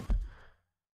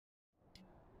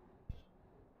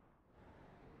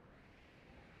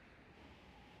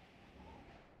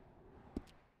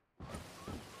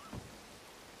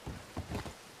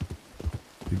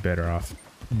 Be better off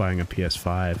buying a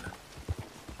PS5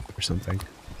 or something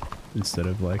instead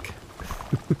of like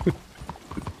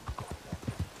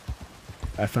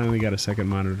I finally got a second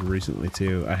monitor recently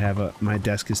too. I have my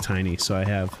desk is tiny, so I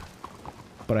have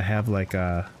like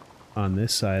on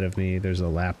this side of me there's a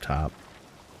laptop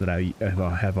that I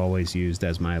have always used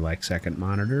as my like second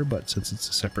monitor, but since it's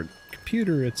a separate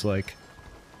computer, it's like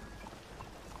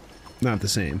not the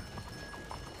same.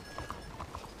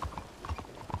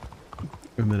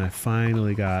 And then I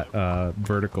finally got a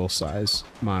vertical size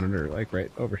monitor, like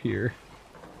right over here,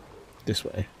 this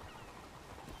way.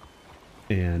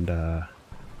 And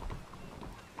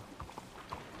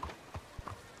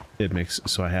it makes,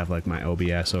 so I have like my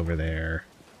OBS over there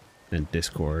and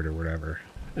Discord or whatever.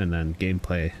 And then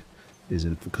gameplay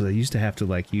isn't, because I used to have to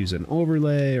like use an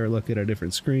overlay or look at a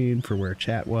different screen for where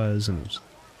chat was. And it was,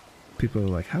 people were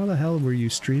like, how the hell were you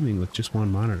streaming with just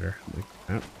one monitor? I'm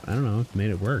like, I don't know, it made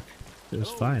it work. It was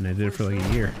fine. I did it for like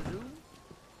a year.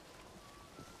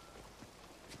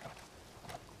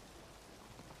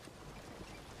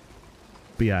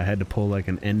 But yeah, I had to pull like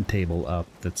an end table up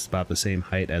that's about the same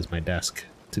height as my desk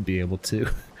to be able to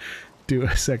do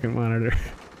a second monitor.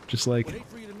 Just like,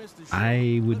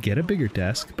 I would get a bigger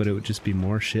desk, but it would just be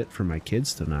more shit for my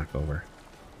kids to knock over.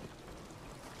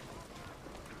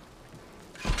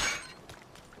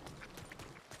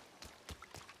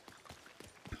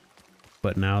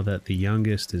 But now that the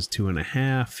youngest is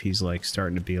 2.5, he's like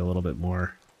starting to be a little bit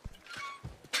more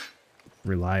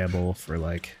reliable for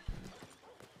like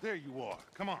There you are.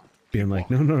 Come on. being like,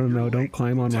 no, don't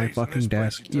climb on my fucking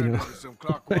desk, you know.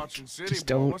 Like, just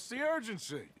don't. What's the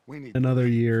urgency? We need Another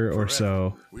year or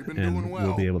so, We've been and doing well,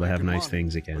 we'll be able to have making nice money,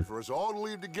 things again. but for us all to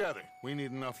leave together, we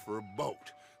need enough for a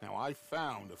boat. Now I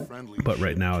found a friendly But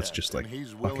right ship now it's captain, just like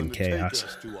he's willing fucking to chaos. take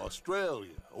us to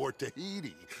Australia or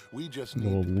Tahiti. We just need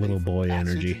Little- to pay little for boy passage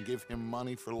energy. and give him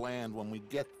money for land when we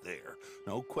get there.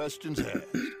 No questions asked.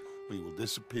 We will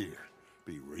disappear,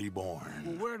 be reborn.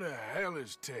 Well, where the hell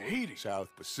is Tahiti?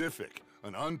 South Pacific,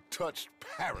 an untouched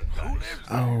paradise.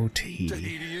 Oh, Tahiti.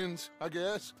 Tahitians, I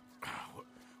guess.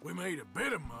 We made a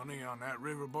bit of money on that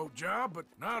riverboat job, but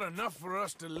not enough for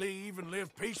us to leave and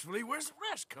live peacefully. Where's the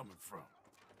rest coming from?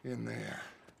 In there.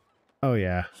 Oh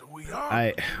yeah. So we are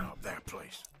I cleaning up that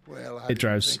place. Well, I It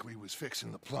drives- didn't think we was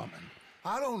fixing the plumbing.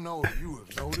 I don't know if you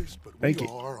have noticed, but Thank we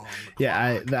you. are on the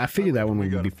Yeah, clock. I figured that one We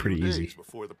would got be a few pretty days easy.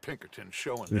 before the Pinkerton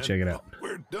show, and Let me then check it out.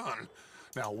 We're done.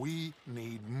 Now we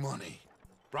need money.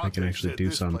 I can Bronte actually said do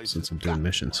this some place since has I'm doing got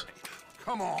missions. money.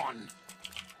 Come on.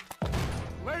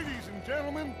 Ladies and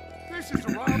gentlemen, this is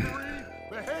a robbery.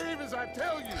 Behave as I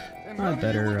tell you. And I none of you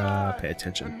better will die. pay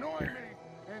attention Annoy here.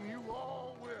 me, and you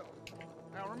all will.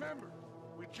 Now remember,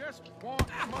 we just want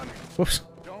money. Whoops.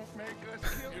 Don't make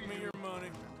us kill Give me your money.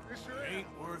 Mr. Ain't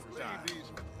worth dying.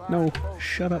 No,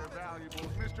 shut up.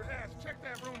 Mr. S, check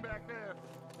that room back there.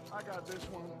 I got this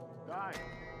one. Dying.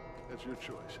 That's your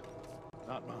choice,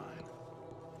 not mine.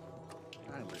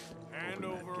 Hand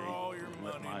over all your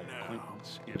money now.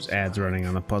 There's ads running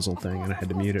on the puzzle thing, and I had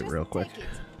to mute it real quick.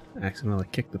 I accidentally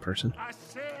kicked the person. I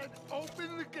said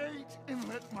open the gate and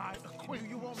let my acquaintance.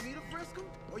 You want me to frisk him?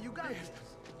 Or you got this?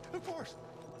 Of course.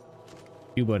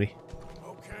 You, buddy.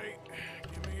 Okay,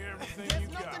 give me everything you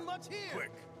got. Much here.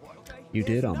 Quick. Okay. You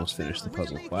did There's almost nothing finish the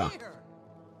puzzle. really Wow. here.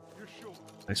 You're sure?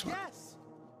 Nice one. Yes.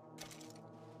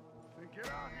 Then get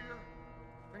out here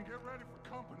and get ready for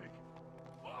company.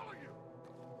 All of you.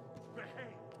 Behave.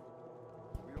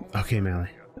 We don't want Okay, to Mally.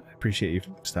 hurt you. I appreciate you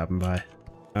stopping by.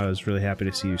 I was really happy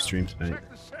to see you stream tonight. Check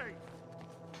the safe.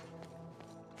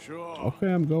 Sure.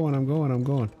 Okay, I'm going. Now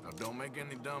don't make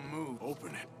any dumb moves.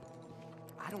 Open it.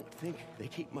 I don't think they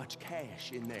keep much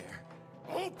cash in there.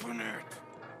 Open it.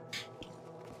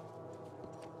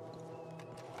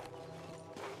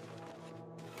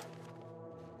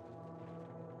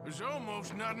 There's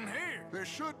almost nothing here. There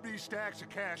should be stacks of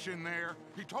cash in there.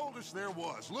 He told us there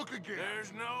was. Look again.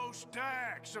 There's no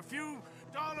stacks. A few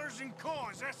dollars in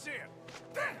coins. That's it.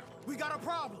 Damn. We got a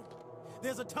problem.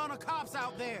 There's a ton of cops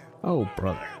out there. Oh,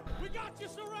 brother. We got you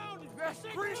surrounded. That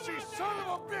greasy son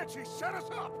of a bitch. He set us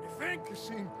up. You think? It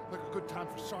seemed like a good time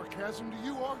for sarcasm to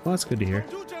you, Arthur? Well, that's good to hear.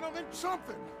 Do, gentlemen,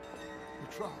 something.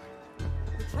 We try.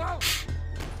 We try.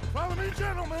 Follow me,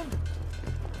 gentlemen.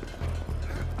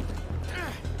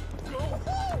 Go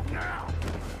now.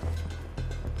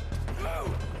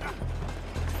 Go.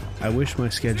 I wish my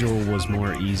schedule was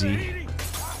more easy,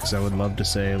 because I would love to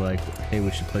say, like, hey,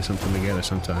 we should play something together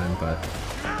sometime, but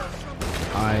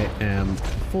I am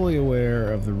fully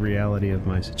aware of the reality of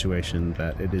my situation,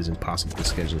 that it is impossible to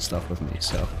schedule stuff with me,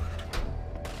 so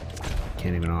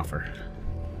can't even offer.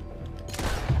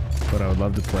 But I would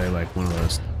love to play, like, one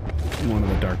of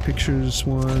the Dark Pictures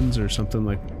ones, or something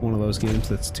like one of those games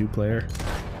that's 2-player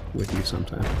with you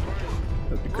sometime.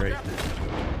 That'd be great. Right.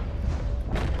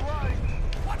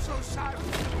 Watch those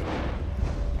silence.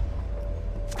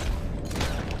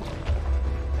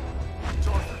 It's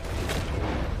Arthur.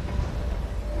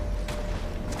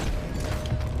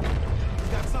 We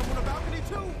got some on the balcony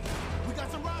too. We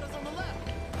got some riders on the left.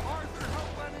 Arthur,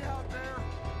 help Lenny out there.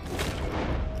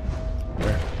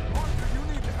 Where? Arthur, you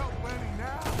need to help Lenny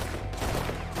now.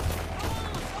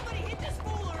 Somebody hit this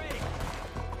fool already.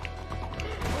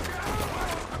 Look out! Coming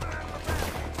out of the back.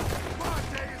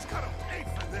 Monte is gonna pay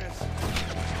for this.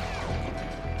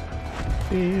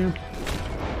 Damn.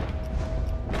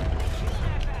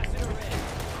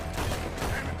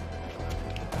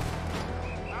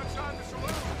 Outside the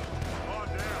saloon. Oh,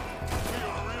 damn. We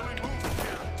are really moving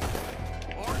here.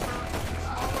 Arthur,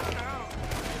 slow it down.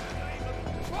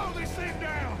 Slow this thing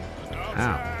down.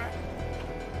 Ow.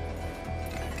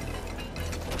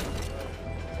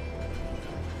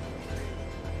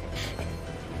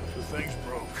 The thing's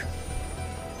broke.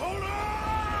 Hold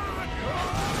on!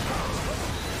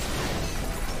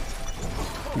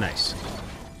 Nice.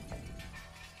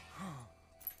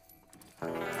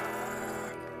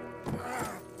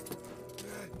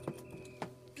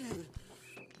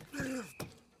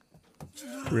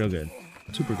 Real good.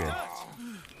 Super good.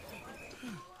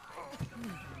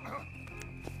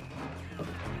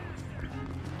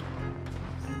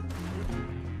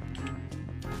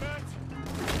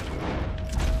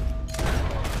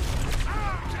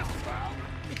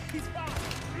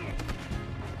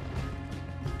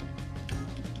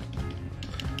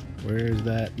 Where's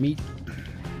that meat?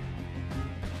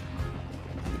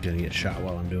 I'm gonna get shot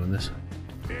while I'm doing this.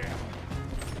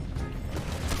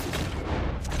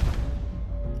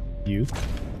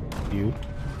 You,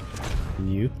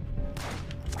 and you,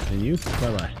 and you.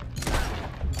 Bye-bye.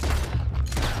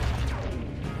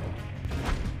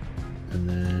 And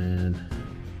then...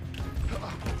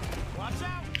 Watch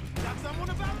out! Got someone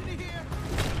about me here!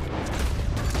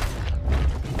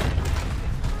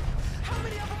 How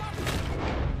many of them are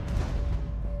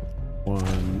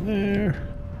one there.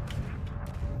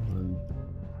 One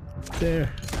there.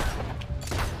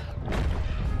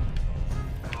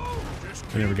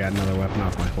 I never got another weapon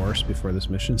off my horse before this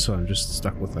mission, so I'm just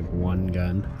stuck with like one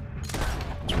gun.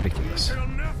 It's ridiculous. Till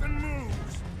nothing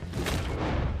moves!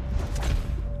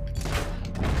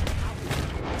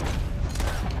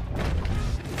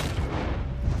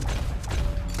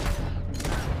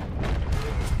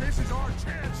 This is our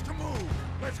chance to move!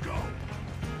 Let's go!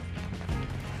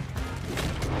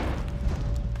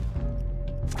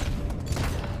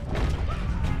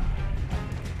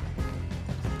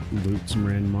 Loot some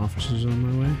random officers on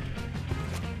my way.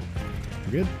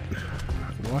 We're good.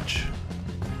 Watch.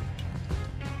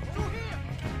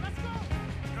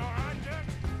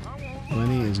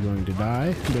 Lenny is going to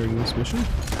die during this mission.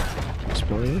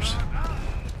 Spoilers.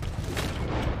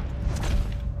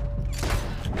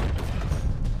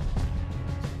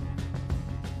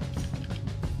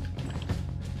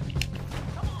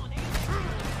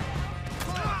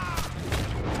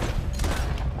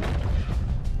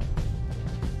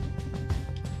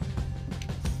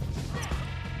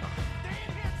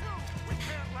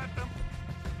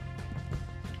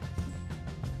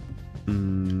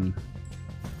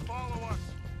 Follow us.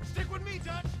 Stick with me,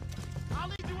 Dutch. I'll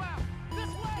lead you out. This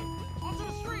way. Onto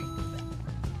the street.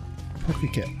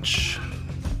 Poke catch.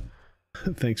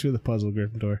 Thanks for the puzzle,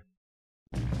 Gryffindor.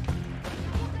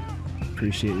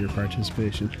 Appreciate your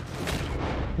participation.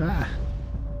 Ah!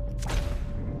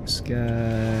 This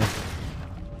guy.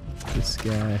 This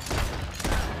guy.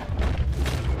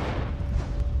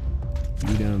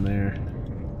 You down there.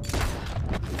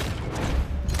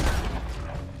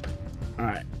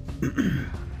 Alright. Stay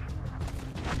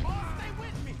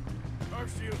with me.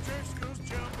 Arceo Driscoll's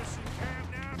jumpers in camp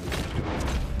now.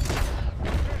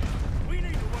 We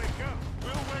need to wake up.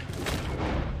 We'll wake.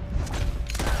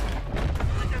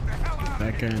 Get the hell out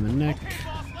That guy in the neck. Okay,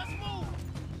 boss, let's move.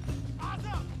 Eyes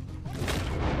up.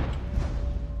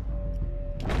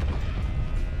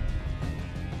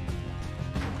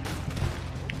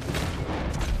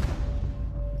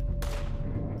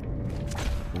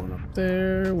 One up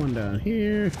there, one down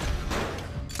here.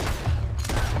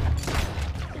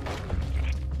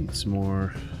 Need some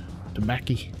more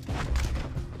tobacco.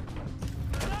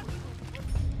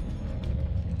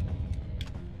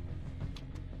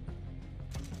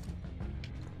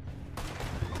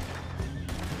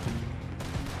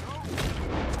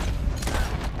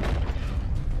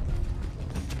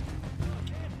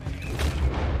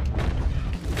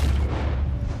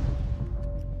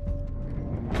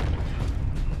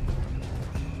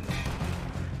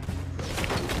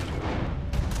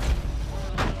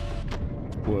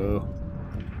 Whoa.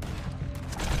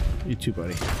 You too,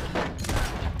 buddy.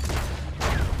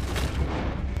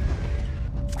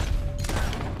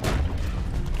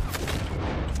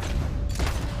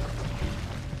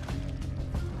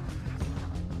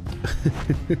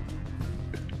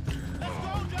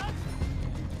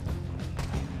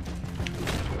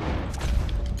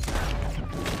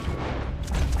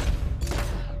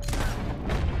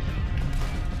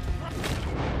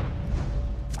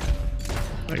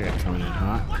 I got coming in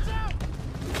hot.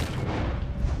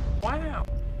 Wow.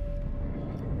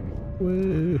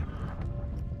 Woo.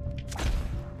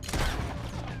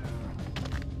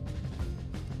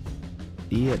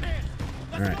 Dead.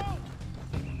 Alright.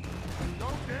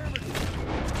 Don't damage.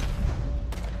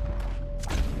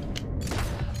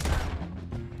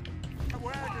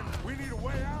 Wagon. We need a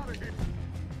way out of here.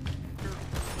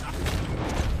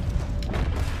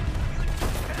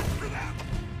 After them.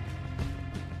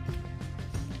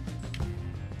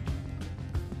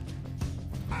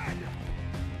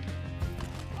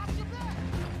 Watch your back.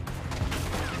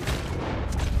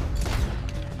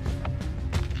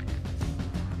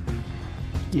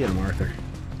 Get him, Arthur.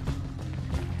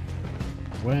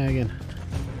 Wagon.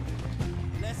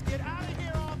 Let's get out of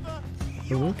here, Arthur.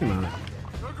 We're working on it.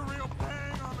 Took a real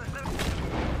bang on the head.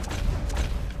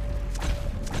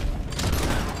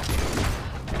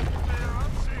 Man,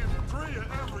 I'm seeing 3 of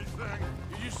everything.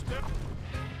 You step.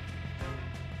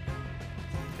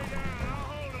 Get down, I'll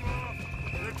hold them off.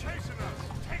 They're chasing us.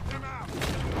 Take them out.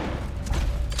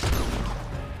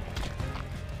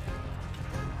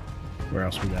 Where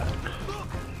else we got?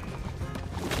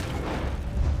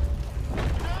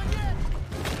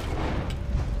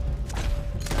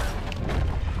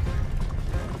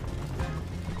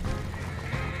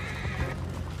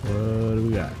 What do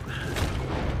we got?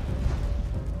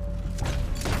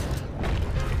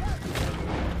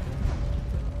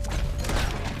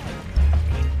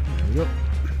 There we go.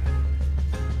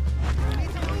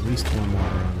 At least one more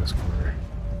around this corner.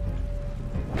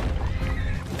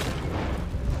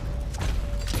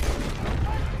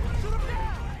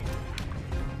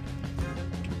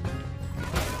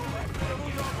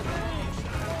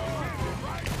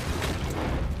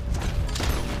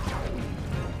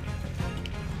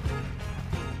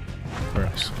 Where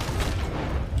else?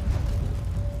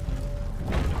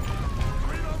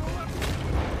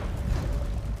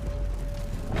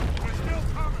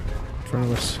 In front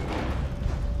of us.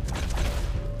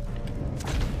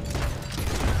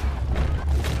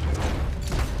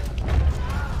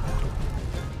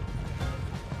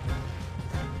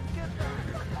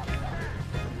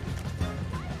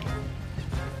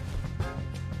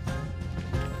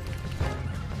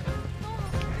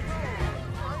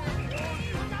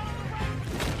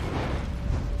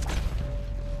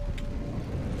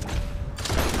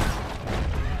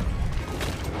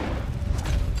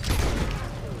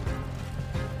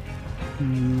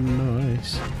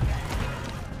 Nice.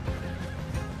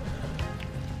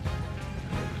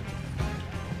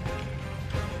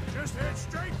 Just head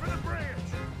straight for the bridge.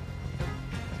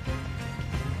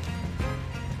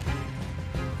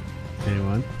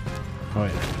 Anyone? Oh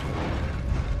yeah.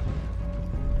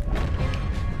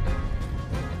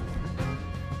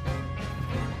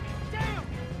 Damn!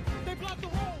 They blocked the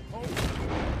hole.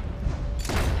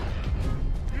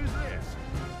 Use this.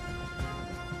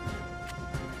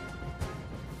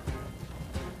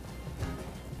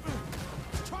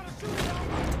 Trying to shoot it out.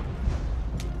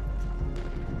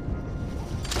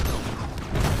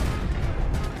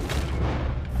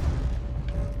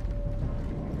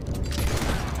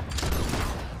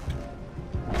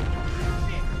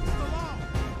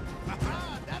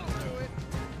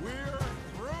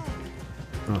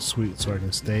 Oh sweet, so I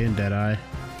can stay in Deadeye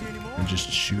and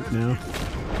just shoot now.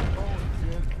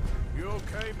 You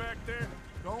okay back there?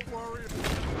 Don't worry.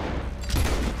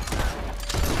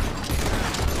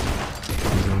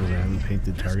 As long as I haven't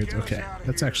painted targets. Okay,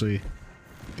 that's actually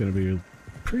gonna be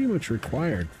pretty much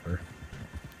required for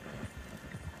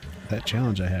that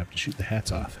challenge I have to shoot the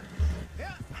hats off.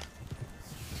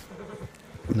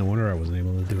 No wonder I wasn't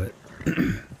able to do it.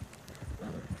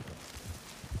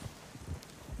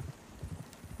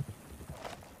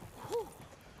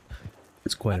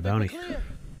 It's quite a bounty.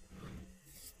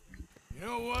 You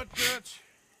know what, Dutch?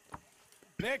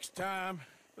 Next time,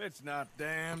 let's not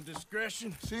damn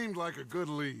discretion. Seemed like a good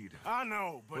lead. I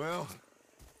know, but... Well,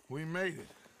 we made it.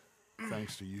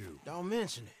 Thanks to you. Don't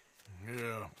mention it.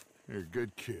 Yeah, you're a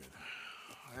good kid.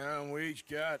 And we each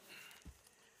got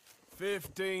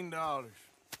 $15.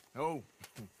 Oh,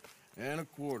 and a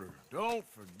quarter. Don't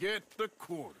forget the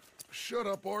quarter. Shut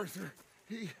up, Arthur.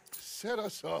 He set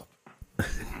us up.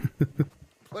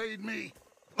 Played me.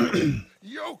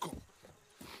 Yokel.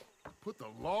 Put the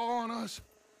law on us.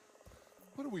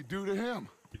 What did we do to him?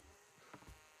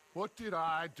 What did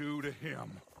I do to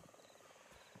him?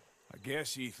 I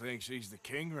guess he thinks he's the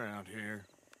king around here.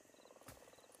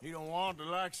 He don't want the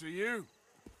likes of you.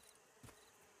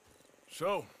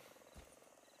 So,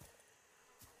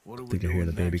 what do we think do I hear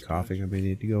the baby next, coughing. I may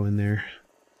need to go in there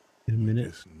in a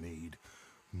minute. Just need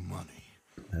money.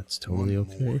 That's totally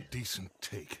One more okay. decent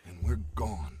take, and we're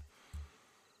gone.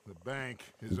 The bank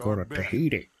is Go our to bet.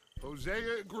 Tahiti.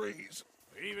 Hosea agrees.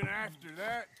 Even after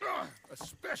that?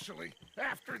 Especially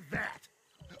after that.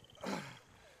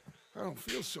 I don't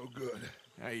feel so good.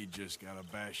 Now you just got a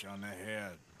bash on the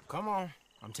head. Come on,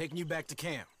 I'm taking you back to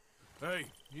camp. Hey,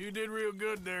 you did real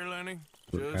good there, Lenny.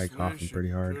 Poor guy coughing pretty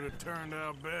hard. Could have turned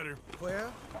out better.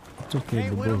 Well, It's okay,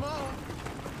 boo-boo.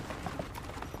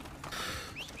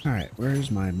 Alright,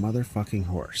 where's my motherfucking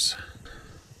horse?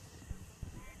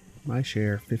 My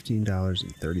share,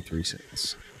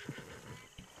 $15.33.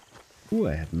 Ooh,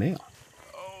 I have mail.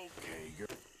 Okay, girl.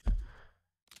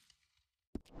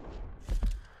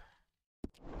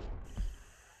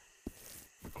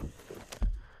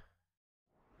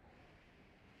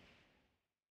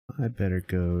 I better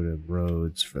go to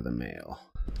Rhodes for the mail.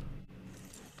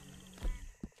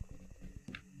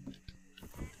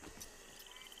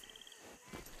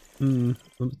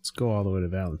 Let's go all the way to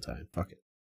Valentine. Fuck it.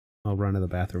 I'll run to the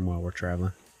bathroom while we're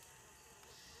traveling.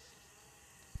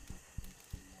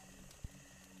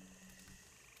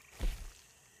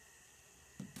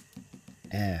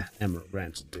 Emerald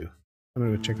Ranch will do. I'm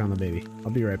gonna go check on the baby. I'll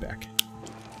be right back.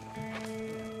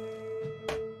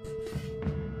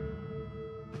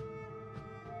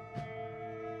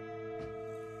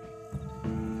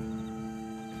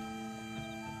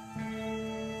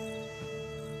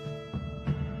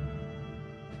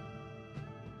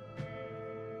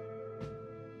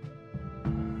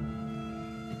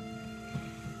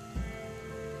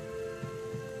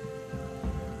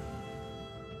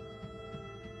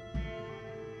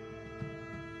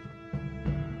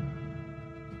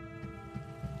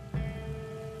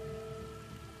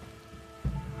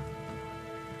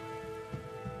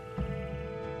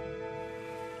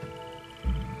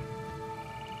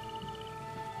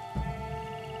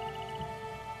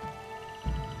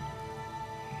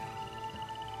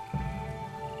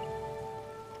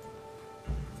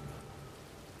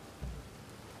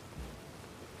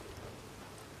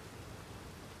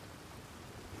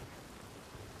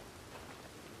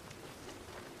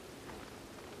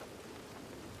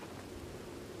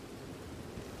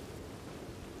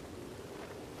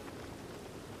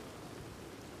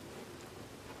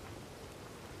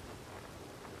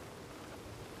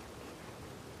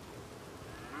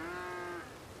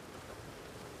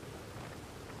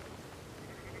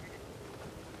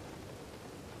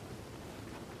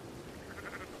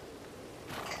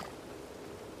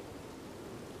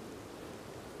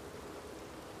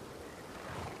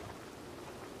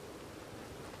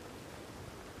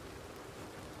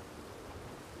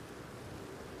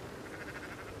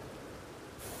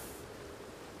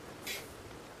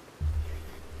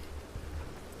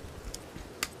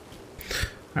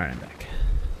 Alright, I'm back.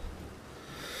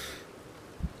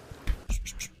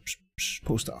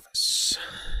 Post office.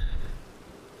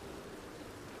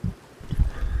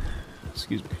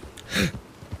 Excuse me.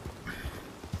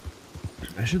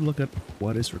 I should look up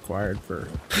what is required for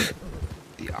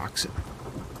the oxen.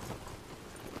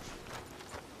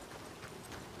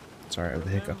 Sorry with the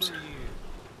hiccups.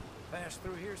 Passed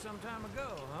through here some time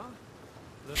ago, huh?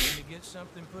 Looking to get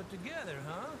something put together,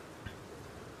 huh?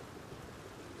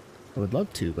 I would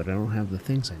love to, but I don't have the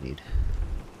things I need.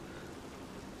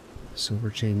 Silver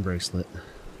chain bracelet.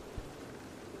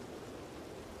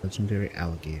 Legendary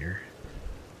alligator.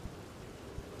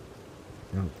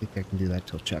 I don't think I can do that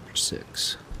till chapter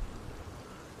 6.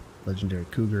 Legendary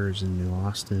cougars in New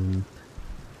Austin.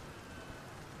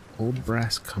 Old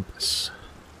brass compass.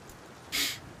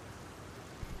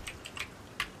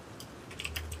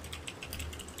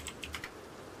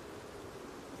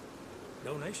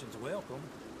 Donations welcome.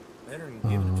 Better than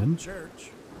giving it to the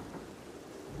church.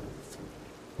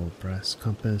 Old brass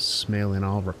compass. Mail in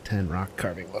all 10 rock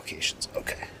carving locations.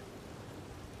 Okay.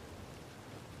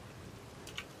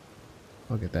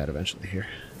 I'll get that eventually here.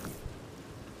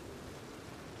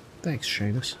 Thanks,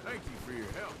 Seamus. Thank you for your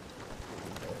help.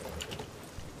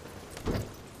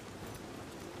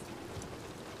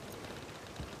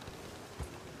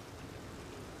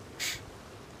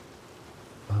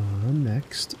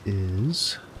 Next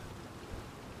is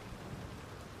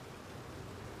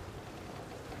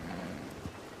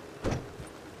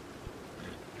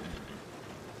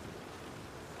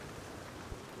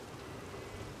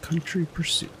Country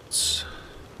Pursuits.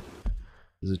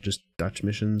 Is it just Dutch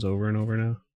missions over and over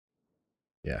now?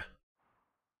 Yeah.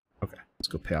 Okay, let's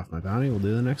go pay off my bounty. We'll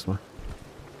do the next one.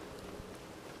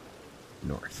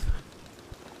 North.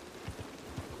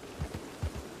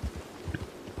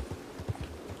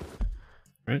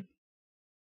 Right?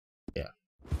 Yeah.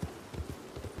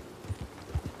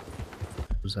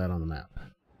 Who's that on the map?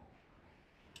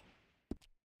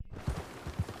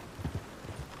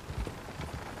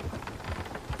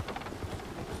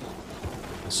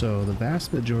 So the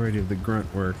vast majority of the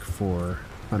grunt work for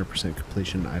 100%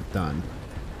 completion I've done.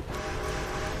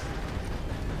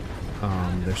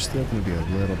 There's still going to be a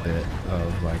little bit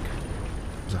of like,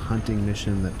 there's a hunting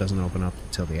mission that doesn't open up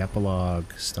until the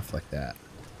epilogue, stuff like that.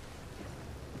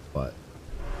 But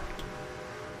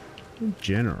in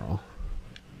general,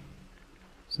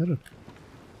 is that a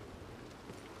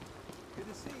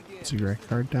cigarette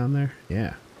card down there?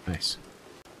 Yeah, nice.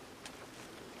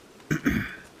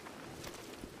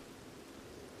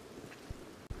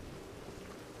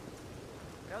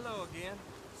 Hello again.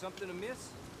 Something amiss?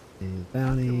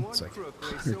 Bounty, it's like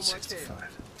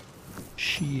 165.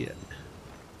 Shit.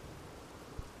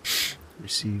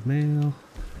 Receive mail.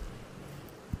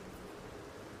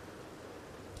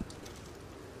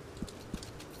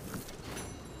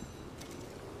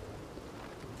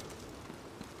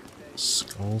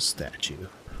 Small statue.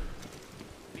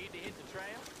 Need to hit the trail?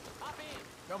 Hop in.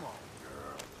 Come on,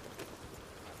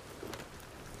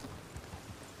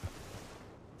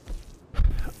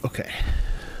 girl. Okay.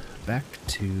 Back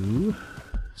to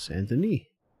Saint Denis.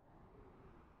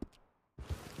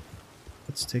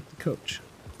 Let's take the coach.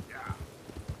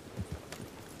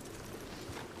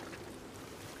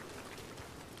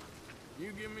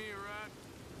 You give me a ride?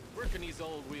 Where can these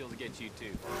old wheels get you to?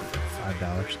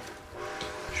 $5.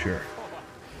 Sure.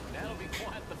 That'll be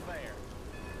quite the fare.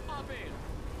 Hop in.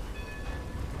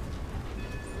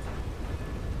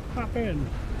 Hop in.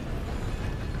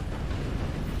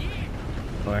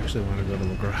 Oh, I actually want to go to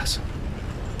Lagras.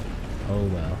 Oh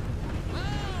well.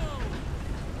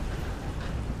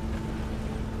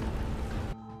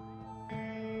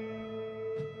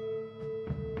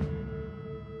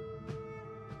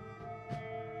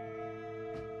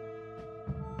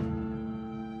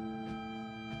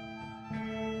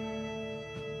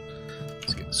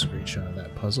 Let's get a screenshot of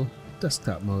that puzzle.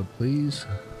 Desktop mode, please.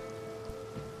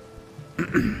 Well,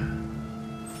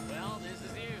 this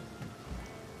is you.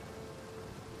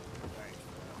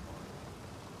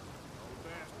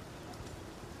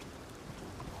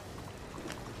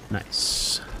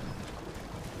 Nice.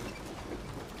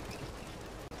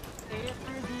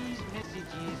 After these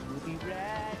messages, we'll be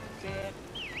right back.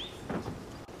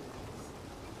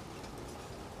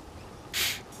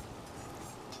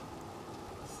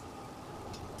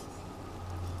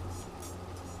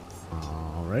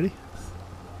 Alrighty.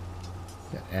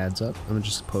 Got ads up. I'm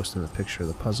just posting a picture of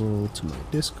the puzzle to my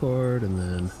Discord and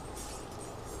then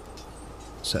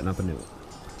setting up a new one.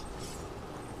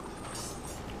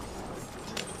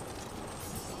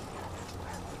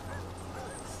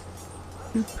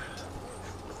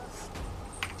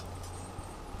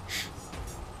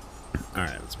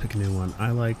 Alright, let's pick a new one.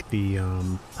 I like the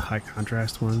high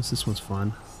contrast ones. This one's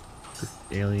fun.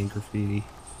 Alien graffiti.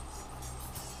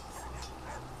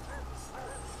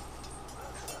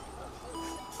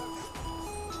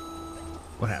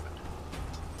 What happened?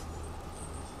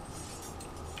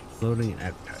 Loading and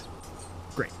advertisement.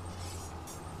 Great.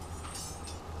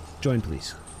 Join,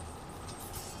 please.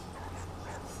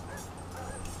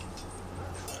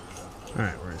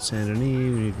 Alright, we're at Saint Denis.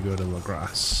 We need to go to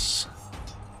Lagras.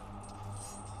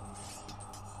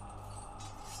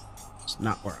 It's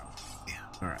not where I'm. Yeah.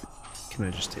 Alright. Can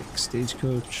I just take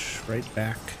Stagecoach right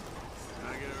back? Can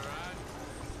I get a ride?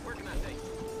 Where can I take you?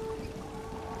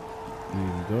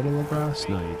 You go to Lagras?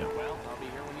 No, you don't. Well, I'll be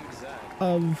here when you decide.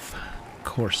 Of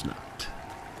course not.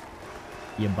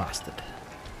 You bastard.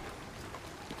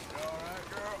 Alright,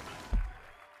 girl.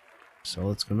 So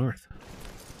let's go north.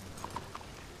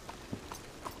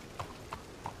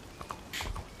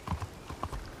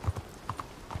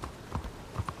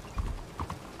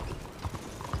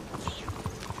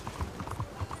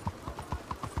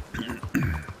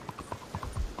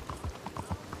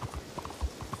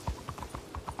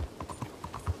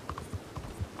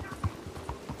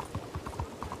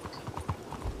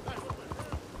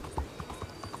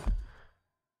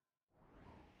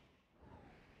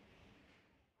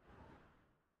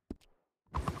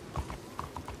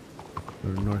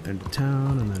 Go to north end of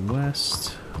town and then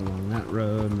west along that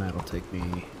road, and that'll take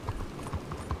me.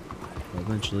 I'll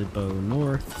eventually bow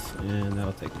north, and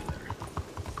that'll take me there.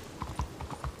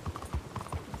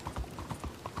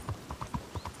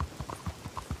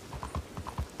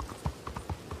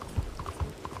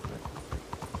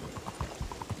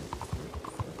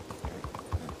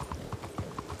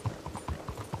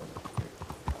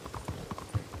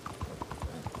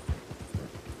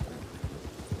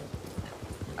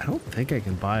 I don't think I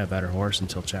can buy a better horse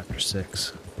until chapter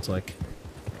 6. It's like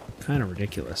kind of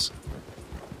ridiculous.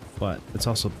 But it's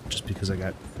also just because I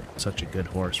got such a good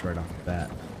horse right off the bat.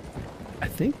 I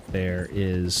think there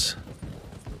is...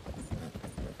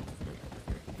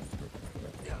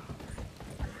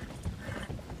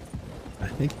 I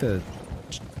think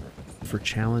for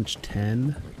challenge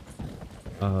 10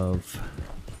 of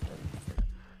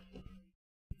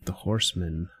the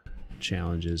horseman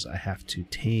challenges, I have to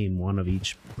tame one of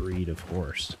each breed of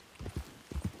horse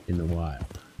in the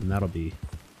wild, and that'll be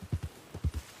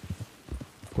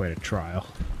quite a trial.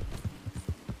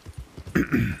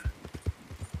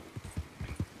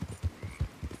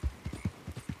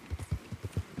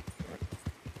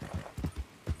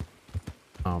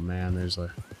 Oh man, there's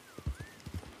a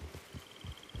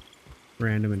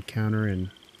random encounter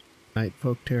in Night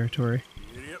Folk territory.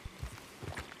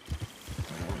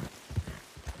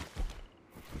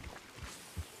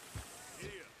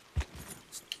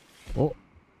 Oh.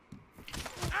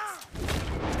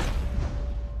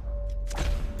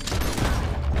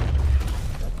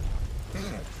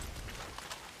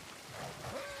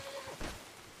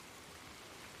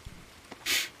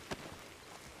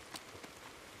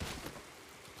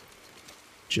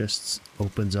 just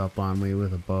opens up on me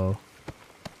with a bow.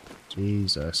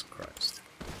 Jesus Christ.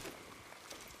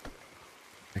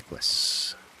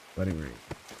 Necklace. Wedding ring.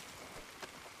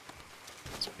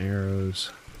 Some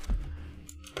arrows.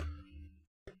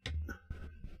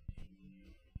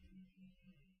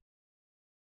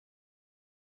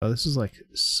 Oh, this is like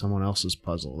someone else's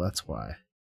puzzle, that's why.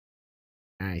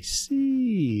 I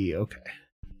see. Okay.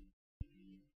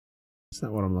 That's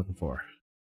not what I'm looking for.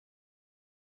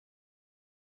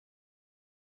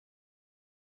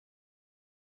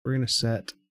 We're going to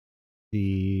set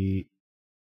the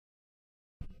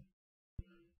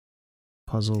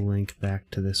puzzle link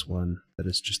back to this one that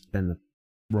has just been the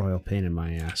royal pain in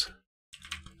my ass.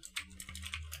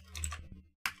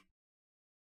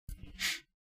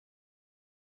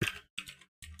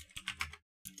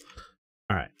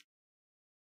 Alright.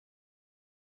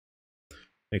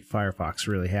 Make Firefox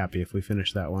really happy if we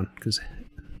finish that one, because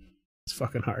it's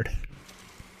fucking hard.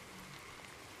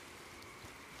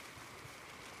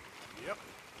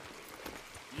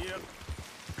 Yep.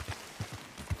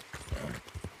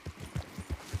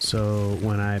 So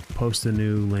when I post a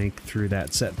new link through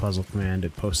that set puzzle command,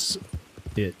 it posts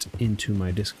it into my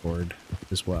Discord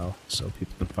as well, so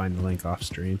people can find the link off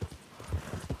stream.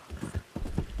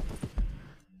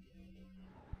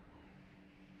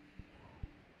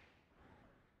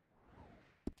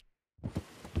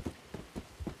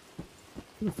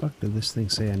 Where the fuck did this thing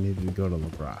say I needed to go to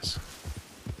Lacrosse?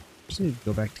 I just need to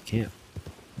go back to camp.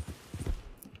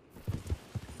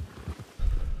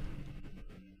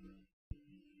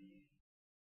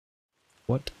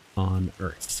 What on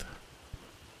earth?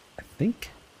 I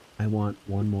think I want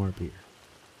one more beer.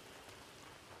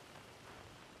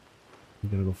 I'm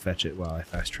gonna go fetch it while I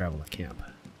fast travel to camp.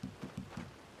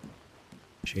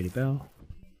 Shady Bell.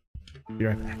 Be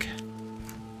right back.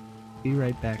 Be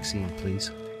right back, scene, please.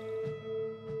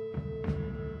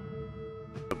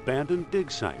 Abandoned dig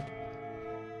site.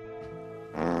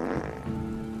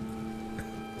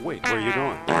 Wait, where are you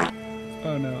going?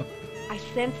 Oh no. I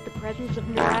sense the presence of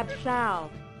Narab Sal.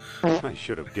 I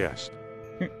should have guessed.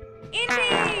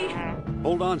 Indy!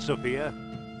 Hold on, Sophia.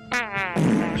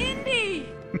 Indy!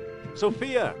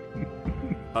 Sophia!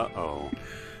 Uh-oh.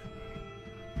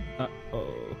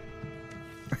 Uh-oh.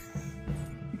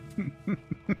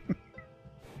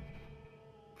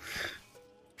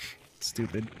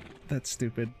 Stupid. That's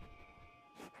stupid.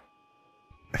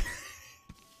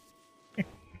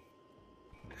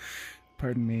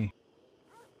 Pardon me.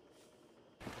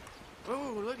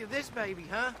 Ooh, look at this baby,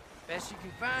 huh? Best you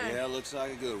can find. Yeah, looks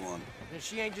like a good one. And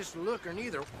she ain't just a looker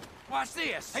neither. Watch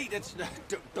this. Hey, that's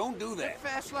don't do that.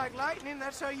 Fast like lightning,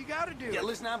 that's how you gotta do it. Yeah,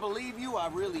 listen, I believe you, I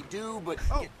really do, but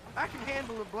oh, I can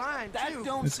handle a blind that too.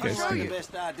 don't seem like the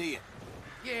best idea.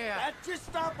 Yeah. Just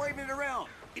stop waving it around.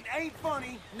 It ain't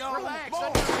funny. No Relax.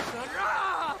 more. Jesus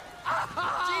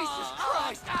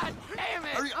Christ! God damn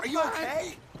it! Are you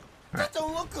okay? That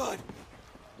don't look good.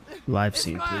 Live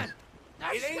scene, please.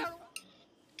 It ain't.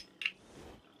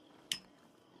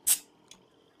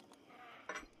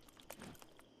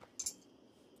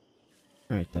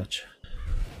 Alright, Dutch.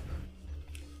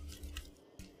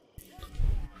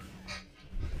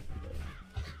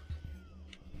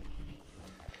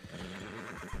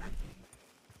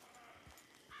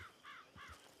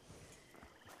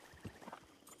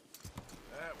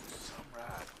 That was some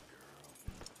ride,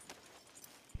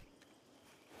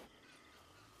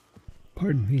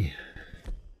 Pardon me.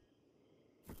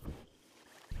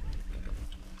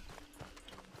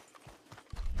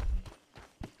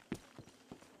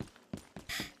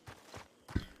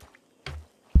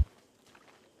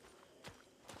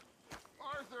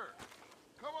 Arthur,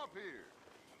 come up here.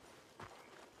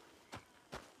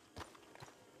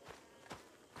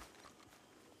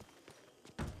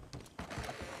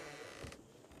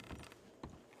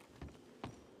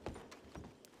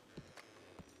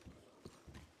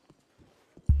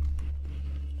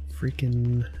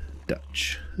 Freaking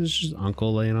Dutch. This is just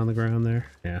Uncle laying on the ground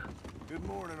there. Yeah. Good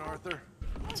morning, Arthur.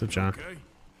 What's up, John? Okay.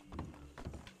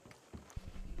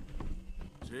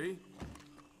 See?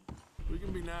 We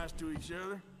can be nice to each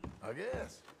other. I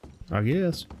guess. I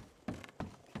guess.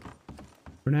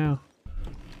 For now.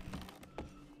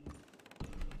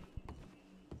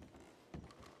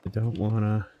 I don't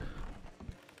wanna...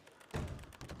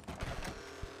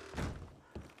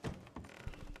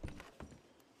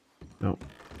 No.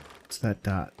 It's that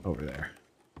dot over there.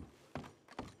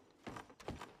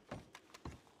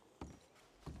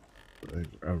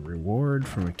 A reward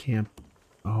from a camp.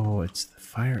 Oh, it's the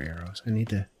fire arrows. I need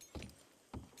to...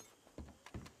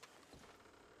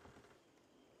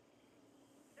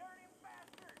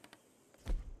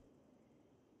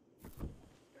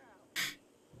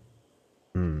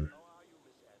 Hmm.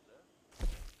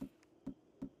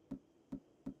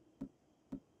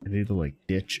 I need to like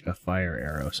ditch a fire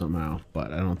arrow somehow,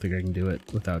 but I don't think I can do it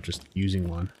without just using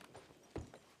one.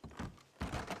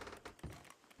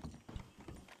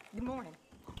 Good morning.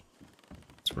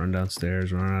 Let's run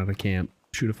downstairs, run out of camp,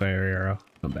 shoot a fire arrow,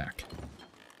 come back.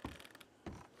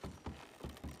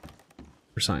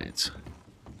 For science.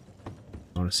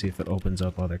 I want to see if it opens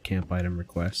up other camp item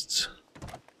requests.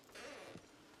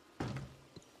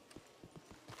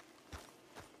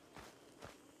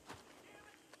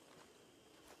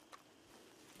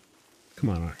 Come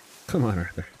on, Arthur. Come on,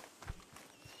 Arthur.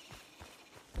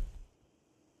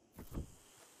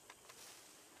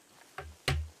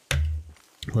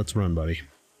 Let's run, buddy.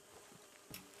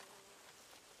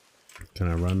 Can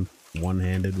I run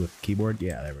one-handed with keyboard?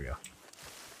 Yeah, there we go.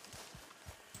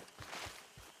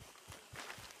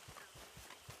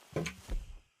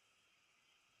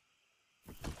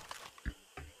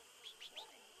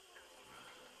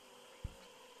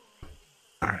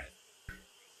 All right.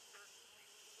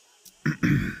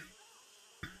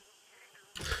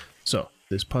 So,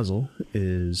 this puzzle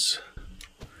is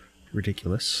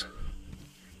ridiculous.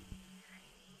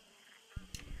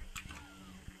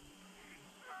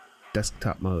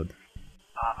 Desktop mode.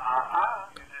 You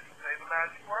didn't say the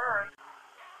magic word.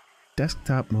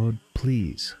 Desktop mode,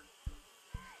 please.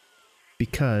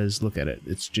 Because, look at it,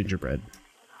 it's gingerbread.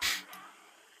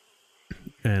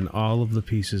 And all of the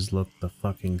pieces look the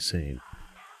fucking same.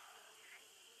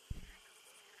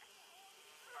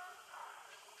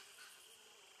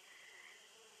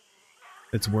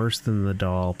 It's worse than the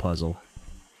doll puzzle.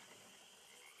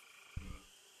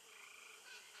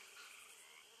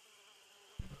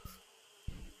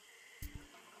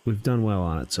 We've done well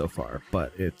on it so far,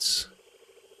 but it's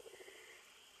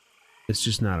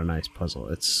just not a nice puzzle.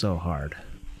 It's so hard.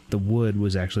 The wood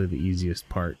was actually the easiest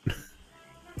part.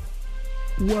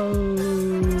 Whoa!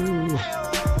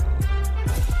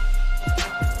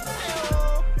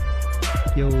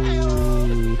 Yo!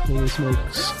 Holy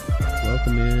smokes!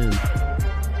 Welcome in.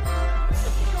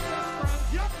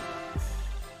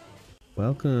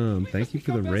 Welcome. Thank you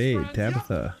for the raid,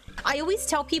 Tabitha. I always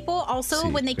tell people also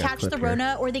when they catch the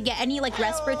Rona or they get any like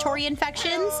respiratory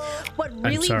infections, what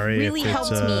really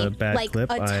helped me like a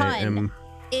ton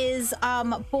is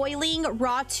boiling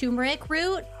raw turmeric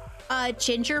root,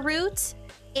 ginger root,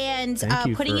 and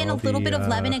putting in a little bit of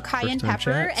lemon and cayenne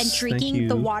pepper and drinking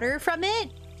the water from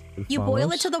it. You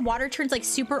boil it till the water turns like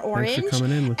super orange,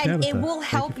 and it will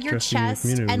help your chest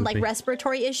and like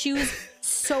respiratory issues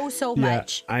so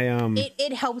much.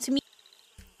 It helped me.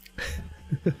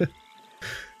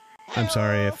 I'm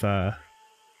sorry if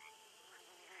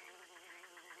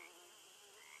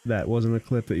that wasn't a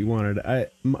clip that you wanted. I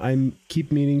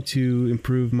keep meaning to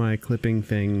improve my clipping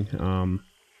thing.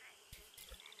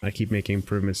 I keep making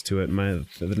improvements to it.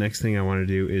 The next thing I want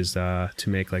to do is to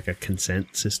make like a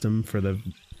consent system for the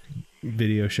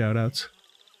video shoutouts.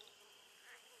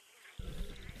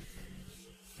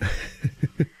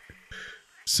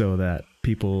 So that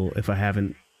people, if I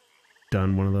haven't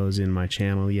done one of those in my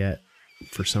channel yet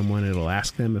for someone, it'll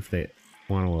ask them if they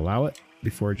want to allow it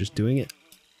before just doing it,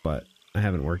 but I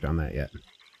haven't worked on that yet.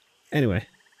 Anyway.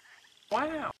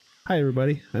 Wow. Hi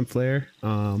everybody, I'm Flair.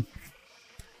 I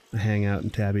hang out in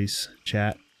Tabby's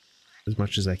chat as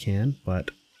much as I can,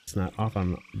 but it's not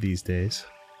often these days.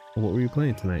 What were you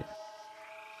playing tonight?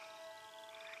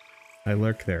 I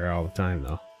lurk there all the time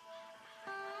though.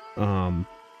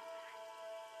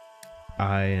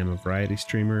 I am a variety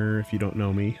streamer. If you don't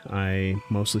know me, I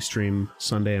mostly stream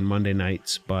Sunday and Monday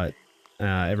nights, but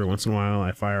every once in a while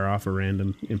I fire off a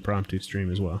random impromptu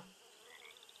stream as well.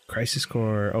 Crisis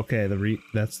Core, okay,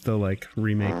 that's the like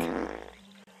remake.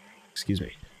 Excuse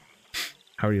me.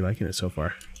 How are you liking it so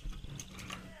far?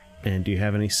 And do you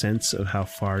have any sense of how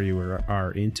far you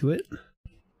are into it?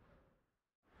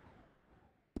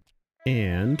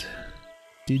 And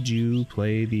did you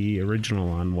play the original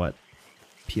on what?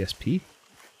 PSP?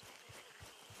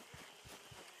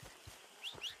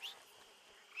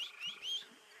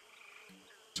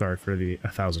 Sorry for the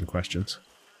 1,000 questions.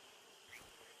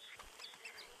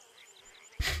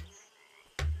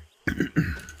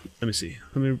 Let me see.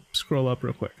 Let me scroll up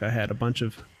real quick. I had a bunch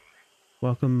of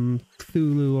welcome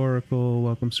Cthulhu Oracle,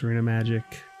 welcome Serena Magic,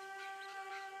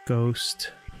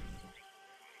 Ghost,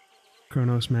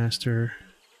 Chronos Master,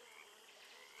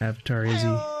 Avatar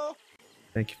Izzy.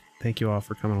 Thank you all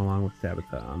for coming along with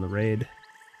Tabitha on the raid.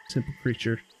 Simple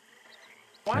Creature.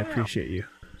 Wow. I appreciate you.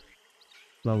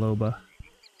 La Loba.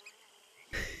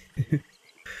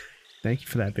 Thank you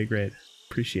for that big raid.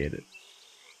 Appreciate it.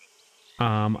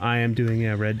 I am doing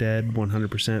a Red Dead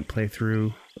 100%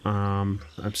 playthrough I'm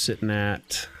sitting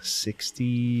at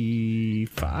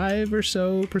 65 or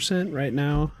so % right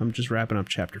now. I'm just wrapping up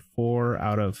chapter 4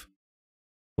 out of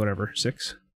whatever,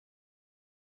 6.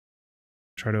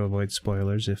 Try to avoid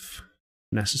spoilers if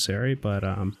necessary, but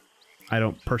I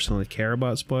don't personally care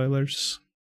about spoilers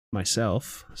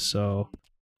myself, so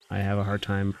I have a hard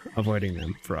time avoiding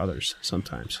them for others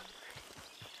sometimes.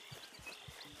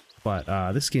 But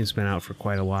this game's been out for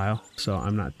quite a while, so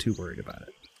I'm not too worried about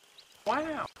it.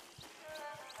 Wow.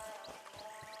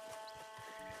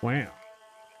 Wow.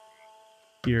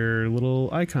 Your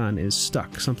little icon is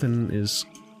stuck. Something is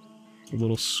a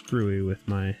little screwy with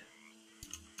my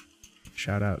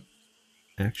shout out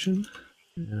action,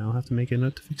 and I'll have to make a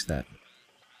note to fix that.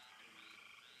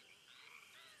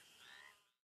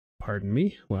 Pardon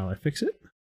me while I fix it.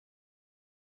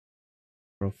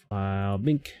 Profile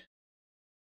bink.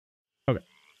 Okay,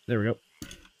 there we go.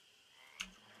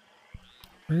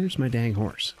 Where's my dang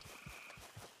horse?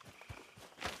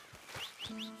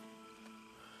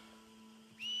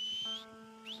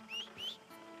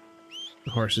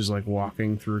 The horse is like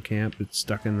walking through camp. It's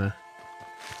stuck in the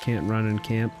can't run in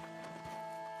camp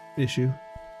issue.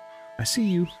 I see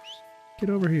you. Get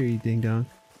over here, you ding dong.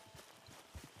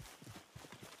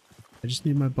 I just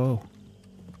need my bow.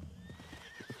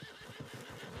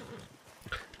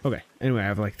 Okay, anyway, I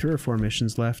have like 3 or 4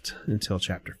 missions left until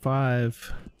chapter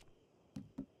 5.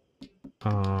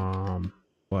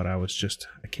 But I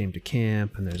came to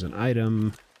camp and there's an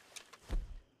item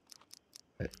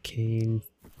that came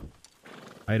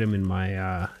in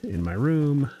my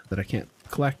room that I can't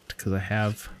collect because I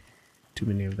have too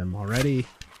many of them already.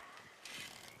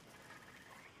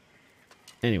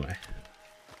 Anyway.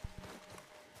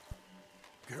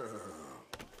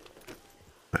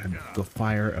 I go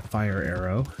fire a fire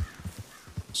arrow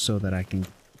so that I can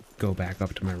go back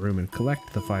up to my room and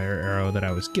collect the fire arrow that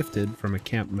I was gifted from a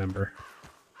camp member.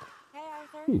 Hey,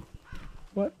 Arthur. Ooh.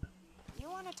 What? You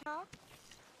want to talk?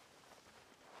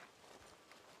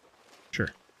 Sure.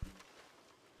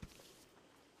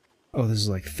 Oh, this is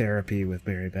like therapy with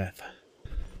Mary Beth.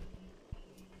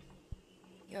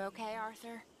 You okay,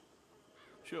 Arthur?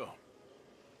 Sure.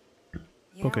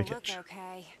 You Okay, don't look catch.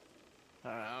 okay.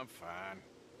 I'm fine.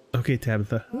 Okay,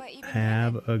 Tabitha. What you been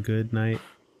Have a good night.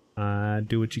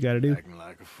 Do what you gotta do. Acting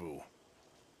like a fool.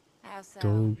 How so?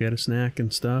 Go get a snack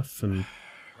and stuff and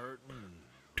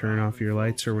turn off your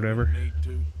lights or whatever.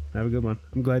 Have a good one.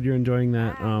 I'm glad you're enjoying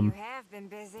that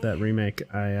that remake.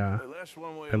 I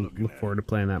look forward to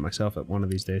playing that myself at one of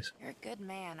these days. You're a good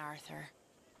man, Arthur.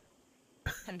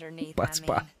 Underneath, Butt I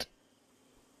spot.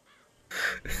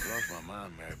 Lost my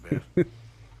mind, Mary Beth. It's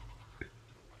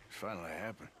finally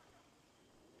happened.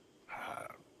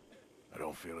 I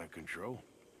don't feel in control.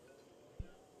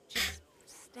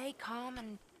 Stay calm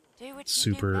and do what you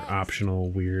Super do best. optional,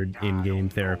 weird in-game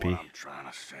therapy. I'm trying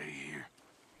to say here.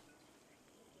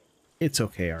 It's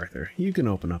okay, Arthur. You can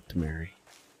open up to Mary.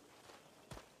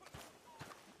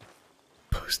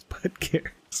 Post butt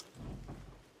cares.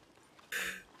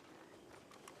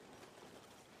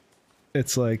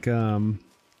 It's like,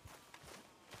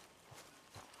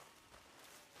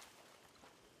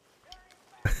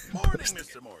 Morning,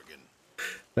 Mr. Morgan.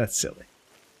 That's silly.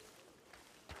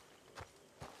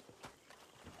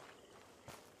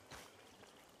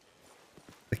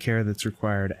 The care that's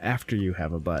required after you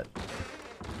have a butt,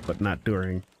 but not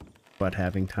during butt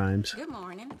having times. Good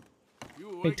morning.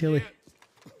 Hey, Tilly.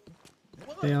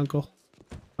 Hey, Uncle.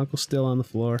 Uncle's still on the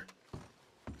floor.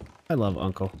 I love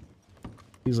Uncle.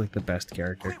 He's like the best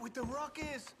character. Quit with the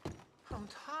ruckus. I'm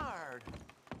tired.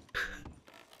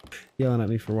 Yelling at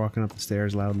me for walking up the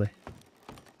stairs loudly.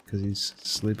 Because he's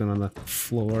sleeping on the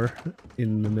floor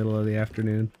in the middle of the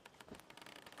afternoon.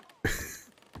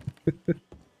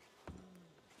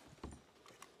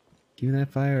 Give me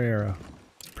that fire arrow.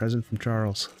 Present from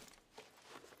Charles.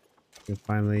 You'll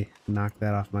finally knock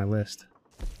that off my list.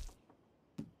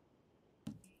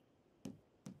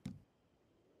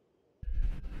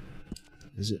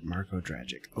 Visit Marco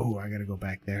Dragic. Oh, I gotta go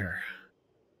back there.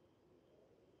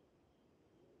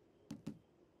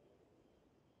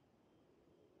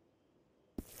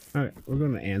 Alright, we're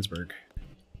going to Ansburg.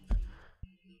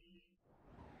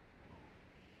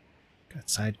 Got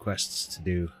side quests to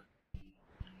do.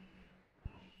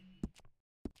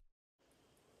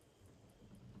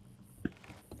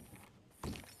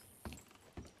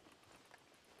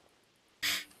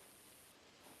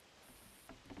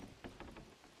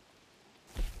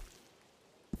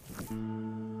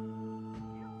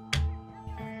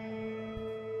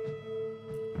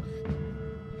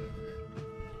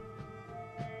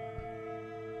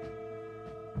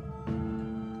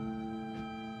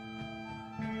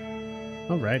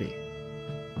 Alrighty.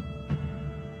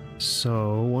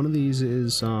 So one of these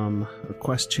is a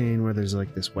quest chain where there's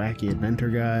like this wacky inventor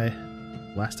guy.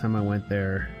 Last time I went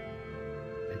there,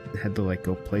 I had to like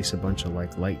go place a bunch of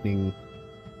like lightning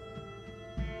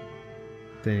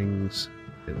things.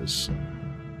 It was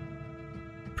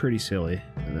pretty silly.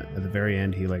 And at the very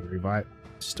end, he like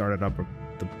started up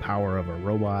the power of a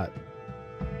robot,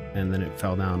 and then it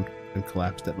fell down and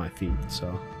collapsed at my feet.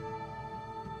 So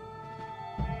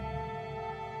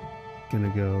gonna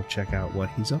go check out what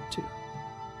he's up to.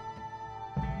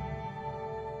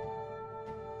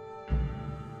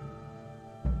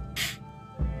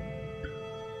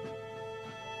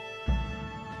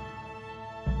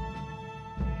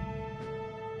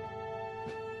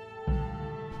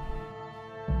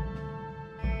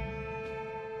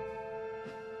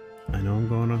 I know I'm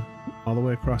going all the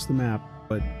way across the map,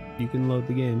 but you can load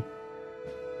the game.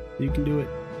 You can do it.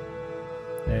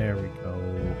 There we go.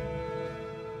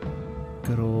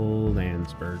 Good old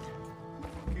Ansburg.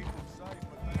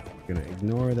 I'm gonna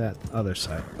ignore that other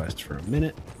side quest for a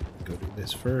minute. Go do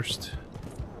this first.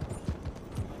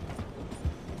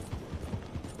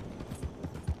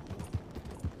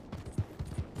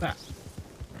 Ah.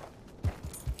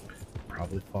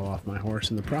 Probably fall off my horse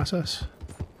in the process.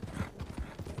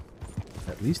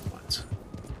 At least once.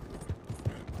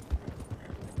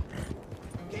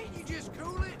 Can't you just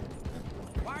cool it?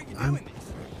 Why are you doing this?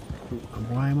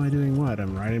 Why am I doing what?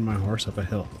 I'm riding my horse up a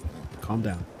hill. Calm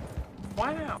down.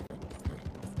 Wow.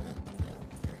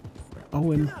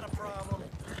 Owen.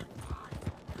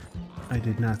 I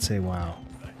did not say wow.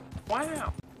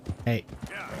 Wow. Hey.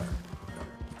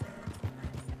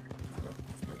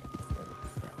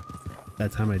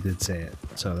 That time I did say it,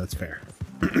 so that's fair.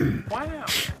 Wow.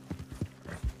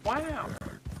 Wow.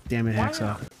 Damn it,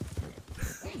 Hacksaw.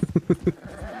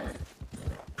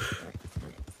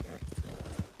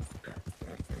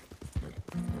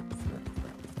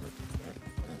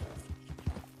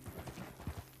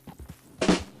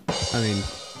 I mean,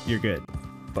 you're good,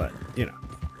 but, you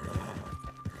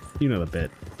know the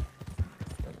bit.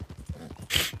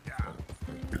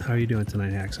 How are you doing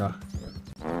tonight, Hacksaw?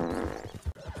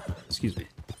 Excuse me.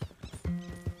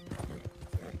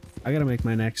 I gotta make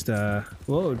my next,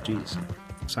 whoa, jeez,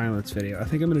 silence video. I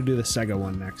think I'm gonna do the Sega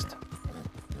one next.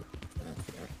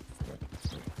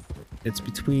 It's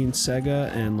between Sega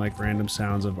and, like, random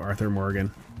sounds of Arthur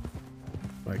Morgan.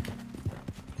 Like,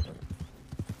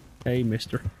 hey,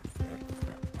 mister.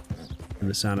 And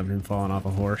the sound of him falling off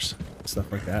a horse,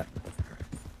 stuff like that.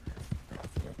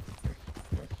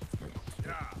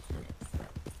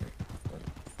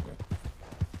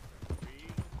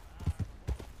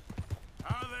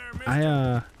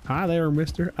 Hi there,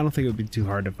 mister. I don't think it would be too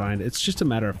hard to find. It's just a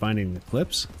matter of finding the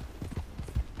clips.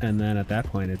 And then at that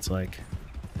point, it's like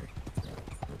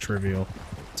trivial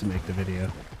to make the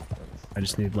video. I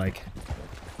just need like,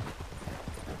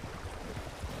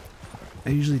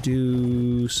 I usually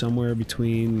do somewhere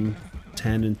between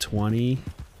 10 and 20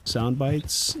 sound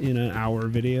bites in an hour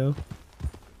video.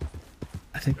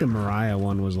 I think the Mariah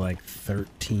one was like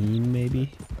 13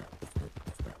 maybe.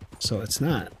 So it's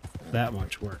not that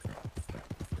much work.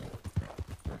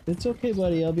 It's okay,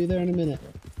 buddy. I'll be there in a minute.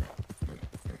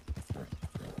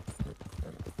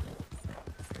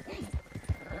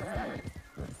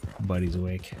 Buddy's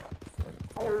awake.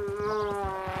 Ooh,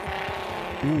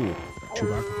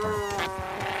 Chewbacca part.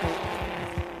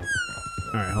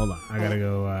 Alright, hold on. I gotta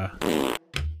go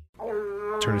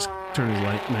turn his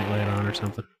night light on or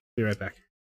something. Be right back.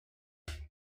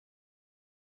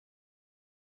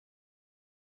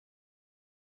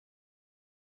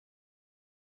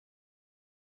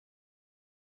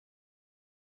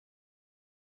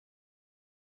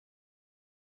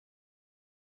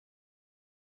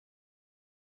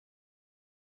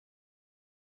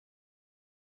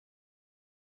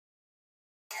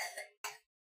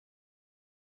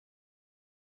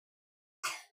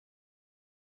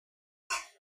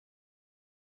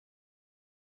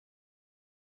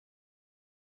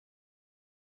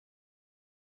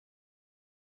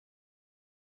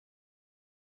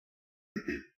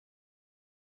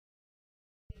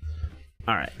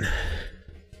 All right.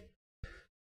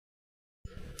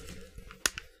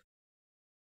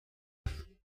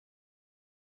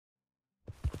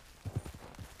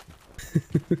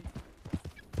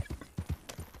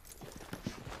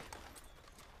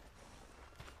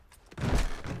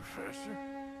 Professor?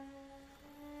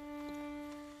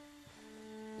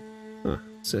 Huh,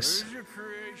 what's this? Where's your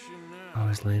creation now? Oh,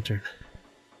 his lantern.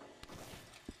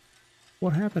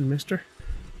 What happened, mister?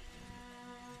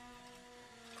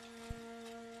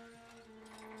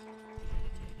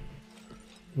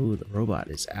 Ooh, the robot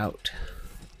is out.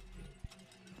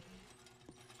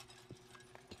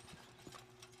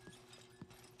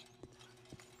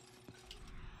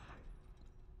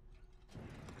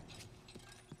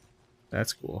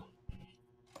 That's cool.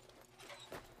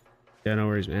 Yeah, no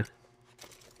worries, man.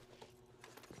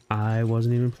 I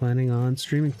wasn't even planning on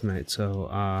streaming tonight, so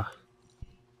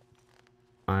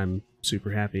I'm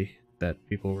super happy that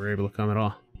people were able to come at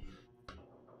all.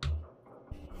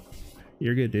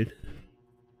 You're good, dude.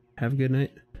 Have a good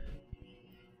night.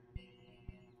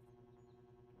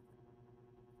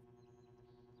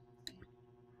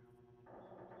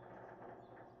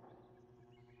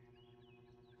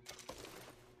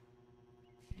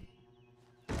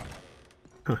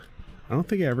 Huh. I don't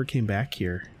think I ever came back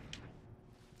here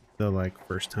the like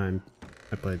first time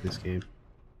I played this game.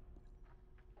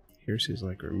 Here's his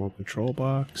like remote control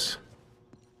box.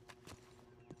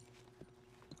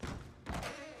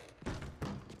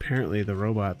 Apparently the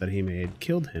robot that he made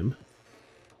killed him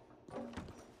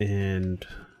and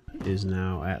is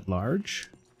now at large.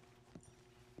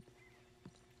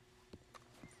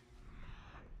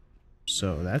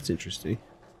 So that's interesting.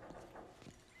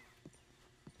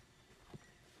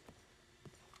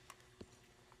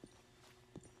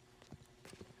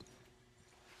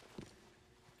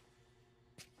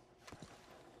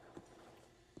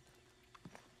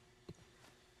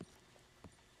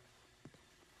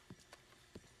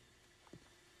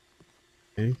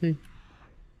 Anything?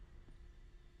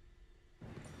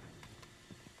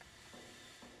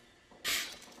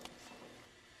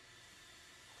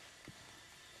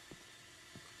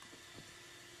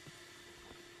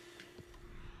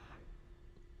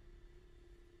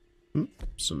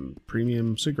 Some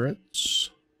premium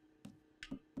cigarettes.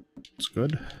 It's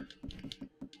good.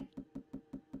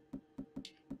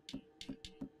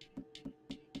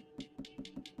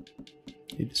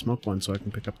 Need to smoke one so I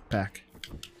can pick up the pack.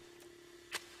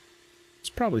 It's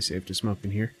probably safe to smoke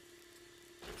in here.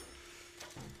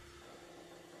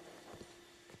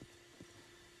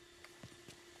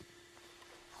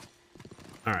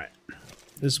 Alright.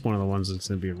 This is one of the ones that's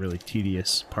going to be a really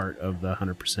tedious part of the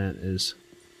 100% is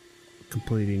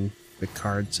completing the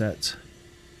card sets.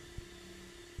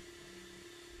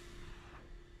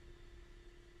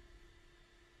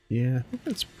 Yeah, I think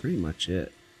that's pretty much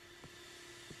it.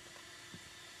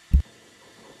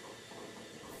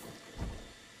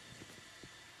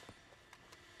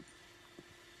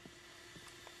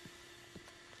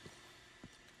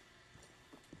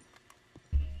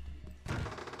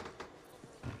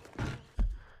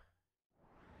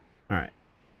 Alright,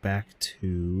 back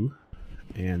to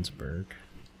Ansburg.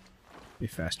 Be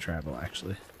fast travel,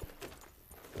 actually.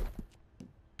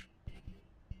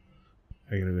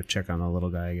 I gotta go check on the little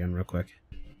guy again real quick.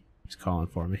 He's calling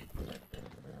for me.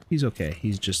 He's okay.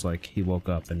 He's just like, he woke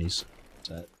up and he's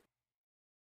set.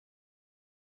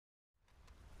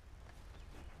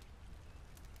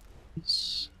 He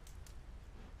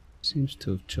seems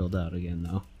to have chilled out again,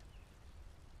 though.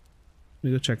 Let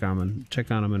me go check on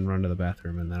him and run to the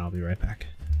bathroom, and then I'll be right back.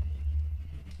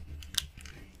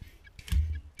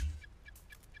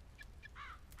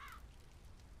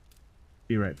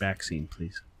 Be right back scene,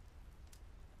 please.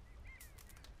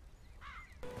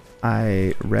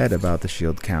 I read about the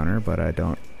shield counter, but I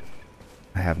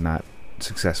have not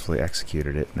successfully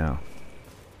executed it, no.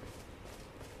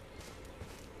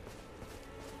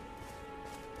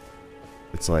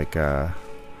 It's like, I'm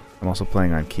also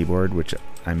playing on keyboard, which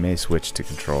I may switch to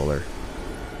controller,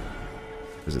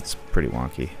 because it's pretty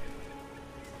wonky.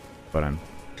 But I'm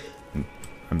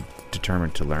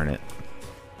determined to learn it.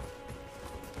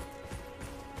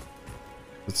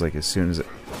 It's like as soon as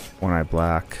when I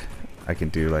block, I can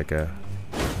do like a...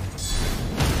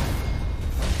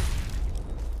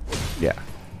 Yeah.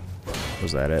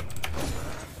 Was that it?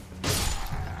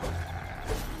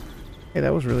 Hey,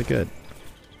 that was really good.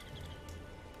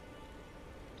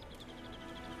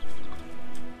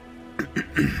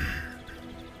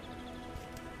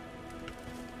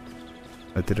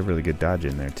 I did a really good dodge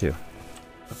in there too.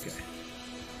 Okay.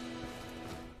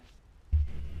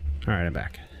 Alright, I'm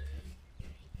back.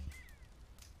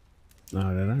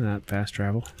 Oh, did I not fast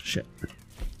travel? Shit.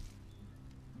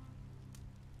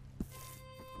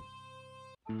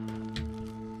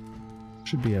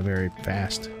 Should be a very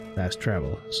fast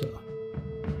travel, so...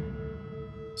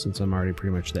 Since I'm already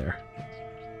pretty much there.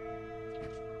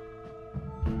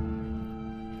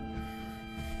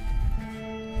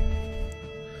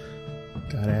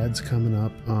 Got ads coming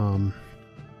up. For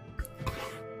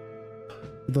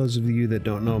those of you that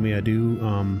don't know me, I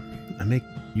make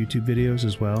YouTube videos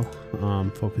as well,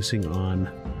 focusing on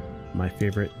my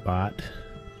favorite bot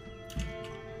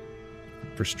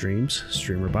for streams,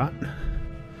 StreamerBot.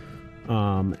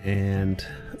 And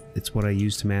it's what I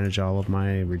use to manage all of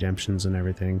my redemptions and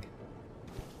everything.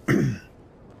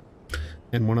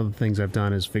 And one of the things I've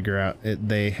done is figure out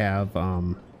they have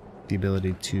the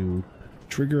ability to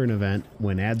trigger an event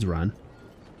when ads run.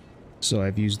 So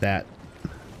I've used that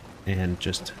and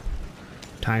just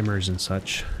timers and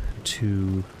such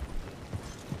to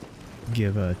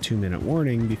give a 2-minute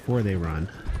warning before they run.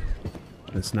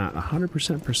 It's not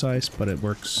 100% precise, but it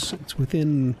works. It's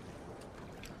within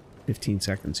 15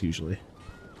 seconds usually.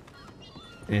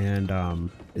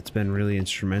 And it's been really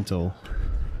instrumental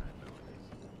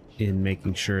in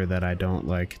making sure that I don't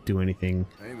like do anything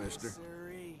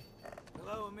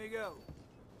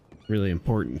really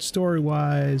important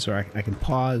story-wise, or I can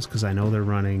pause because I know they're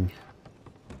running.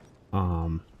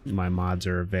 My mods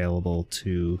are available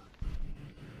to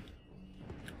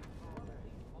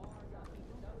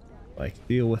like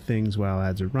deal with things while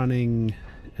ads are running,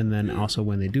 and then also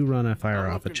when they do run, I fire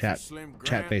off a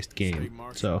chat-based game.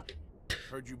 So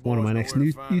one of my next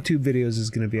new YouTube videos is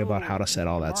going to be about how to set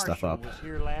all that stuff up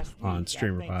on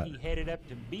StreamerBot. He headed up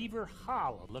to Beaver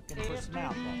Hollow looking for some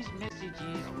outlaws.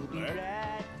 We'll be right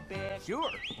back.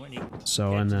 Sure.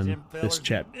 So, and then this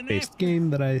chat-based game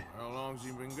that I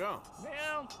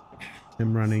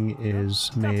am running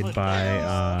is made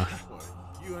by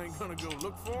you ain't gonna go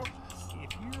look for?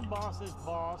 If your boss's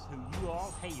boss, who you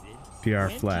all hated, PR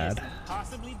Flad,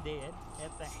 possibly dead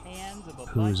at the hands of a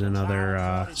who's another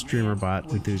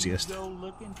StreamerBot enthusiast.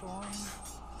 Well,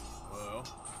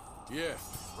 yeah,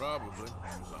 probably.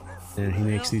 And he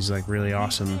makes these like really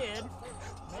awesome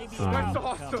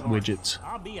widgets.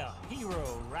 I'll be a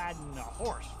hero riding a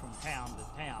horse from town to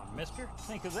town, mister.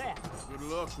 Think of that. Good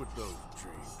luck with those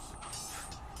dreams.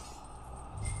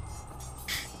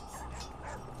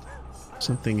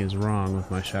 Something is wrong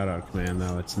with my shoutout command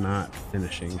though. It's not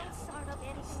finishing.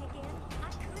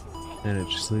 And it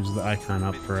just leaves the icon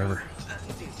up forever.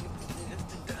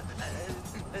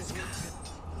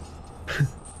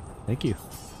 Thank you.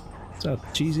 What's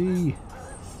up, Cheesy?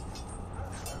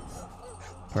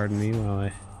 Pardon me while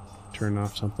I turn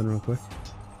off something real quick.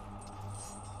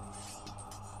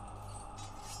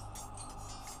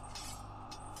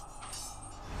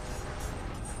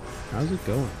 How's it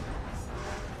going?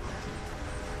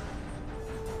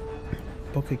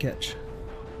 Poke catch.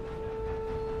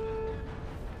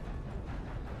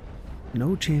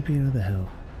 No champion of the hill.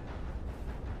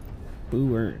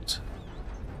 Boo earns.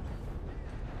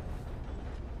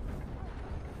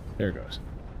 There it goes.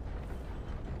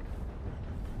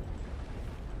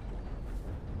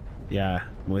 Yeah,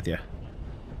 I'm with you.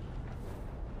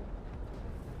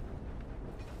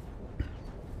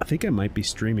 I think I might be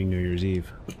streaming New Year's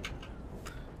Eve.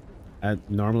 I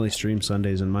normally stream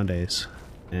Sundays and Mondays,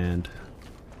 and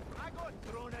I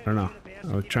don't know.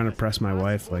 I was trying to press my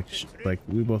wife, like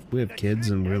we have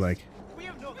kids, and we're like,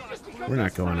 we're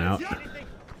not going out.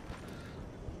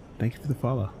 Thank you for the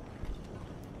follow.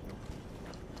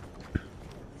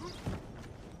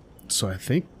 So I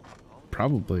think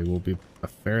probably will be a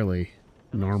fairly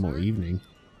normal evening,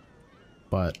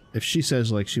 but if she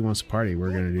says like she wants to party, we're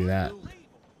gonna do that.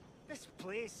 This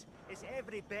place is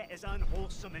every bit as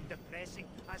unwholesome and depressing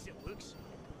as it looks.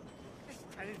 This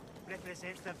town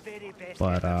represents the very best.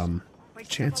 But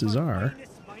chances are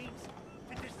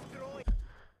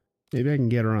maybe I can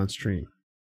get her on stream.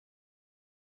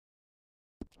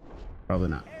 Probably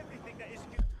not.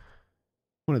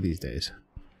 One of these days.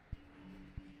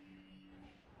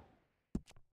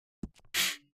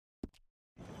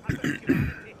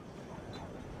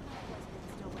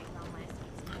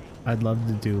 I'd love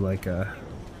to do like a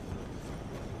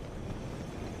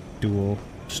dual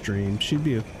stream. She'd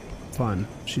be fun.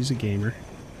 She's a gamer.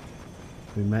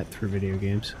 We met through video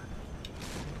games.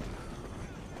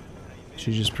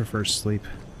 She just prefers sleep.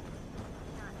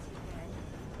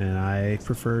 And I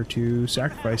prefer to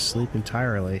sacrifice sleep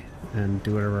entirely and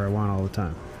do whatever I want all the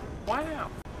time. Wow.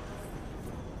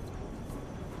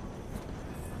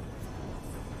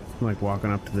 I'm like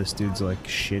walking up to this dude's like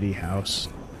shitty house.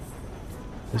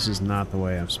 This is not the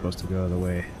way I'm supposed to go the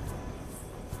way.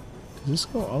 Does this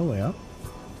go all the way up?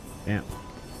 Damn.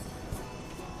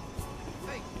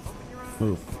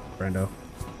 Move, Brendo.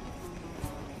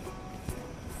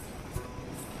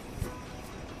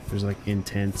 There's like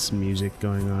intense music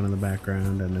going on in the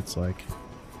background, and it's like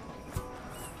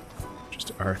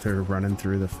just Arthur running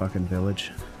through the fucking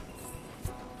village.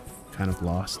 Kind of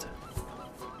lost.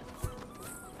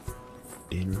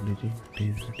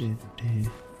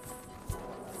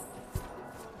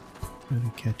 Trying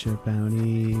to catch a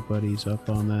bounty, but he's up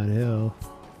on that hill.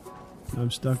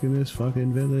 I'm stuck in this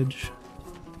fucking village.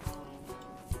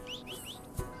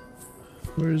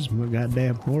 Where's my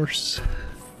goddamn horse?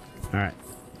 Alright.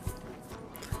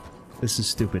 This is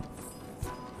stupid.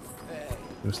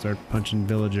 Go start punching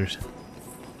villagers.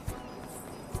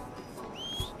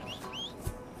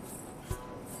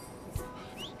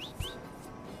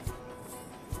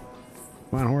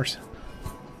 horse.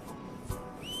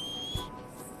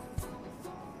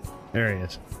 There he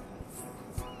is.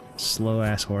 Slow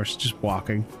ass horse, just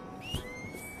walking.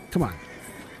 Come on.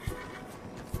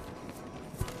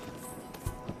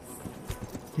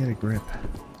 Get a grip.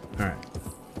 Alright.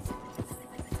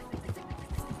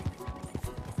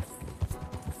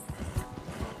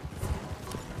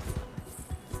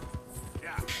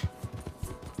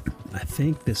 I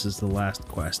think this is the last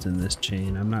quest in this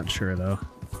chain. I'm not sure though.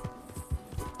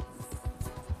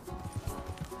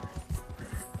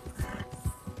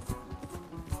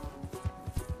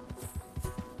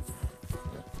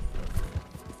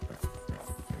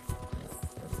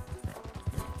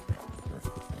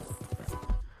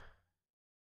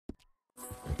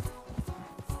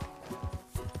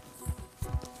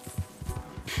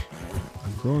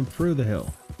 Going through the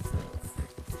hill.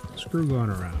 Screw going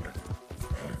around.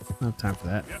 Don't have time for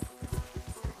that.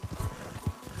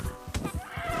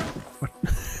 What?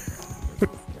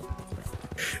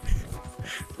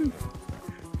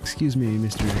 Excuse me,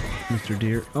 Mr.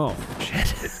 Deer. Oh, shit.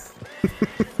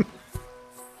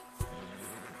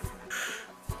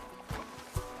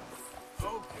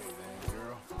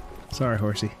 Sorry,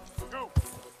 horsey.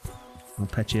 I'll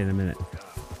pet you in a minute.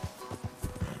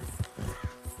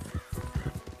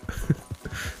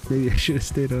 Maybe I should have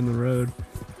stayed on the road.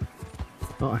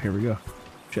 Oh, here we go.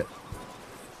 Shit.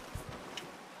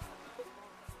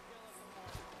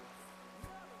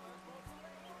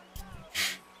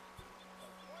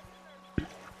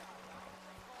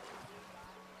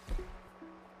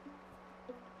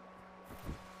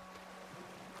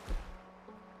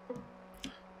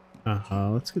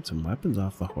 Let's get some weapons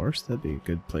off the horse. That'd be a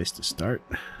good place to start.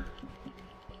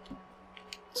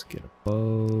 Let's get a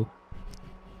bow.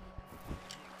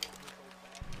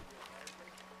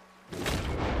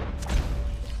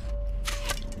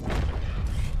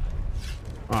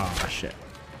 Oh shit.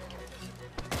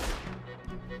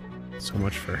 So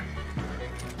much for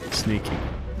sneaking.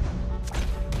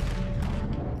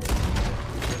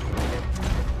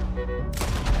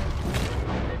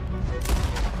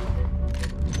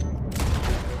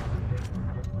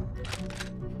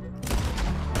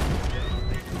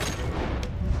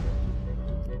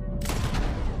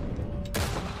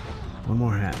 One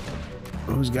more hat.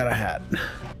 Who's got a hat?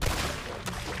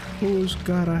 Who's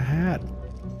got a hat?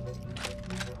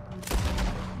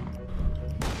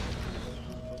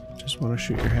 Just want to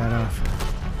shoot your hat off.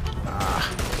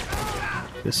 Ah.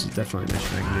 This is definitely a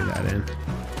mission I can do that in.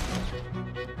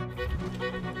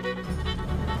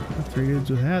 Got 3 dudes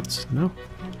with hats? No.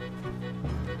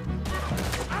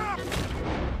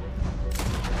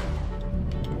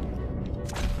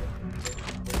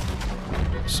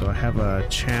 So I have a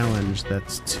challenge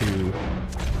that's to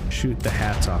shoot the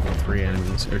hats off of 3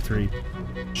 enemies, or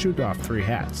shoot off 3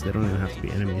 hats. They don't even have to be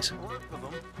enemies.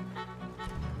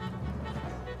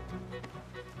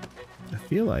 I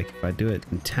feel like if I do it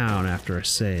in town after a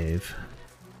save,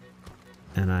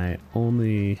 and I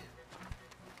only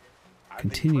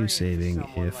continue saving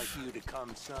if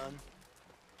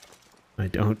I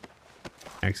don't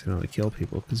accidentally kill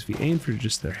people, because if you aim for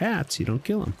just their hats, you don't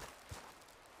kill them.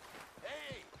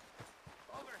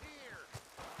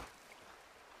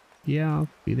 Yeah, I'll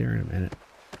be there in a minute.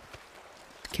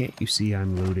 Can't you see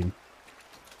I'm looting?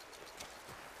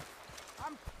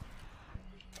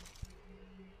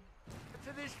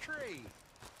 To this tree.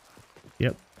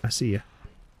 Yep, I see you.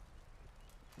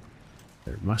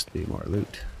 There must be more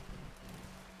loot.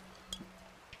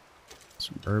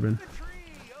 Some bourbon.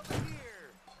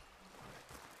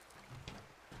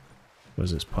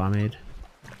 Was this pomade?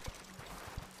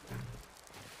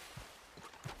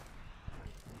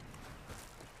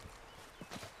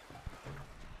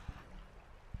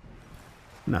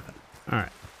 Nothing.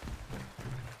 Alright.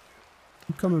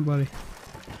 I'm coming, buddy.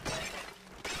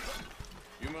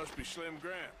 You must be Slim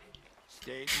Grant.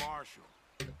 State Marshal.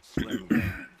 Slim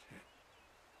Grant.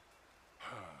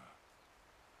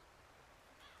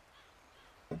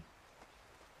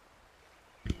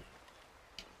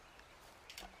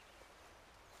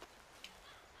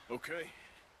 Okay.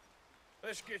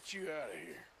 Let's get you out of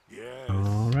here. Yes.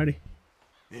 Alrighty.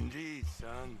 Indeed,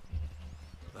 son.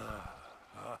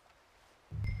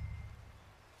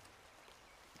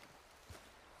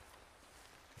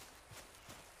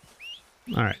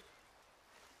 Alright.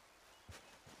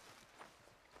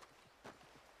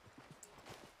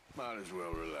 Might as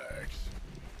well relax.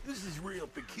 This is real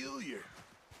peculiar.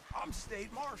 I'm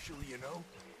State Marshal, you know.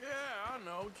 Yeah, I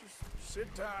know. Just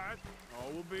sit tight.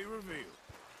 All will be revealed.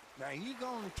 Now you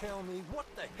gonna tell me what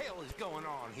the hell is going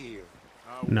on here?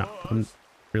 No, I'm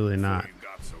really not. You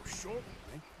got so short,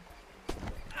 eh?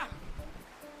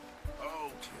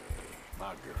 Okay.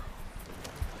 My girl.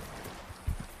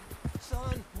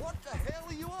 Son, what the hell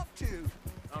are you up to?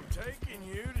 I'm taking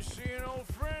you to see an old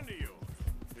friend of yours.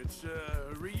 It's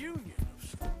a reunion of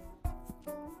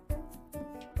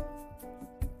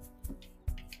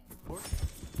sorts.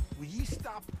 Will you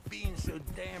stop being so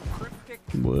damn cryptic?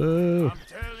 Whoa. I'm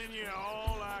telling you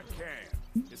all I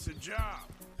can. It's a job.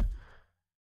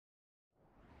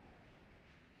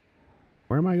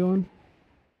 Where am I going?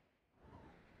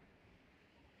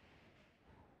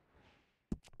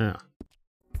 Yeah.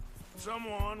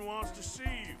 Someone wants to see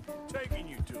you. Taking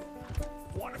you to them.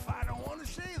 What if I don't want to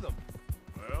see them?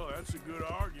 Well, that's a good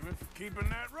argument for keeping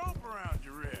that rope around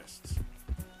your wrists.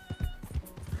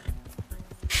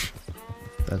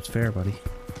 That's fair, buddy.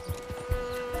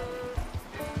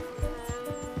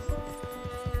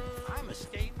 I'm a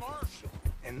state marshal,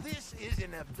 and this is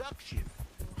an abduction.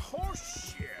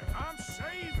 Horseshit! I'm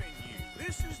saving you.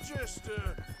 This is just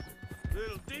a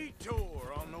little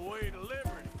detour on the way to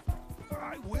liberty.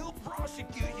 I will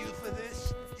prosecute you for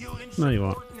this, you No, you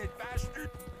won't. insubordinate bastard.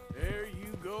 There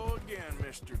you go again,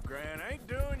 Mr. Grant. Ain't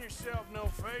doing yourself no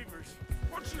favors.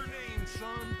 What's your name,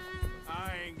 son?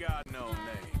 I ain't got no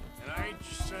name, and I ain't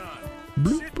your son.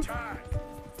 Bloop. Sit tight.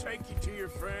 Take you to your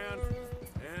friend,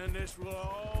 and this will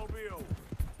all be over.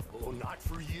 Oh, not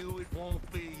for you, it won't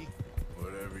be.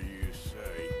 Whatever you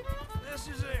say. This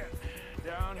is it.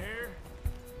 Down here,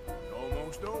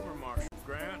 almost over, Marshal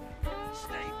Grant.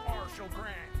 State Marshal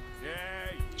Grant.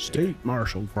 Yeah. State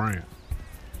Marshal Grant.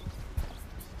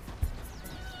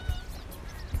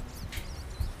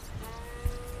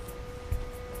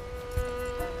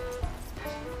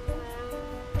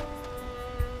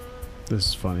 This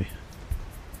is funny.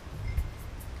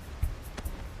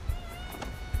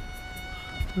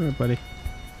 All right, buddy.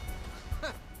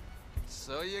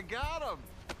 So you got him.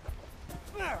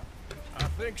 I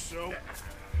think so.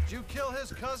 Did you kill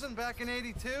his cousin back in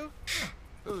 '82?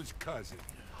 Whose cousin?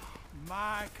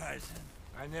 My cousin.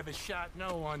 I never shot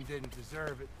no one didn't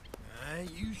deserve it.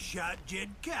 You shot Jed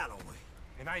Calloway.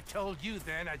 And I told you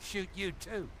then I'd shoot you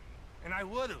too. And I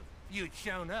would've if you'd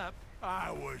shown up.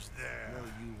 I was there. No,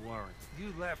 you weren't.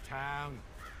 You left town.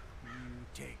 You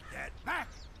take that back.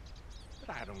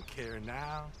 But I don't care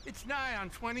now. It's nigh on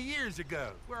 20 years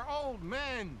ago. We're old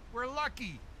men. We're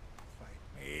lucky.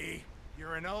 Fight me.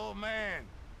 You're an old man.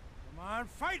 Come on,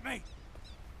 fight me.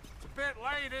 It's a bit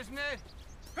late, isn't it?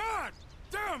 God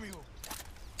damn you!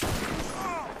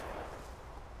 Oh.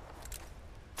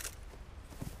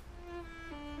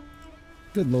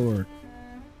 Good lord.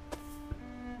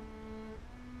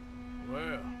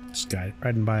 Well, This guy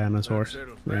riding by on his horse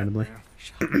randomly.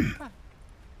 Didn't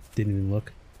even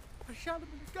look. I shot him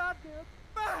in the goddamn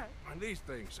back. and these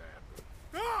things happen.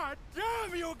 God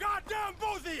damn you, goddamn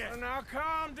both of you! Now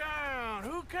calm down.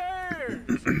 Who cares?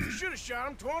 You should have shot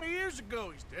him 20 years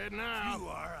ago. He's dead now. You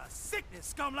are a sickness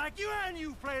scum like you and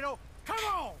you, Plato. Come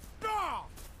on, draw!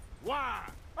 Why?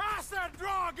 I said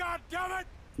draw, goddammit!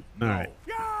 All right.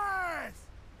 Yes!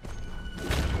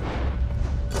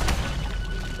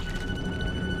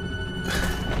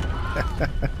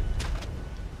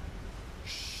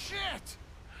 Shit!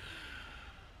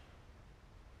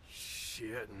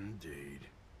 Shit indeed.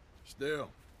 Still,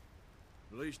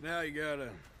 at least now you got an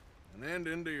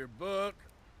ending to your book.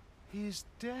 He's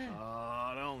dead.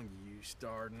 Oh, don't you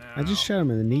start now. I just shot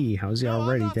him in the knee. How is he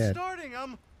already I'm not dead? starting.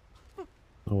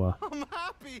 Oh well. I'm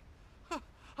happy.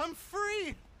 I'm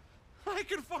free. I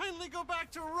can finally go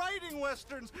back to writing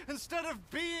westerns instead of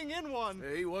being in one.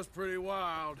 He was pretty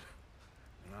wild.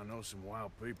 And I know some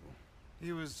wild people.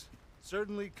 He was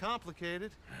certainly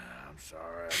complicated. I'm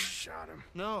sorry I shot him.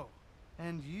 No.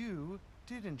 And you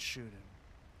didn't shoot him.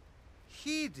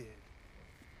 He did.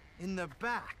 In the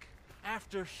back.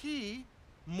 After he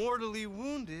mortally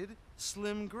wounded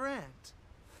Slim Grant.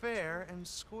 Fair and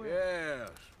square. Yes,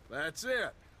 that's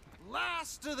it.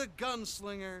 Last of the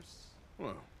gunslingers.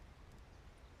 Well,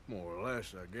 more or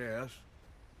less, I guess.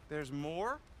 There's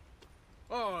more?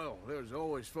 Oh, there's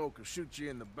always folk who shoot you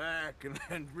in the back and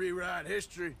then rewrite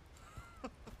history.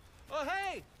 Oh,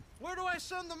 hey! Where do I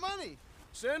send the money?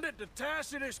 Send it to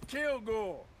Tacitus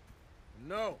Kilgore.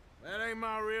 No, that ain't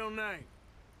my real name.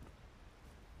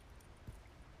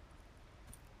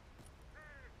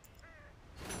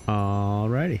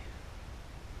 Alrighty.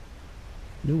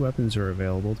 New weapons are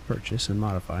available to purchase and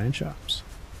modify in shops.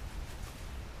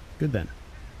 Good then.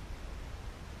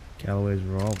 Calloway's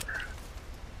revolver.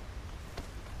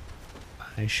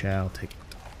 I shall take it.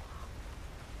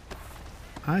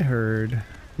 I heard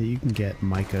that you can get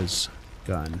Micah's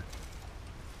gun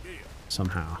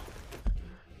somehow.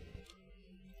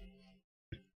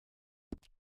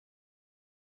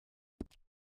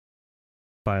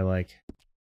 by like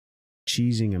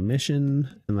cheesing a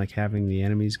mission and like having the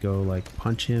enemies go like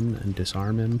punch him and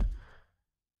disarm him.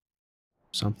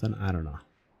 Something, I don't know.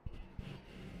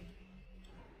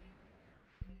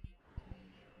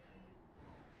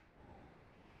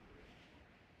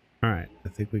 Alright, I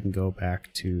think we can go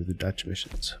back to the Dutch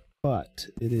missions. But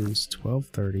it is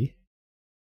 12:30.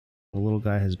 The little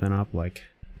guy has been up like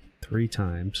 3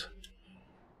 times.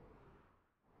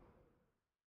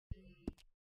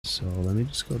 So let me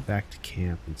just go back to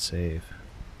camp and save.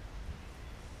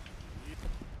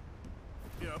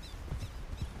 Yep.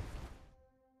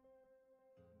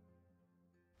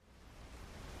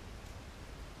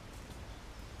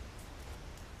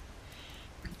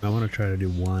 I want to try to do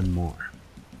one more.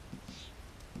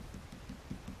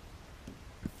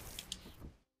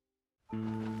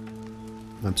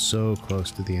 I'm so close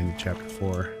to the end of chapter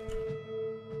 4.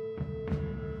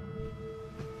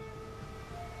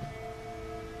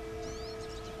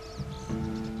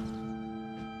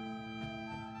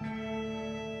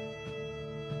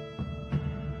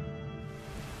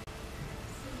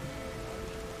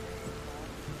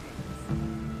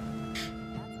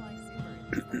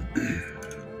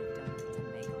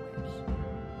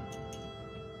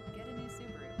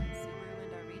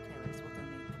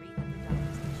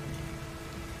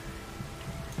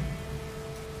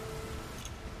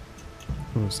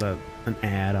 Was that an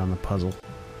ad on the puzzle?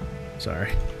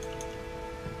 Sorry.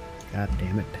 God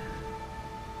damn it.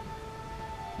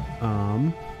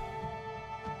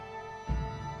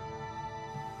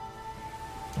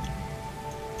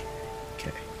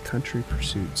 Okay, Country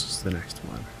Pursuits is the next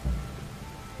one.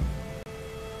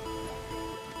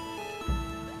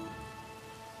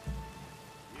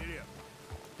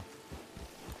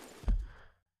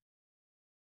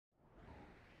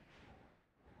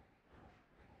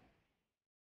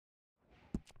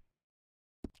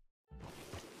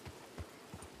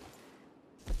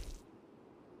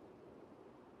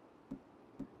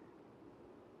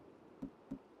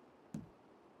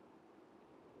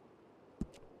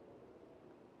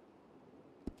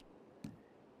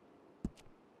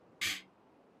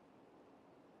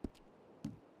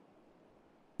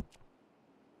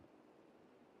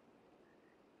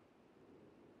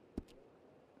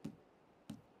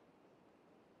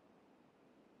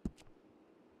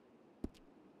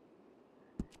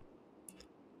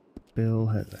 Bill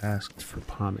has asked for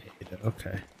pomade.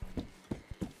 Okay.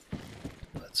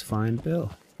 Let's find Bill.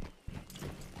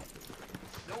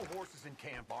 No horses in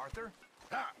camp, Arthur.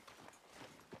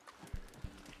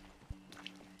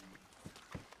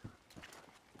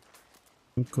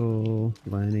 Uncle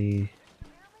Lenny.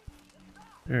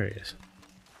 There he is.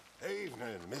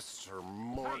 Evening, Mr.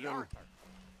 Morgan. Hey, Arthur.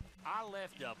 I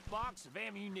left a box of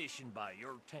ammunition by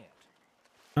your tent.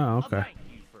 Oh, okay. Thank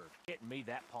you for getting me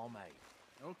that pomade.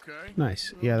 Okay.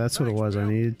 Nice. Yeah, that's what it was. I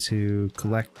needed to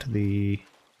collect the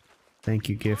thank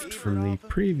you gift from the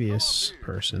previous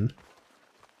person.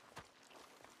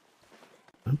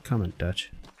 I'm coming,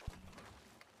 Dutch.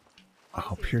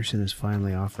 Oh, Pearson is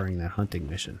finally offering that hunting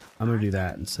mission. I'm gonna do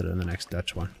that instead of the next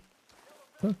Dutch one.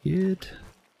 Fuck it.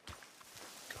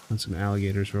 Go hunt some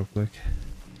alligators real quick.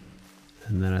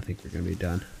 And then I think we're gonna be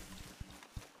done.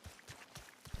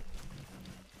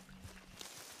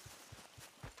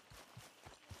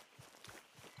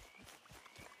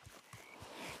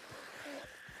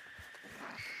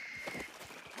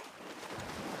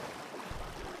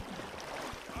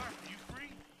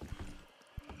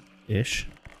 Ish.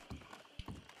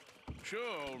 Sure,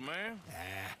 old man.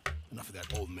 Enough of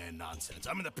that old man nonsense.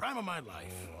 I'm in the prime of my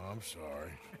life. Oh, I'm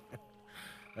sorry.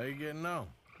 How you getting on?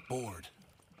 Bored.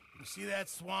 You see that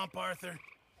swamp, Arthur?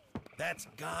 That's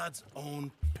God's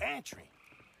own pantry.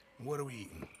 What are we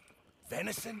eating?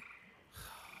 Venison?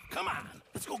 Come on,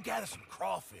 let's go gather some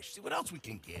crawfish. See what else we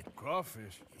can get.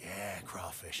 Crawfish? Yeah,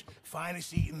 crawfish.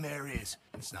 Finest eating there is.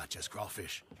 It's not just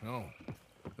crawfish. No,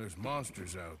 there's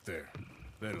monsters out there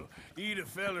that'll eat a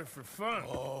feller for fun.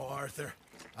 Oh, Arthur,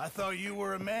 I thought you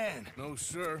were a man. No,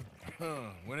 sir.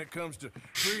 When it comes to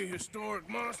prehistoric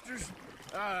monsters,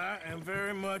 I am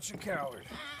very much a coward.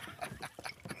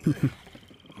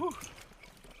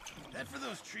 Head for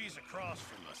those trees across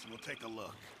from us, and we'll take a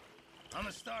look. I'm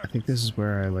a star. I think this is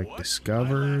where I like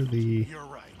discover the You're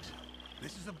right.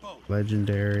 This is a boat.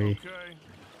 legendary Okay.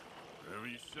 Whatever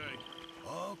you say.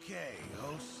 Okay,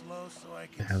 go slow so I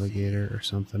can alligator or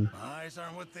something. see. My eyes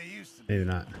aren't what they used to be. Maybe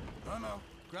not. Oh no,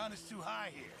 ground is too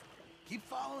high here. Keep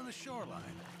following the shoreline.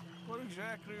 What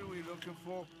exactly are we looking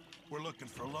for? We're looking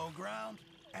for low ground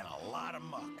and a lot of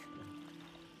muck.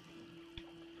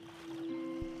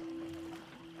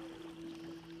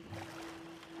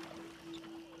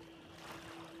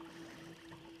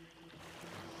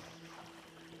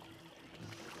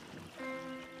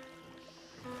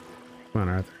 Come on,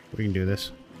 Arthur. We can do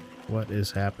this. What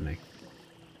is happening?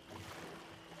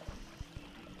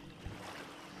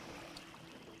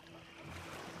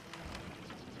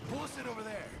 Pull us in over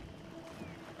there.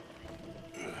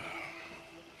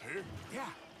 Here?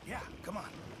 Yeah, come on.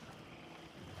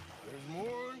 There's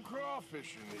more than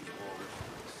crawfish in these waters.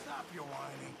 Stop your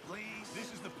whining, please.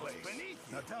 This is the place. It's beneath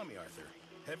you. Now tell me, Arthur,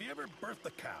 have you ever birthed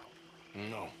a cow?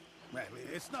 No. Right,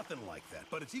 it's nothing like that,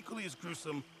 but it's equally as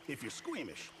gruesome if you're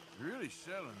squeamish. You're really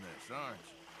selling this, aren't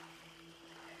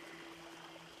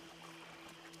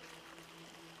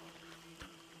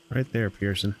you? Right there,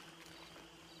 Pearson.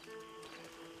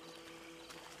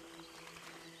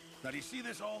 Now, do you see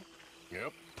this hole?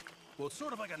 Yep. Well, it's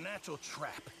sort of like a natural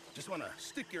trap. Just want to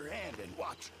stick your hand and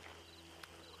watch.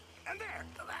 And there!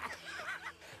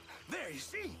 There, you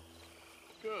see?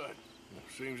 Good.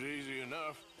 Seems easy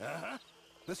enough. Uh-huh.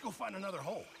 Let's go find another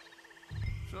hole.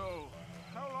 So,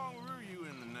 how long were you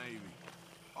in the Navy?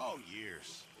 Oh,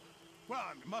 years. Well,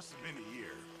 it must have been a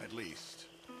year, at least.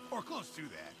 Or close to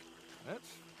that. That's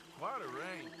quite a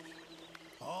range.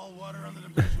 All water under the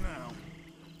bridge now.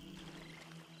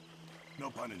 No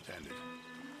pun intended.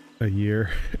 A year,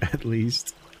 at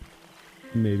least.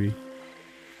 Maybe.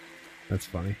 That's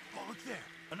funny. Oh, look there.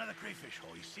 Another crayfish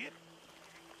hole. You see it?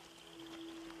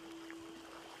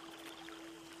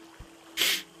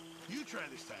 You try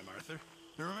this time, Arthur.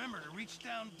 And remember to reach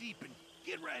down deep and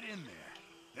get right in there.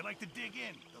 They like to dig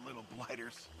in, the little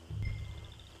blighters.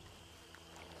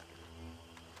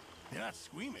 You're not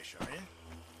squeamish, are you?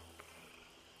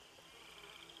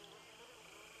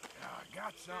 I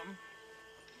got something.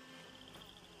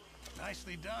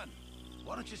 Nicely done.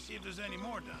 Why don't you see if there's any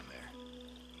more down there?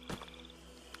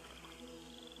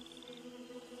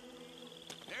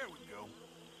 There we go.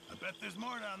 I bet there's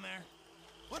more down there.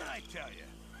 What did I tell you?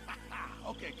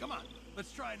 Okay, come on.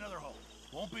 Let's try another hole.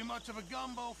 Won't be much of a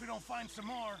gumbo if we don't find some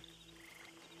more.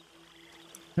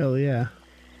 Hell yeah.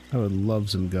 I would love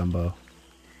some gumbo.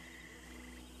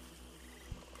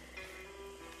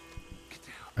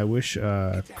 I wish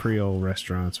Creole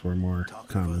restaurants were more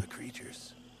common.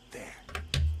 Creatures. There.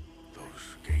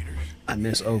 Those gators. I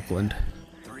miss Oakland.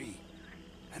 3.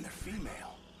 And they're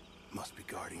female. Must be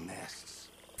guarding nests.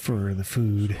 For the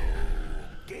food.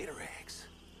 Gator eggs.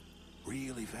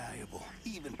 Really valuable.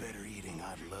 Even better eating.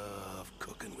 I love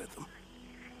cooking with them.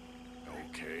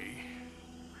 Okay.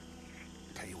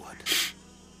 Tell you what.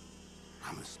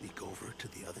 I'm gonna sneak over to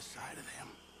the other side of them.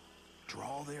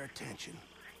 Draw their attention.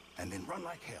 And then run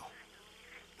like hell.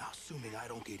 Now, assuming I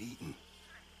don't get eaten,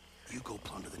 you go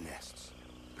plunder the nests.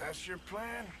 That's your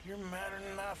plan? You're madder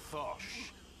than I thought.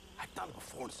 Shh. I've done it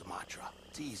before in Sumatra.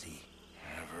 It's easy.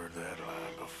 I've heard that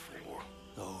line before.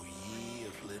 Oh, ye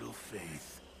of little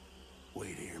faith.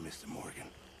 Wait here, Mr. Morgan.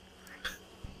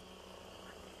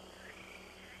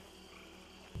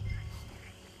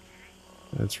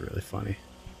 That's really funny.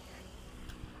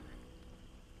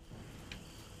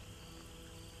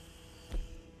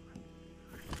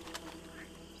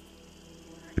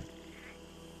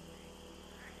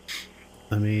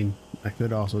 I mean, I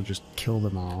could also just kill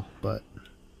them all, but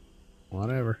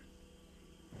whatever.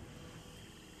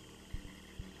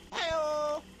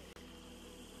 Hello.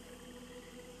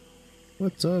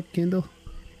 What's up, Kindle?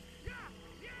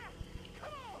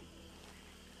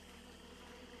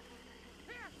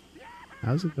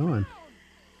 How's it going?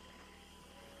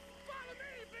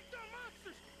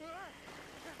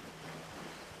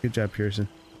 Good job, Pearson.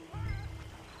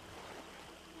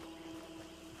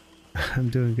 I'm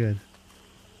doing good.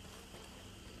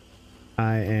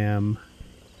 I am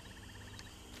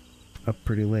up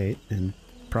pretty late and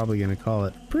probably going to call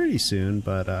it pretty soon,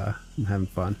 but I'm having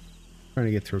fun. Trying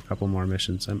to get through a couple more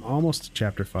missions. I'm almost to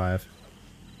chapter 5.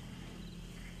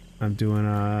 I'm doing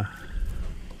a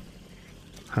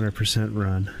 100%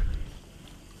 run.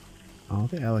 All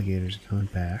the alligators are coming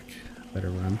back. Better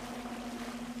run.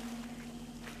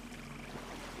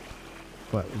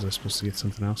 What, was I supposed to get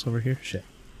something else over here? Shit.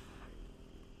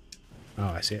 Oh,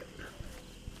 I see it.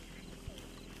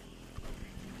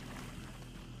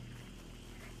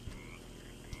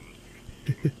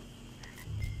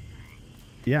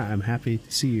 Yeah, I'm happy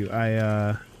to see you.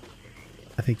 I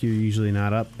think you're usually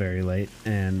not up very late,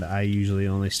 and I usually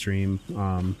only stream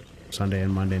Sunday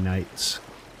and Monday nights.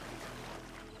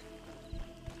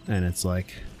 And it's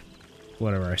like,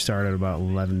 whatever, I start at about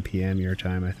 11 p.m. your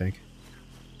time, I think.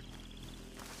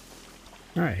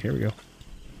 Alright, here we go.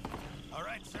 All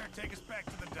right, sir, take us back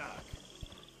to the dock.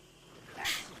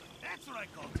 That's what I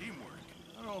call teamwork.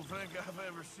 I don't think I've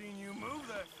ever seen you move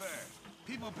that fast.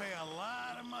 People pay a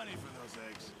lot of money for those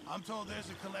eggs. I'm told there's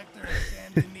a collector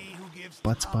in Saint Denis who gives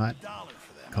Blood spot. $1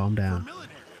 for them. Calm down. For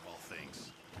military of all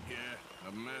things. Yeah,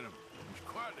 I've met him. He's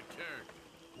quite a character.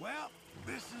 Well,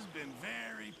 this has been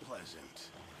very pleasant.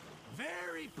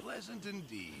 Very pleasant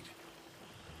indeed.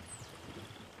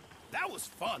 That was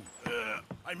fun.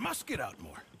 I must get out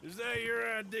more. Is that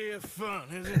your idea of fun,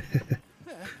 is it?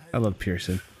 I love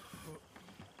Pearson.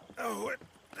 Oh,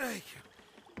 thank you.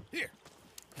 Here,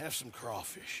 have some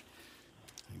crawfish.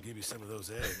 And give you some of those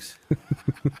eggs.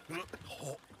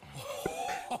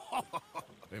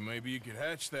 Hey, maybe you could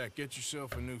hatch that. Get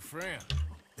yourself a new friend.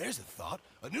 There's a thought.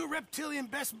 A new reptilian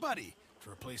best buddy. To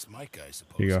replace Mike, I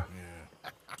suppose. Here you go. Yeah.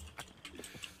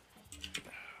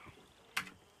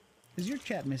 Is your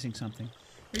chat missing something?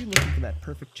 Are you looking for that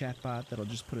perfect chat bot that'll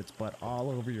just put its butt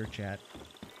all over your chat?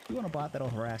 You want a bot that'll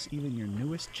harass even your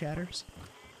newest chatters?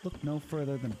 Look no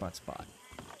further than Buttsbot.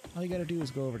 All you gotta do is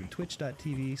go over to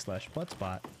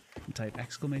twitch.tv/Buttsbot and type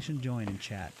 !join in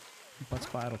chat.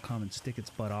 Buttsbot will come and stick its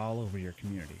butt all over your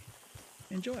community.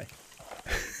 Enjoy.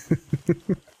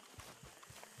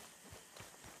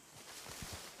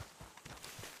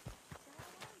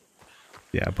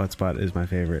 Yeah, Buttsbot is my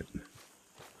favorite.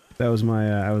 That was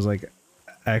my, I was like,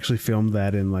 I actually filmed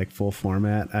that in like full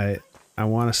format. I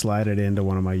want to slide it into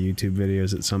one of my YouTube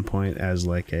videos at some point as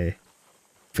like a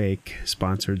fake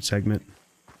sponsored segment.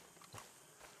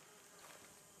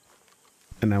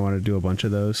 And I want to do a bunch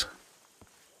of those.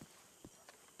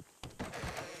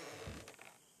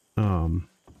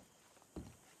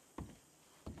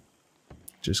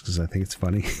 Just because I think it's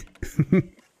funny.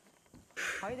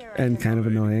 And kind of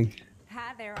annoying.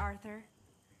 Hi there, Arthur.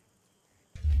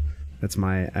 That's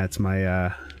my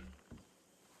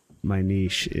my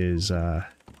niche is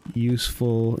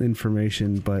useful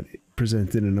information, but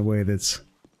presented in a way that's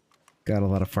got a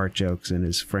lot of fart jokes and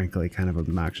is frankly kind of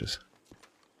obnoxious.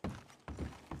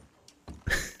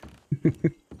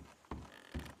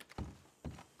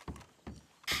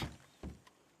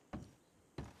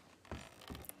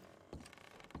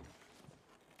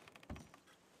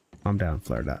 I'm down,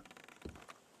 flared up.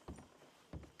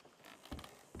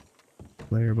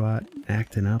 Playerbot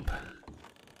acting up.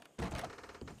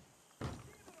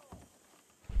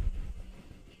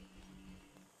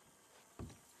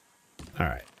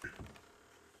 Alright.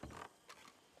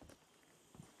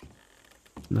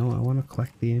 No, I want to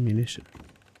collect the ammunition.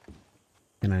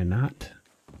 Can I not?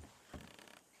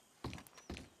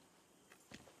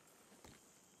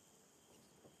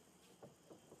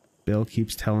 Bill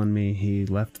keeps telling me he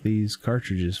left these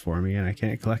cartridges for me and I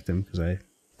can't collect them because I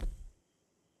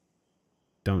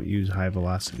don't use high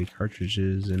velocity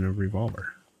cartridges in a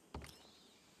revolver.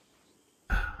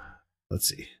 Let's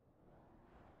see.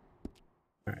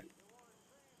 Alright.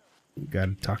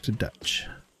 Gotta talk to Dutch.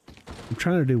 I'm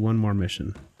trying to do one more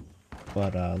mission,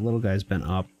 but little guy's been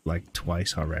up like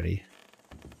twice already.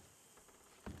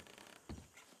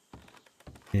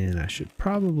 And I should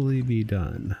probably be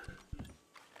done.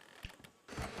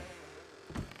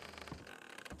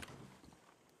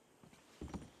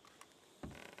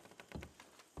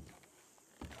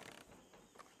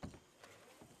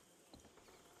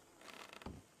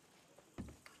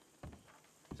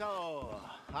 So,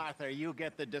 Arthur, you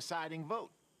get the deciding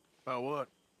vote. About what?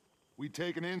 We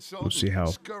take an insult. We'll see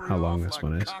how long this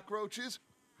one is. Cockroaches,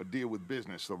 or deal with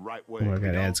business the right way. Oh, I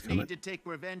got ads coming. Need to take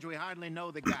revenge. We hardly know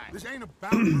the guy. This ain't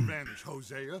about revenge,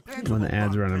 Hosea. When the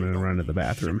ads run, I'm gonna run to the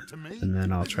bathroom, and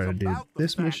then I'll try to do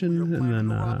this mission, and then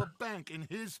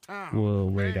we'll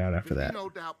wait out after that. No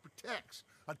doubt protects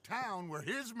a town where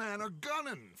his men are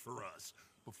gunning for us.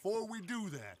 Before we do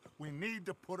that, we need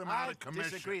to put him out of commission. I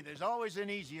disagree. There's always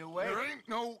an easier way. There ain't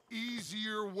no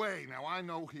easier way. Now, I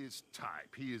know his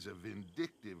type. He is a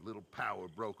vindictive little power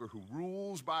broker who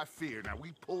rules by fear. Now,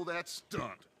 we pull that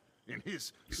stunt in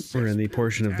his... We're in the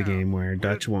portion of the game where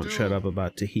Dutch won't shut up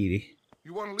about Tahiti.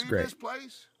 You want to leave this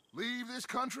place? Leave this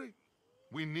country?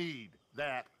 We need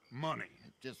that money.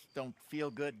 Just don't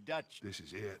feel good, Dutch. This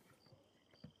is it.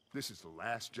 This is the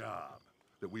last job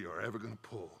that we are ever going to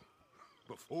pull.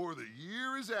 Before the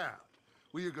year is out,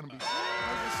 we are going to be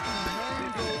harvesting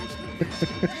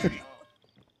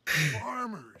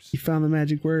farmers. You found the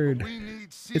magic word.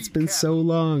 It's been so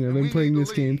long. I've been playing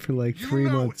this game for like 3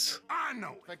 months.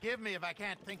 Forgive me if I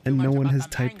can't think and no one has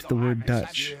typed the word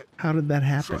Dutch. How did that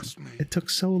happen? It took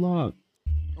so long.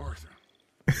 Arthur.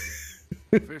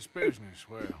 If it's business,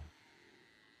 well,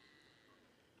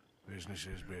 business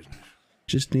is business.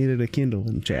 Just needed a Kindle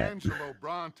in chat. Angelo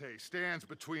Bronte stands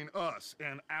between us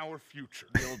and our future.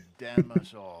 He'll damn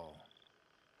us all.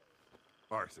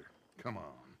 Arthur, come on.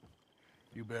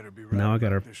 You better be right. Now I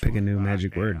gotta pick a new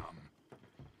magic word.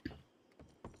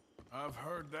 I've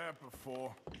heard that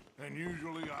before, and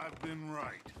usually I've been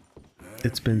right.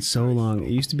 It's been so long. It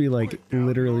used to be like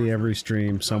literally every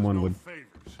stream someone would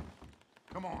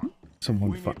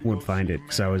someone would find it,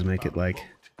 because I always make it like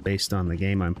based on the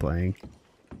game I'm playing.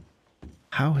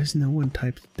 How has no one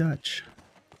typed Dutch?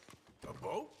 A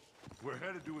boat? We're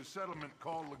headed to a settlement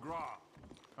called LeGras.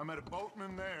 I met a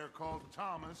boatman there called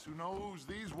Thomas who knows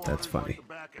these waters like the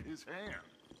back of his hand.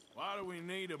 Why do we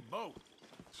need a boat?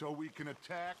 So we can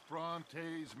attack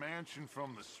Bronte's mansion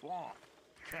from the swamp.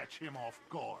 Catch him off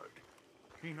guard.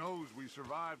 He knows we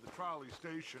survived the trolley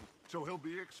station, so he'll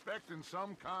be expecting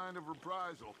some kind of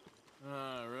reprisal.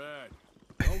 All right.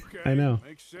 Okay. I know.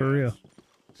 Makes sense. For real.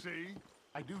 See?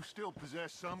 I do still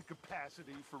possess some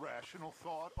capacity for rational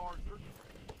thought, Arthur.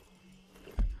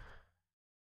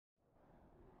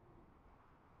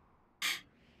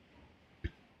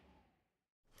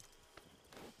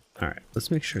 Alright, let's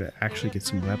make sure to actually get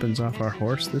some weapons off our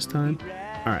horse this time.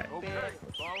 Alright.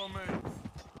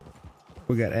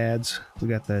 We got ads. We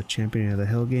got the Champion of the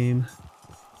Hill game.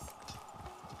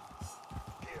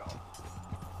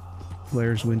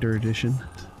 Blair's Winter Edition.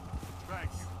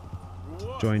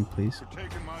 Join, please. For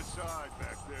taking my side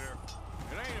back there.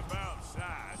 It ain't about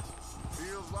sides.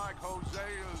 Feels like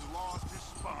Hosea's lost his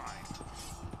spine.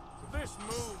 So this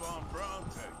move on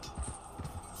Bronte,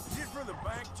 is it for the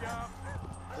bank job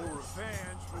or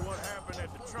revenge for what happened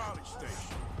at the trolley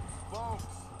station? Both.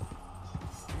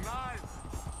 Neither.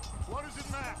 What does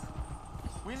it matter?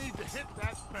 We need to hit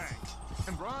that bank.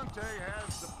 And Bronte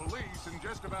has the police and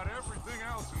just about everything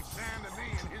else in Saint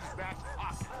Denis in his back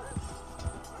pocket.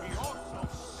 He also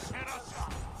set us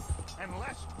up. And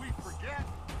lest we forget,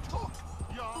 took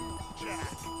young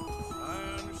Jack.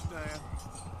 I understand.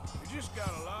 You just got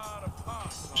a lot of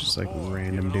pots. Just like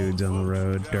random dudes on the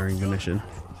road during the mission.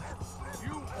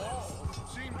 You all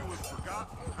seem to have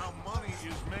forgotten how money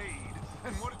is made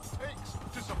and what it takes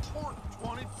to support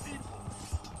 20 people.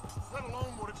 Let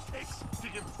alone what it takes to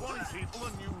give 20 people a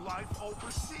new life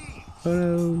overseas. Oh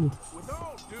no. With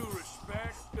all due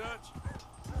respect, Dutch,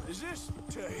 is this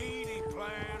Tahiti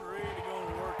plan really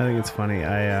gonna work? I think it's funny.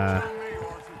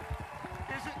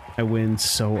 I win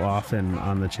so often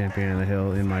on the Champion of the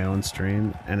Hill in my own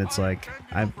stream, and it's like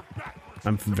I'm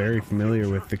very familiar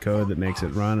with the code that makes it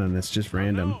run, and it's just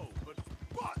random.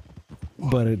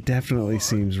 But it definitely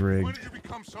seems rigged.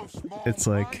 It's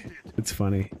like, it's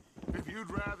funny.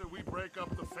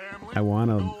 I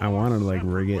wanna like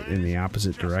rig it in the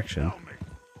opposite direction,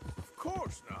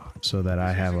 so that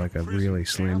I have like a really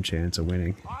slim chance of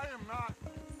winning.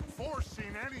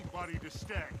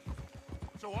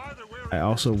 I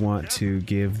also want to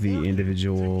give the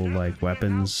individual like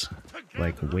weapons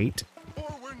like weight,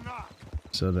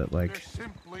 so that like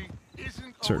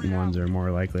certain ones are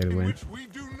more likely to win.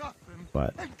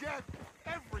 But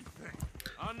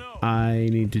I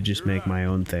need to just make my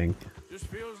own thing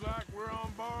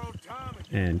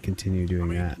and continue doing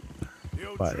that.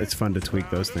 But it's fun to tweak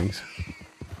those things.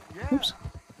 Oops.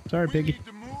 Sorry, Piggy.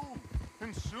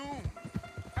 And soon.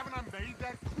 Haven't I made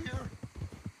that clear?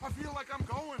 I feel like I'm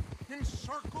going in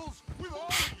circles with all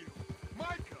of you.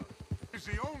 Micah is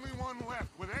the only one left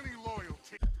with any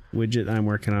loyalty. Widget I'm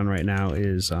working on right now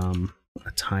is a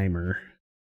timer.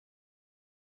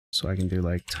 So I can do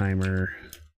like timer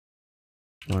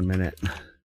 1 minute.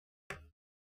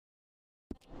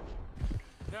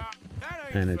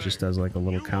 And it just does like a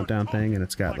little countdown thing, and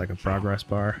it's got like a progress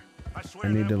bar. I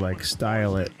need to like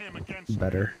style it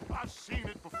better. I've seen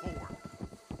it before.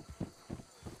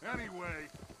 Anyway,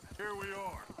 here we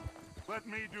are. Let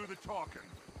me do the talking.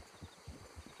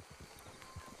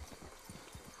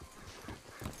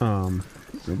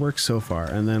 It works so far,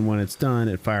 and then when it's done,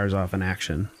 it fires off an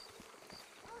action.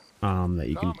 That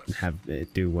you can have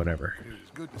it do whatever. It is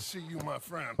good to see you, my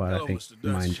friend. But I think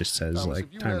mine just says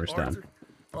like timer's done.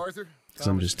 Arthur, because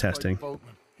I'm just testing.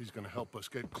 He's going to help us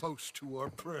get close to our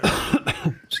prey.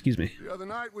 Excuse me. The other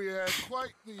night we had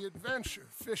quite the adventure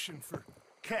fishing for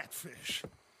catfish.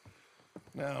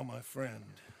 Now, my friend.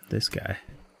 This guy.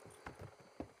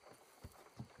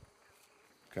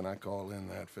 Can I call in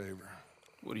that favor?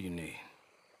 What do you need?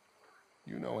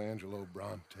 You know Angelo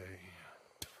Bronte.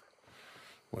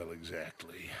 Well,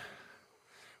 exactly.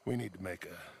 We need to make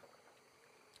a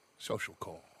social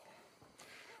call.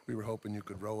 We were hoping you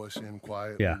could row us in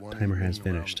quietly. Yeah, timer has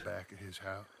finished. The back of his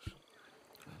house.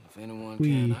 If anyone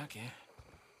can, I can.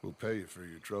 We'll pay you for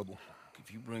your trouble.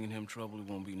 If you bringing him trouble, it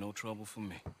won't be no trouble for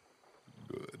me.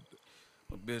 Good.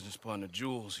 My business partner,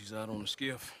 Jules, he's out on the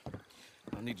skiff.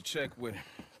 I need to check with him.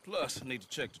 Plus, I need to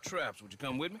check the traps. Would you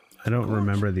come with me? I don't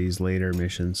remember these later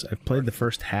missions. I've played the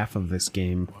first half of this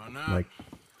game like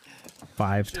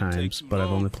 5 times, but I've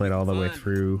only played all the way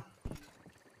through.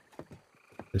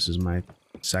 This is my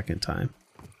second time.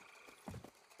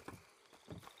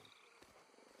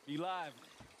 Be lively.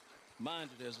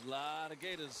 Mind you, there's a lot of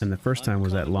gators. And the first time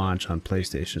was at launch on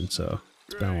PlayStation, so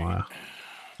it's been a while.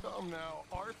 Come now,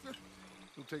 Arthur.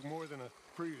 It'll take more than a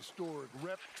prehistoric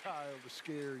reptile to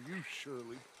scare you,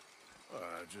 Shirley.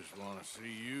 I just want to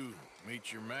see you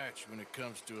meet your match when it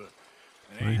comes to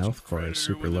My health core is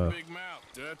super low.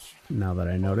 Now that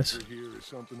I notice. Arthur here is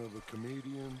something of a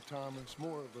comedian, Thomas.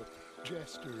 More of a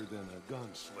jester than a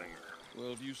gunslinger.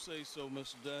 Well, if you say so,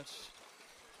 Mr. Dutch.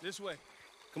 This way.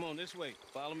 Come on, this way.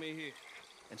 Follow me here.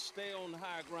 And stay on the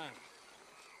higher ground.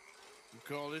 You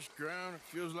call this ground? It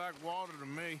feels like water to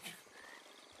me.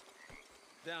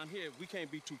 Down here, we can't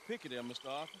be too picky there, Mr.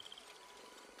 Arthur.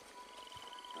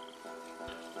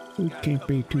 We can't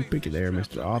be too picky there,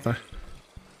 Mr. Arthur.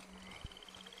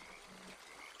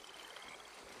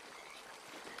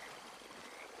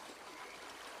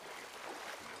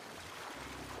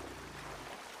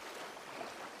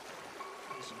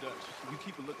 Mr. Dutch, you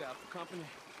keep a lookout for company.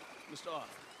 Mr. Arthur,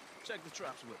 check the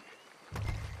traps with me.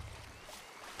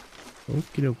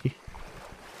 Okie dokie.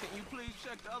 Can you please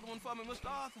check the other one for me, Mr.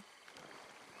 Arthur?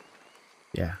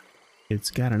 Yeah, it's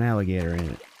got an alligator in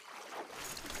it.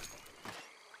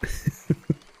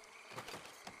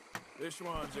 This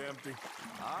one's empty.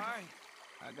 All right.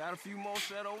 I got a few more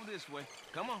set over this way.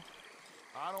 Come on.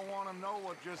 I don't want to know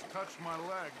what just touched my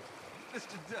leg.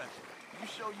 Mr. Dutch, you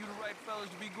sure you the right fellas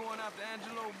to be going after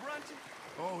Angelo Brunton?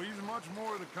 Oh, he's much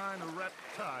more the kind of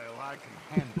reptile I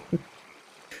can handle.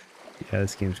 Yeah,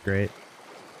 this game's great.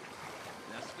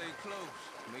 Now stay close.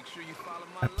 Make sure you follow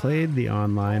my I played the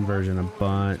online version a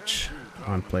bunch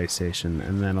on PlayStation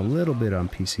and then a little bit on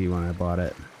PC when I bought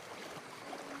it.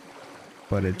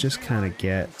 But it just kind of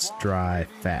gets dry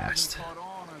fast. Caught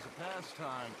on as a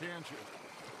pastime, can't you?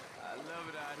 I love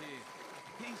it out here.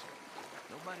 Peaceful.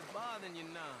 Nobody bothering you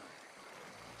now.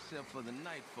 Except for the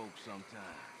night folk sometimes.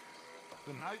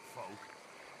 The night folk?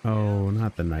 Oh,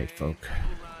 not the night folk.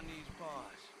 Around these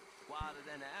parts. Wilder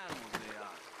than the animals they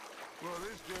are. Well,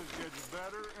 this just gets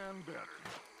better and better.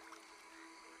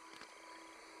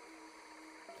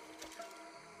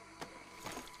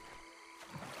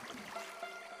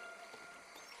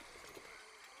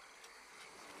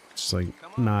 It's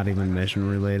like not even mission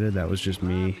related. That was just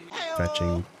me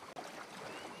fetching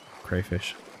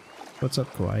crayfish. What's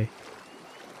up, Kawaii?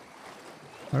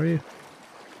 How are you?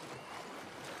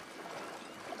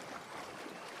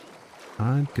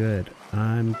 I'm good.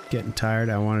 I'm getting tired.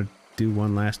 I want to do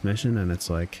one last mission and it's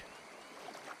like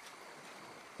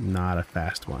not a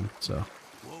fast one, so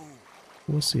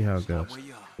we'll see how it goes.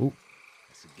 Oop.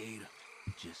 That's a gator.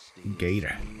 Just stay Gator.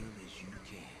 as still as you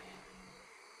can.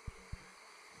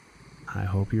 I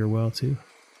hope you're well too.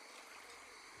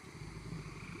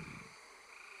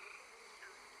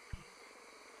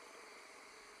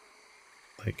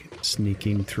 Like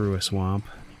sneaking through a swamp.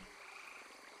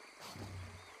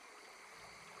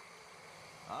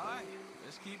 Alright,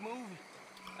 let's keep moving.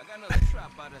 I got another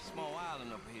trap by that small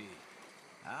island up here.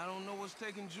 I don't know what's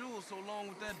taking Jules so long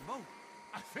with that boat.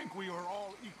 I think we are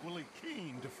all equally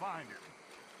keen to find it.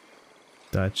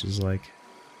 Dutch is like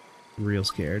real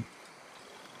scared.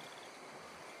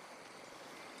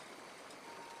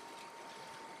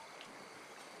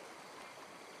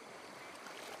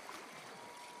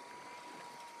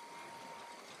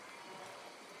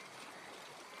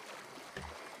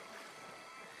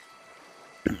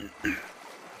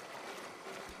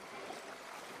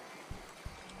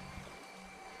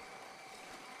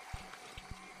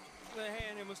 Lay a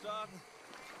hand here, Mr. Arthur.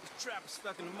 This trap is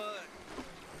stuck in the mud.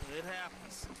 It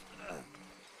happens.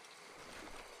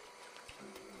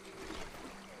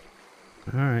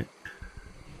 Alright.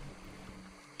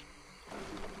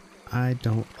 I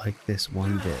don't like this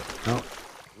one bit. Oh.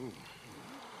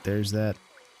 There's that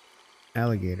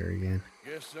alligator again.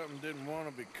 Guess something didn't want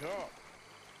to be caught.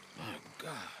 My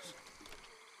gosh.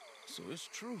 So it's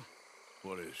true.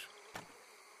 What is?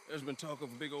 There's been talk of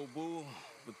a big old bull,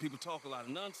 but people talk a lot of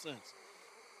nonsense.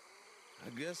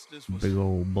 I guess this was... Big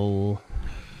old bull.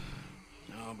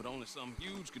 No, but only something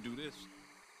huge could do this.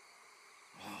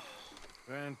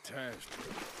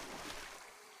 Fantastic.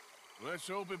 Let's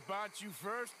hope it bites you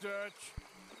first, Dutch.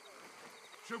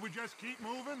 Should we just keep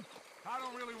moving? I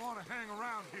don't really want to hang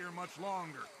around here much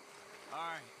longer. All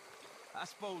right. I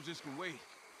suppose this can wait.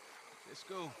 Let's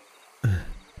go.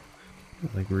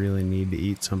 I like really need to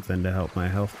eat something to help my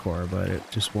health core, but it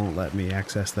just won't let me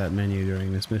access that menu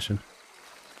during this mission.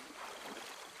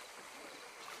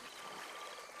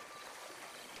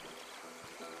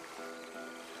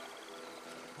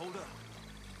 Hold up.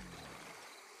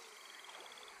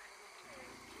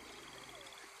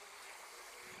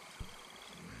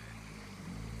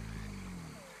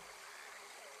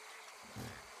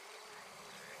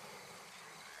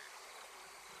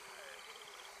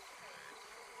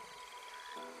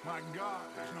 My God,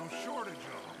 there's no shortage of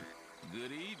them.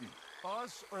 Good eating.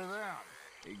 Us or them?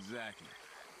 Exactly.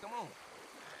 Come on.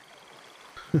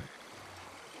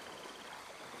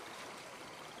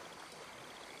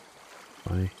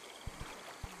 Funny.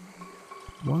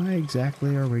 Why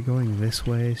exactly are we going this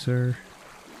way, sir?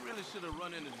 We really should have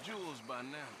run into Jules by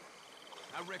now.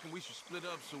 I reckon we should split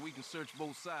up so we can search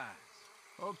both sides.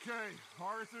 Okay,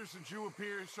 Arthur, since you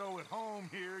appear so at home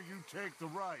here, you take the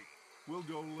right. We'll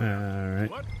go left. All right.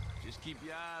 What? Just keep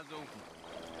your eyes open.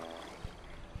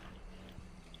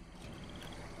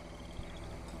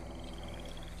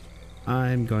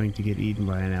 I'm going to get eaten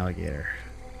by an alligator.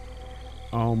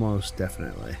 Almost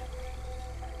definitely.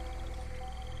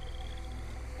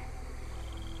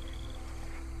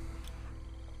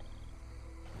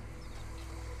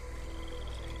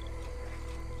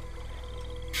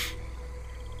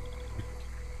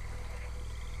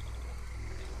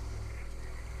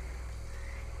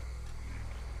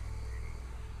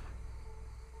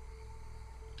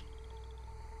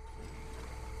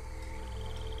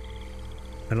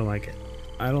 I don't like it.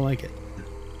 I don't like it.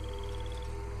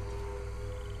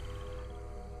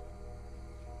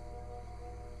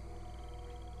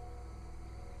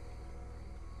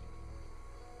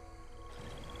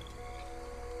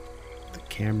 The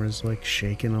camera's like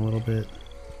shaking a little bit.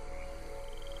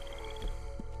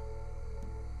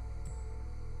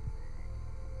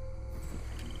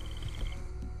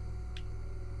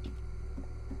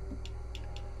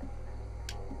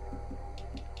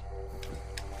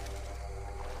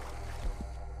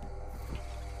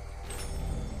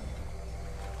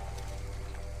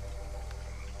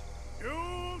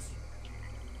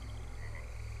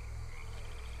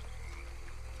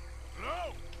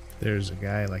 There's a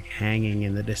guy like hanging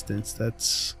in the distance.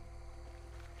 That's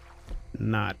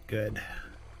not good.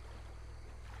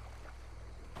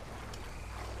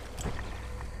 I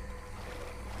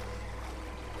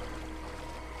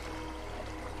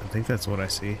think that's what I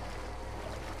see.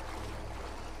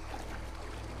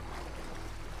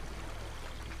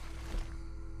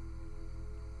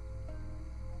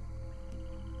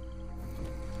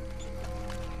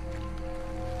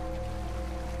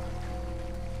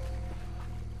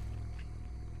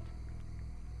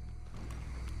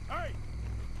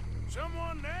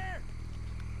 Someone there?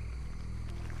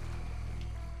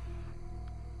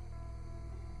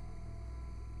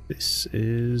 This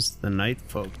is the night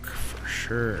folk for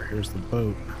sure. Here's the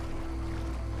boat.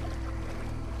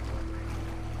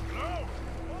 Hello?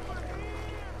 Over here!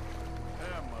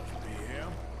 That must be him.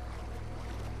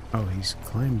 Oh, he's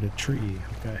climbed a tree.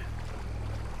 Okay.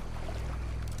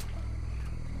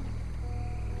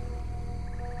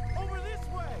 Over this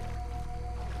way!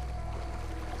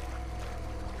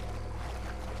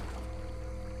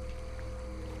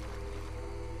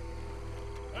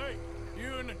 Hey,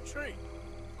 you in the tree.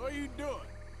 What are you doing?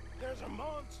 There's a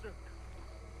monster.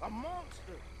 A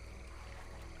monster.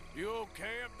 You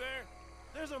okay up there?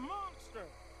 There's a monster.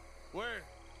 Where?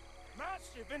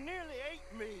 Massive, it nearly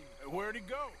ate me. Where'd he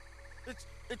go?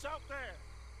 It's out there.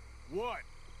 What?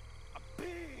 A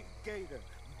big gator.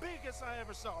 Biggest I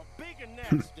ever saw. Big and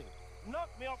nasty.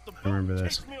 Knocked me off the boat. I remember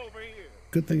this. Chased me over here.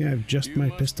 Good thing I have just my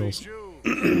pistols.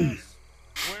 Yes.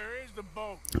 Where is the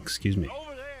boat? Excuse me.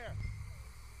 Over there.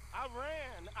 I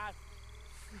ran. I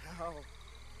fell.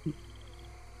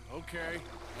 Okay.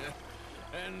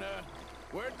 And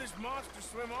where'd this monster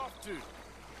swim off to?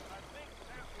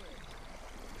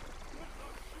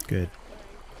 Good.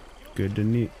 Good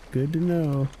to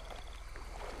know.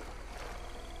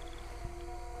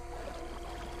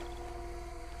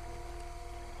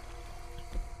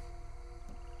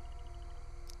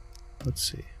 Let's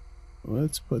see.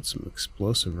 Let's put some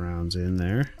explosive rounds in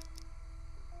there.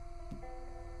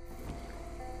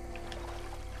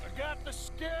 I got the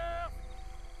skiff.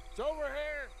 It's over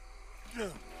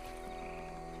here.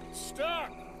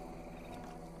 Stuck.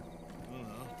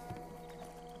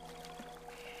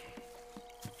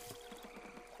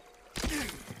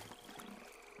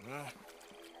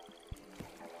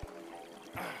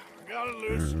 Got it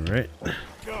loose. All right.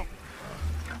 Go.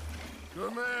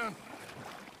 Good man.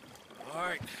 All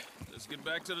right, let's get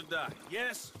back to the dock.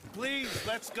 Yes, please,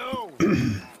 let's go.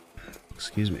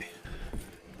 Excuse me.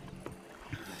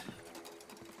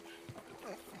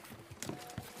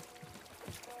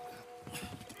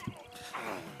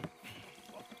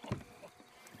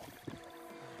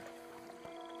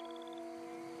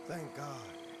 Thank God.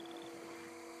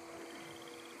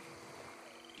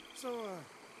 So,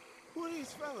 who are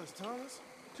these fellas, Thomas?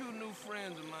 Two new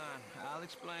friends of mine. I'll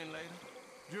explain later.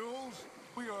 Jules,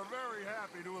 we are very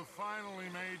happy to have finally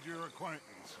made your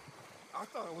acquaintance. I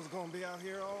thought I was gonna be out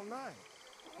here all night.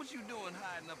 What you doing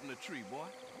hiding up in the tree, boy?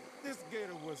 This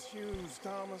gator was huge,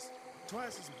 Thomas.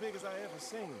 Twice as big as I ever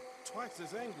seen. Twice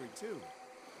as angry, too.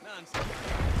 Nonsense.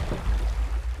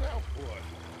 Now what?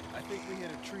 I think we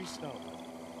hit a tree stump.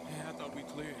 Yeah, I thought we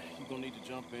cleared. You gonna need to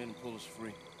jump in and pull us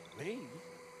free. Me?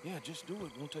 Yeah, just do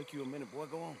it. Won't take you a minute, boy.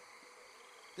 Go on.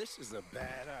 This is a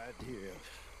bad idea.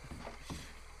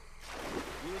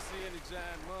 You'll see any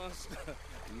giant monster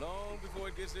long before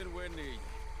it gets anywhere near you.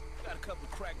 Got a couple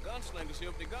of crack gunslingers here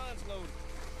with their guns loaded.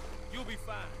 You'll be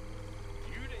fine.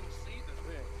 You didn't see the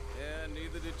thing. Yeah,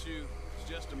 neither did you. It's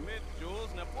just a myth, Jules.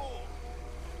 Now pull.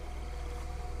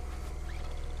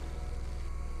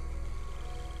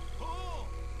 Pull!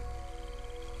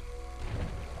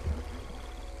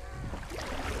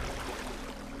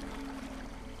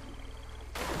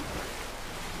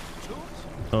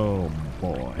 Oh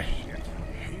boy.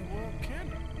 He won't kill.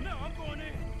 No, I'm going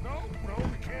in. No,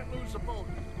 we can't lose the boat.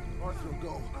 Arthur will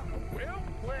go. Well,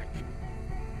 quick.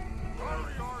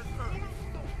 Hurry, Arthur.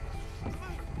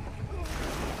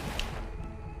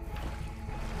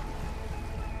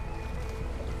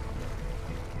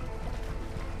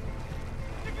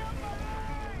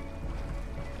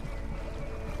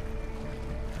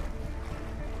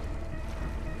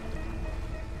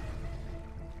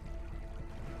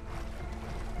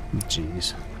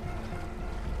 Jeez.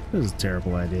 This is a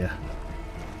terrible idea.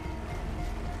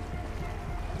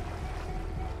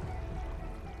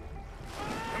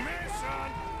 Come here,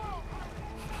 son.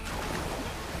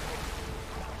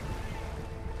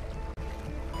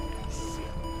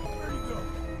 Shit. Where you go?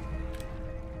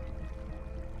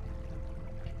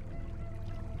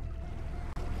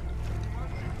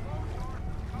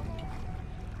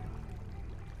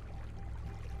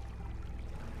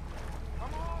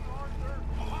 Come on, Arthur.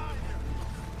 Behind you.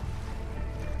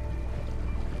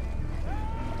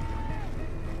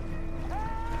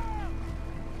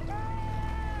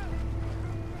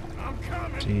 I'm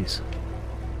coming. Jeez.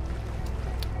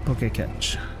 Okay,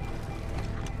 catch.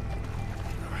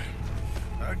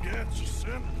 I got you,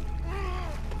 son.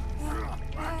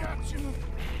 I got you.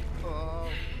 Oh,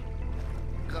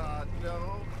 God,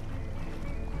 no.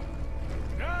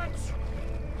 Nuts!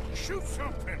 Shoot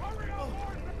something.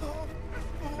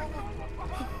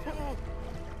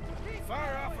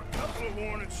 Fire off a couple of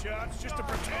warning shots just to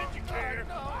pretend you care.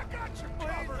 No, I got you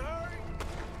covered. Hurry.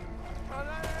 My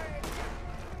leg.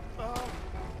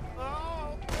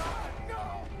 Oh, God, no.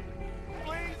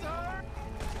 Please, hurry.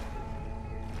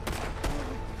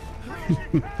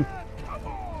 Come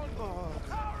on.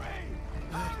 Hurry.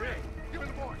 Hey, give me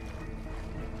the boy.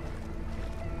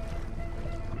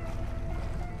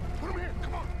 Put him here.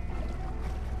 Come on.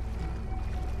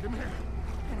 Give him here.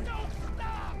 Don't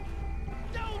stop!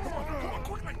 Don't Come on,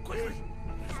 quickly.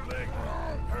 His leg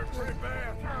hurt pretty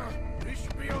bad. He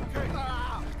should be okay.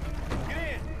 Get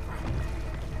in.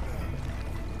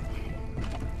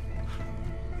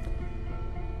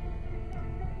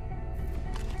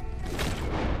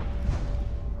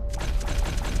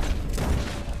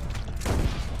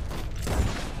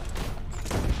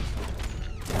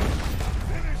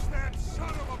 Finish that son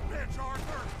of a bitch,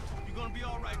 Arthur. You're gonna be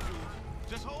all right, Jules.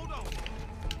 Just hold on.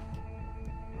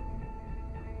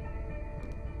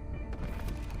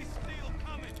 He's still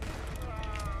coming.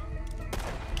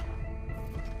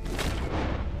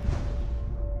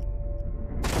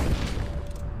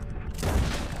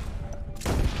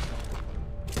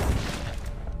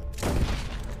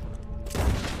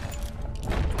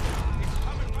 He's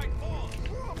coming right for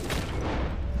us.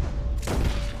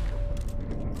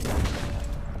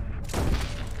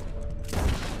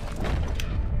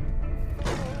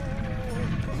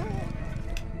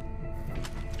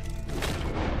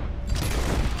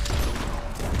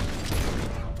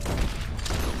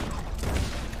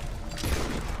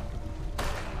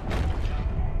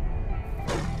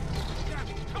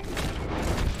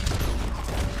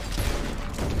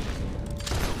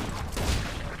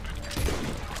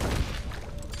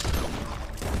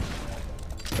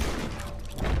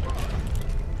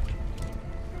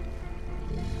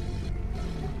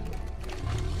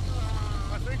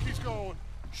 I think he's going.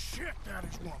 Shit, that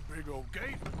is one big old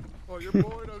gate. Oh, your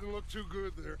boy doesn't look too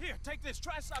good there. Here, take this.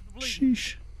 Try and stop the bleeding.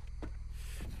 Sheesh.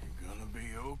 You're gonna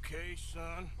be okay,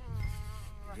 son.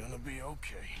 You're gonna be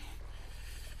okay.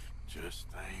 Just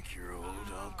thank your old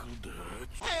Uncle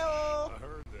Dutch. I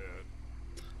heard that.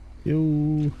 Yo.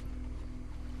 Did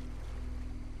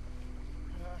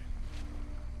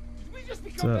we just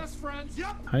What's become up? best friends?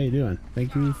 Yep. How you doing?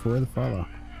 Thank you for the follow.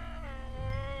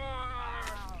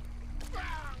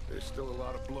 There's still a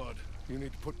lot of blood. You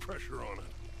need to put pressure on it.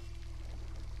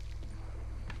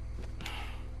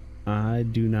 I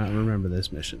do not remember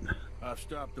this mission. I've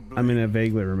stopped the bleeding. I mean, I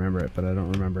vaguely remember it, but I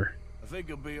don't remember. I think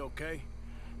he'll be okay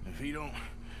if he don't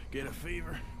get a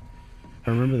fever. I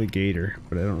remember the gator,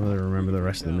 but I don't really remember the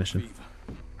rest of the mission.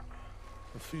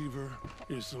 The fever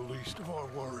is the least of our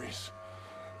worries.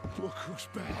 Look who's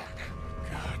back.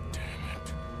 God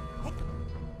damn it.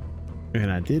 And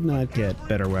I did not get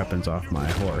better weapons off my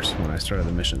horse when I started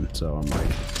the mission, so I'm like,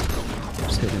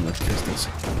 just hitting with pistols.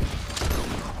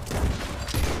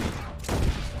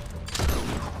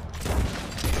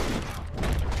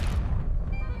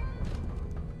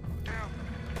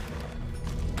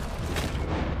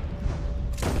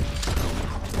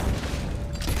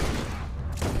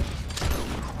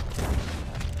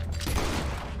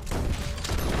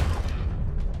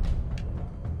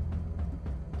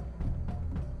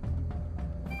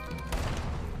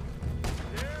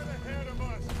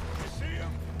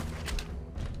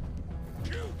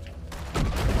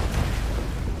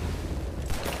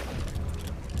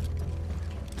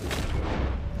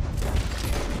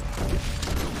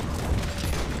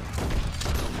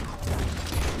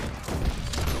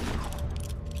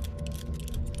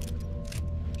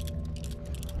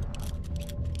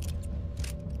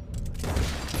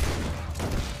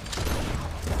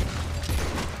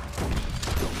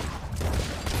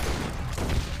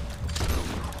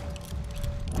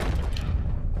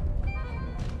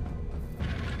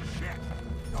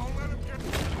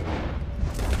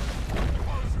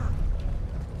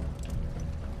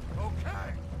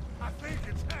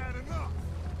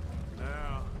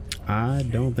 I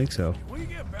don't think so,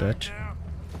 Dutch.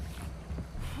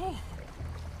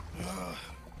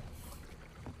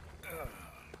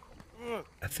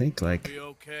 I think, like,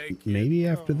 maybe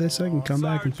after this I can come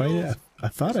back and fight it. I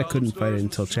thought I couldn't fight it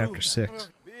until chapter 6.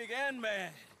 Big and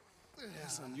mad.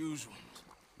 That's unusual.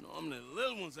 Normally the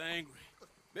little ones are angry.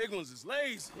 Big ones is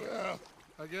lazy. Well,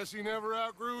 I guess he never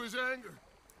outgrew his anger.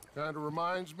 Kinda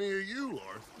reminds me of you,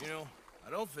 Arthur. You know, I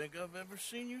don't think I've ever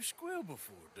seen you squeal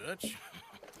before, Dutch.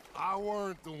 I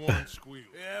weren't the one squealing.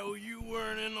 Yeah, well, you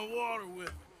weren't in the water with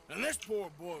me. And this poor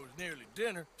boy was nearly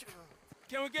dinner.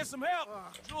 Can we get some help?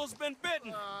 Jules been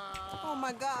bitten. Oh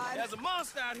my God. There's a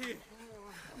monster out here.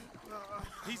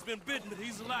 He's been bitten, but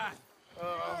he's alive.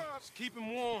 Just keep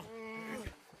him warm.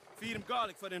 Feed him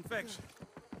garlic for the infection.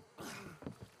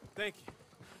 Thank you.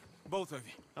 Both of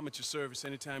you. I'm at your service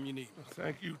anytime you need.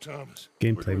 Thank you, Thomas.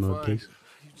 Gameplay mode, please.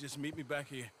 You just meet me back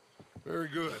here. Very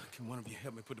good. Can one of you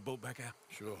help me put the boat back out?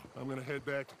 Sure. I'm gonna head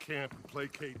back to camp and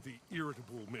placate the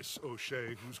irritable Miss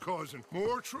O'Shea, who's causing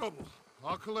more trouble.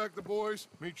 I'll collect the boys.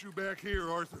 Meet you back here,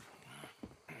 Arthur.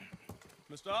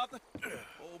 Mr. Arthur?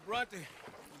 Old Brunty.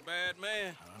 Bad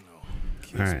man. I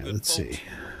know. Alright, let's see.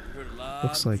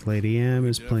 Looks like Lady M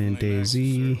is playing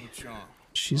DayZ.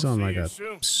 She's on like a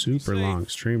super long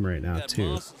stream right now,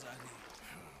 too.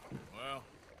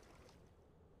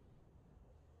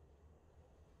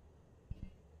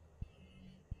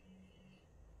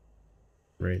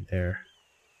 Right there.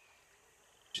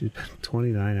 She's been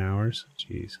 29 hours.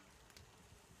 Jeez.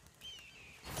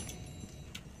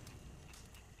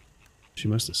 She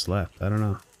must have slept. I don't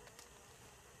know.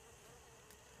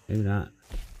 Maybe not.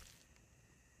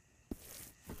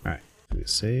 Alright, we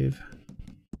save.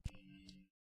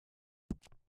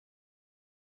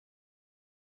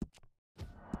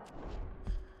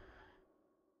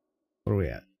 What are we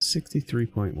at?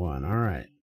 63.1. Alright.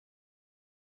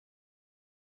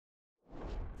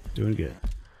 Doing good.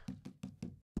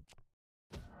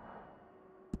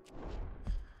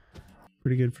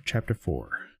 Pretty good for chapter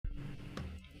 4.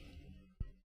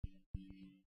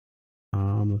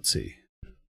 Let's see.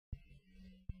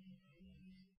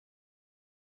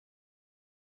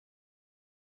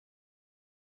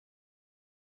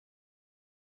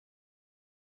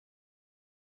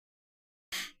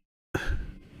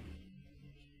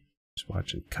 Just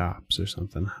watching Cops or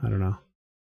something. I don't know.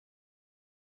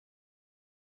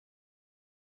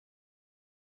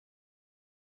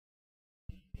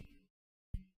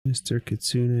 Mr.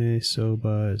 Kitsune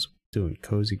Soba is doing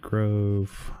Cozy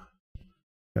Grove.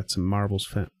 Got some marbles,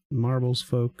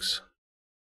 folks.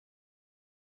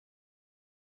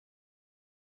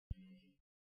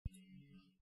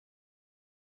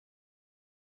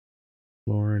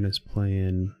 Lauren is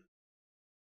playing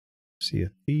Sea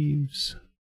of Thieves.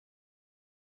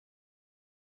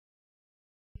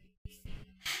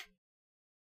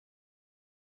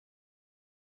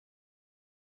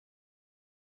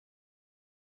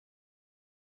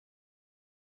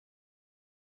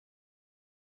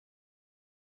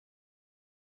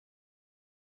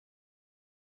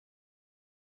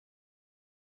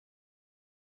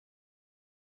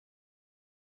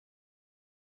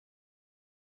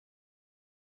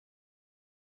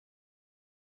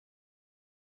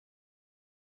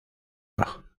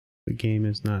 the game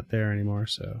is not there anymore,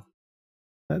 so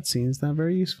that scene's not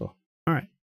very useful. Alright,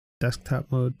 desktop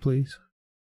mode, please.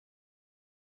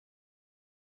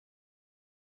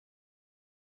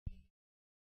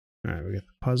 Alright, we got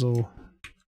the puzzle,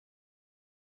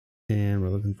 and we're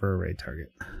looking for a raid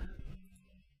target.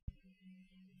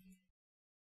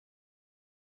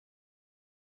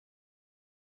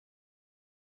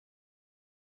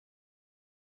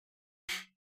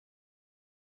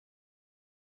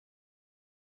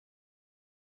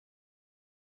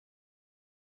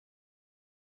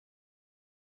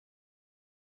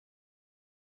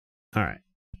 All right.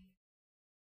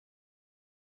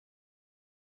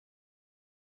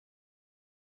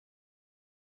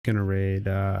 Gonna raid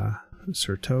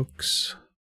Sir Tokes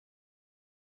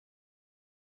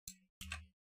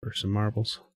for some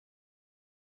marbles.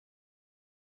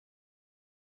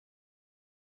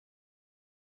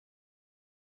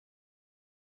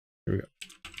 Here we go.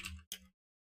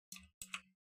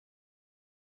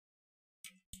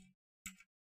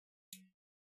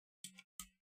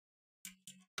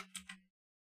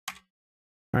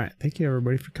 All right, thank you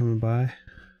everybody for coming by.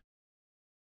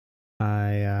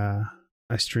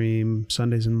 I stream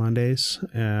Sundays and Mondays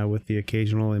with the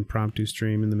occasional impromptu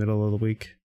stream in the middle of the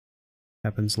week.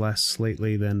 Happens less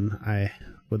lately than I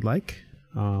would like,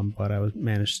 but I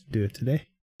managed to do it today.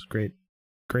 It's great,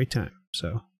 great time.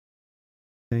 So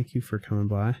thank you for coming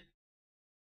by.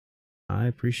 I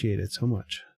appreciate it so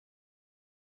much.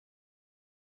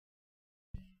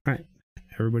 All right,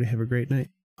 everybody have a great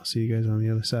night. I'll see you guys on the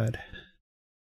other side.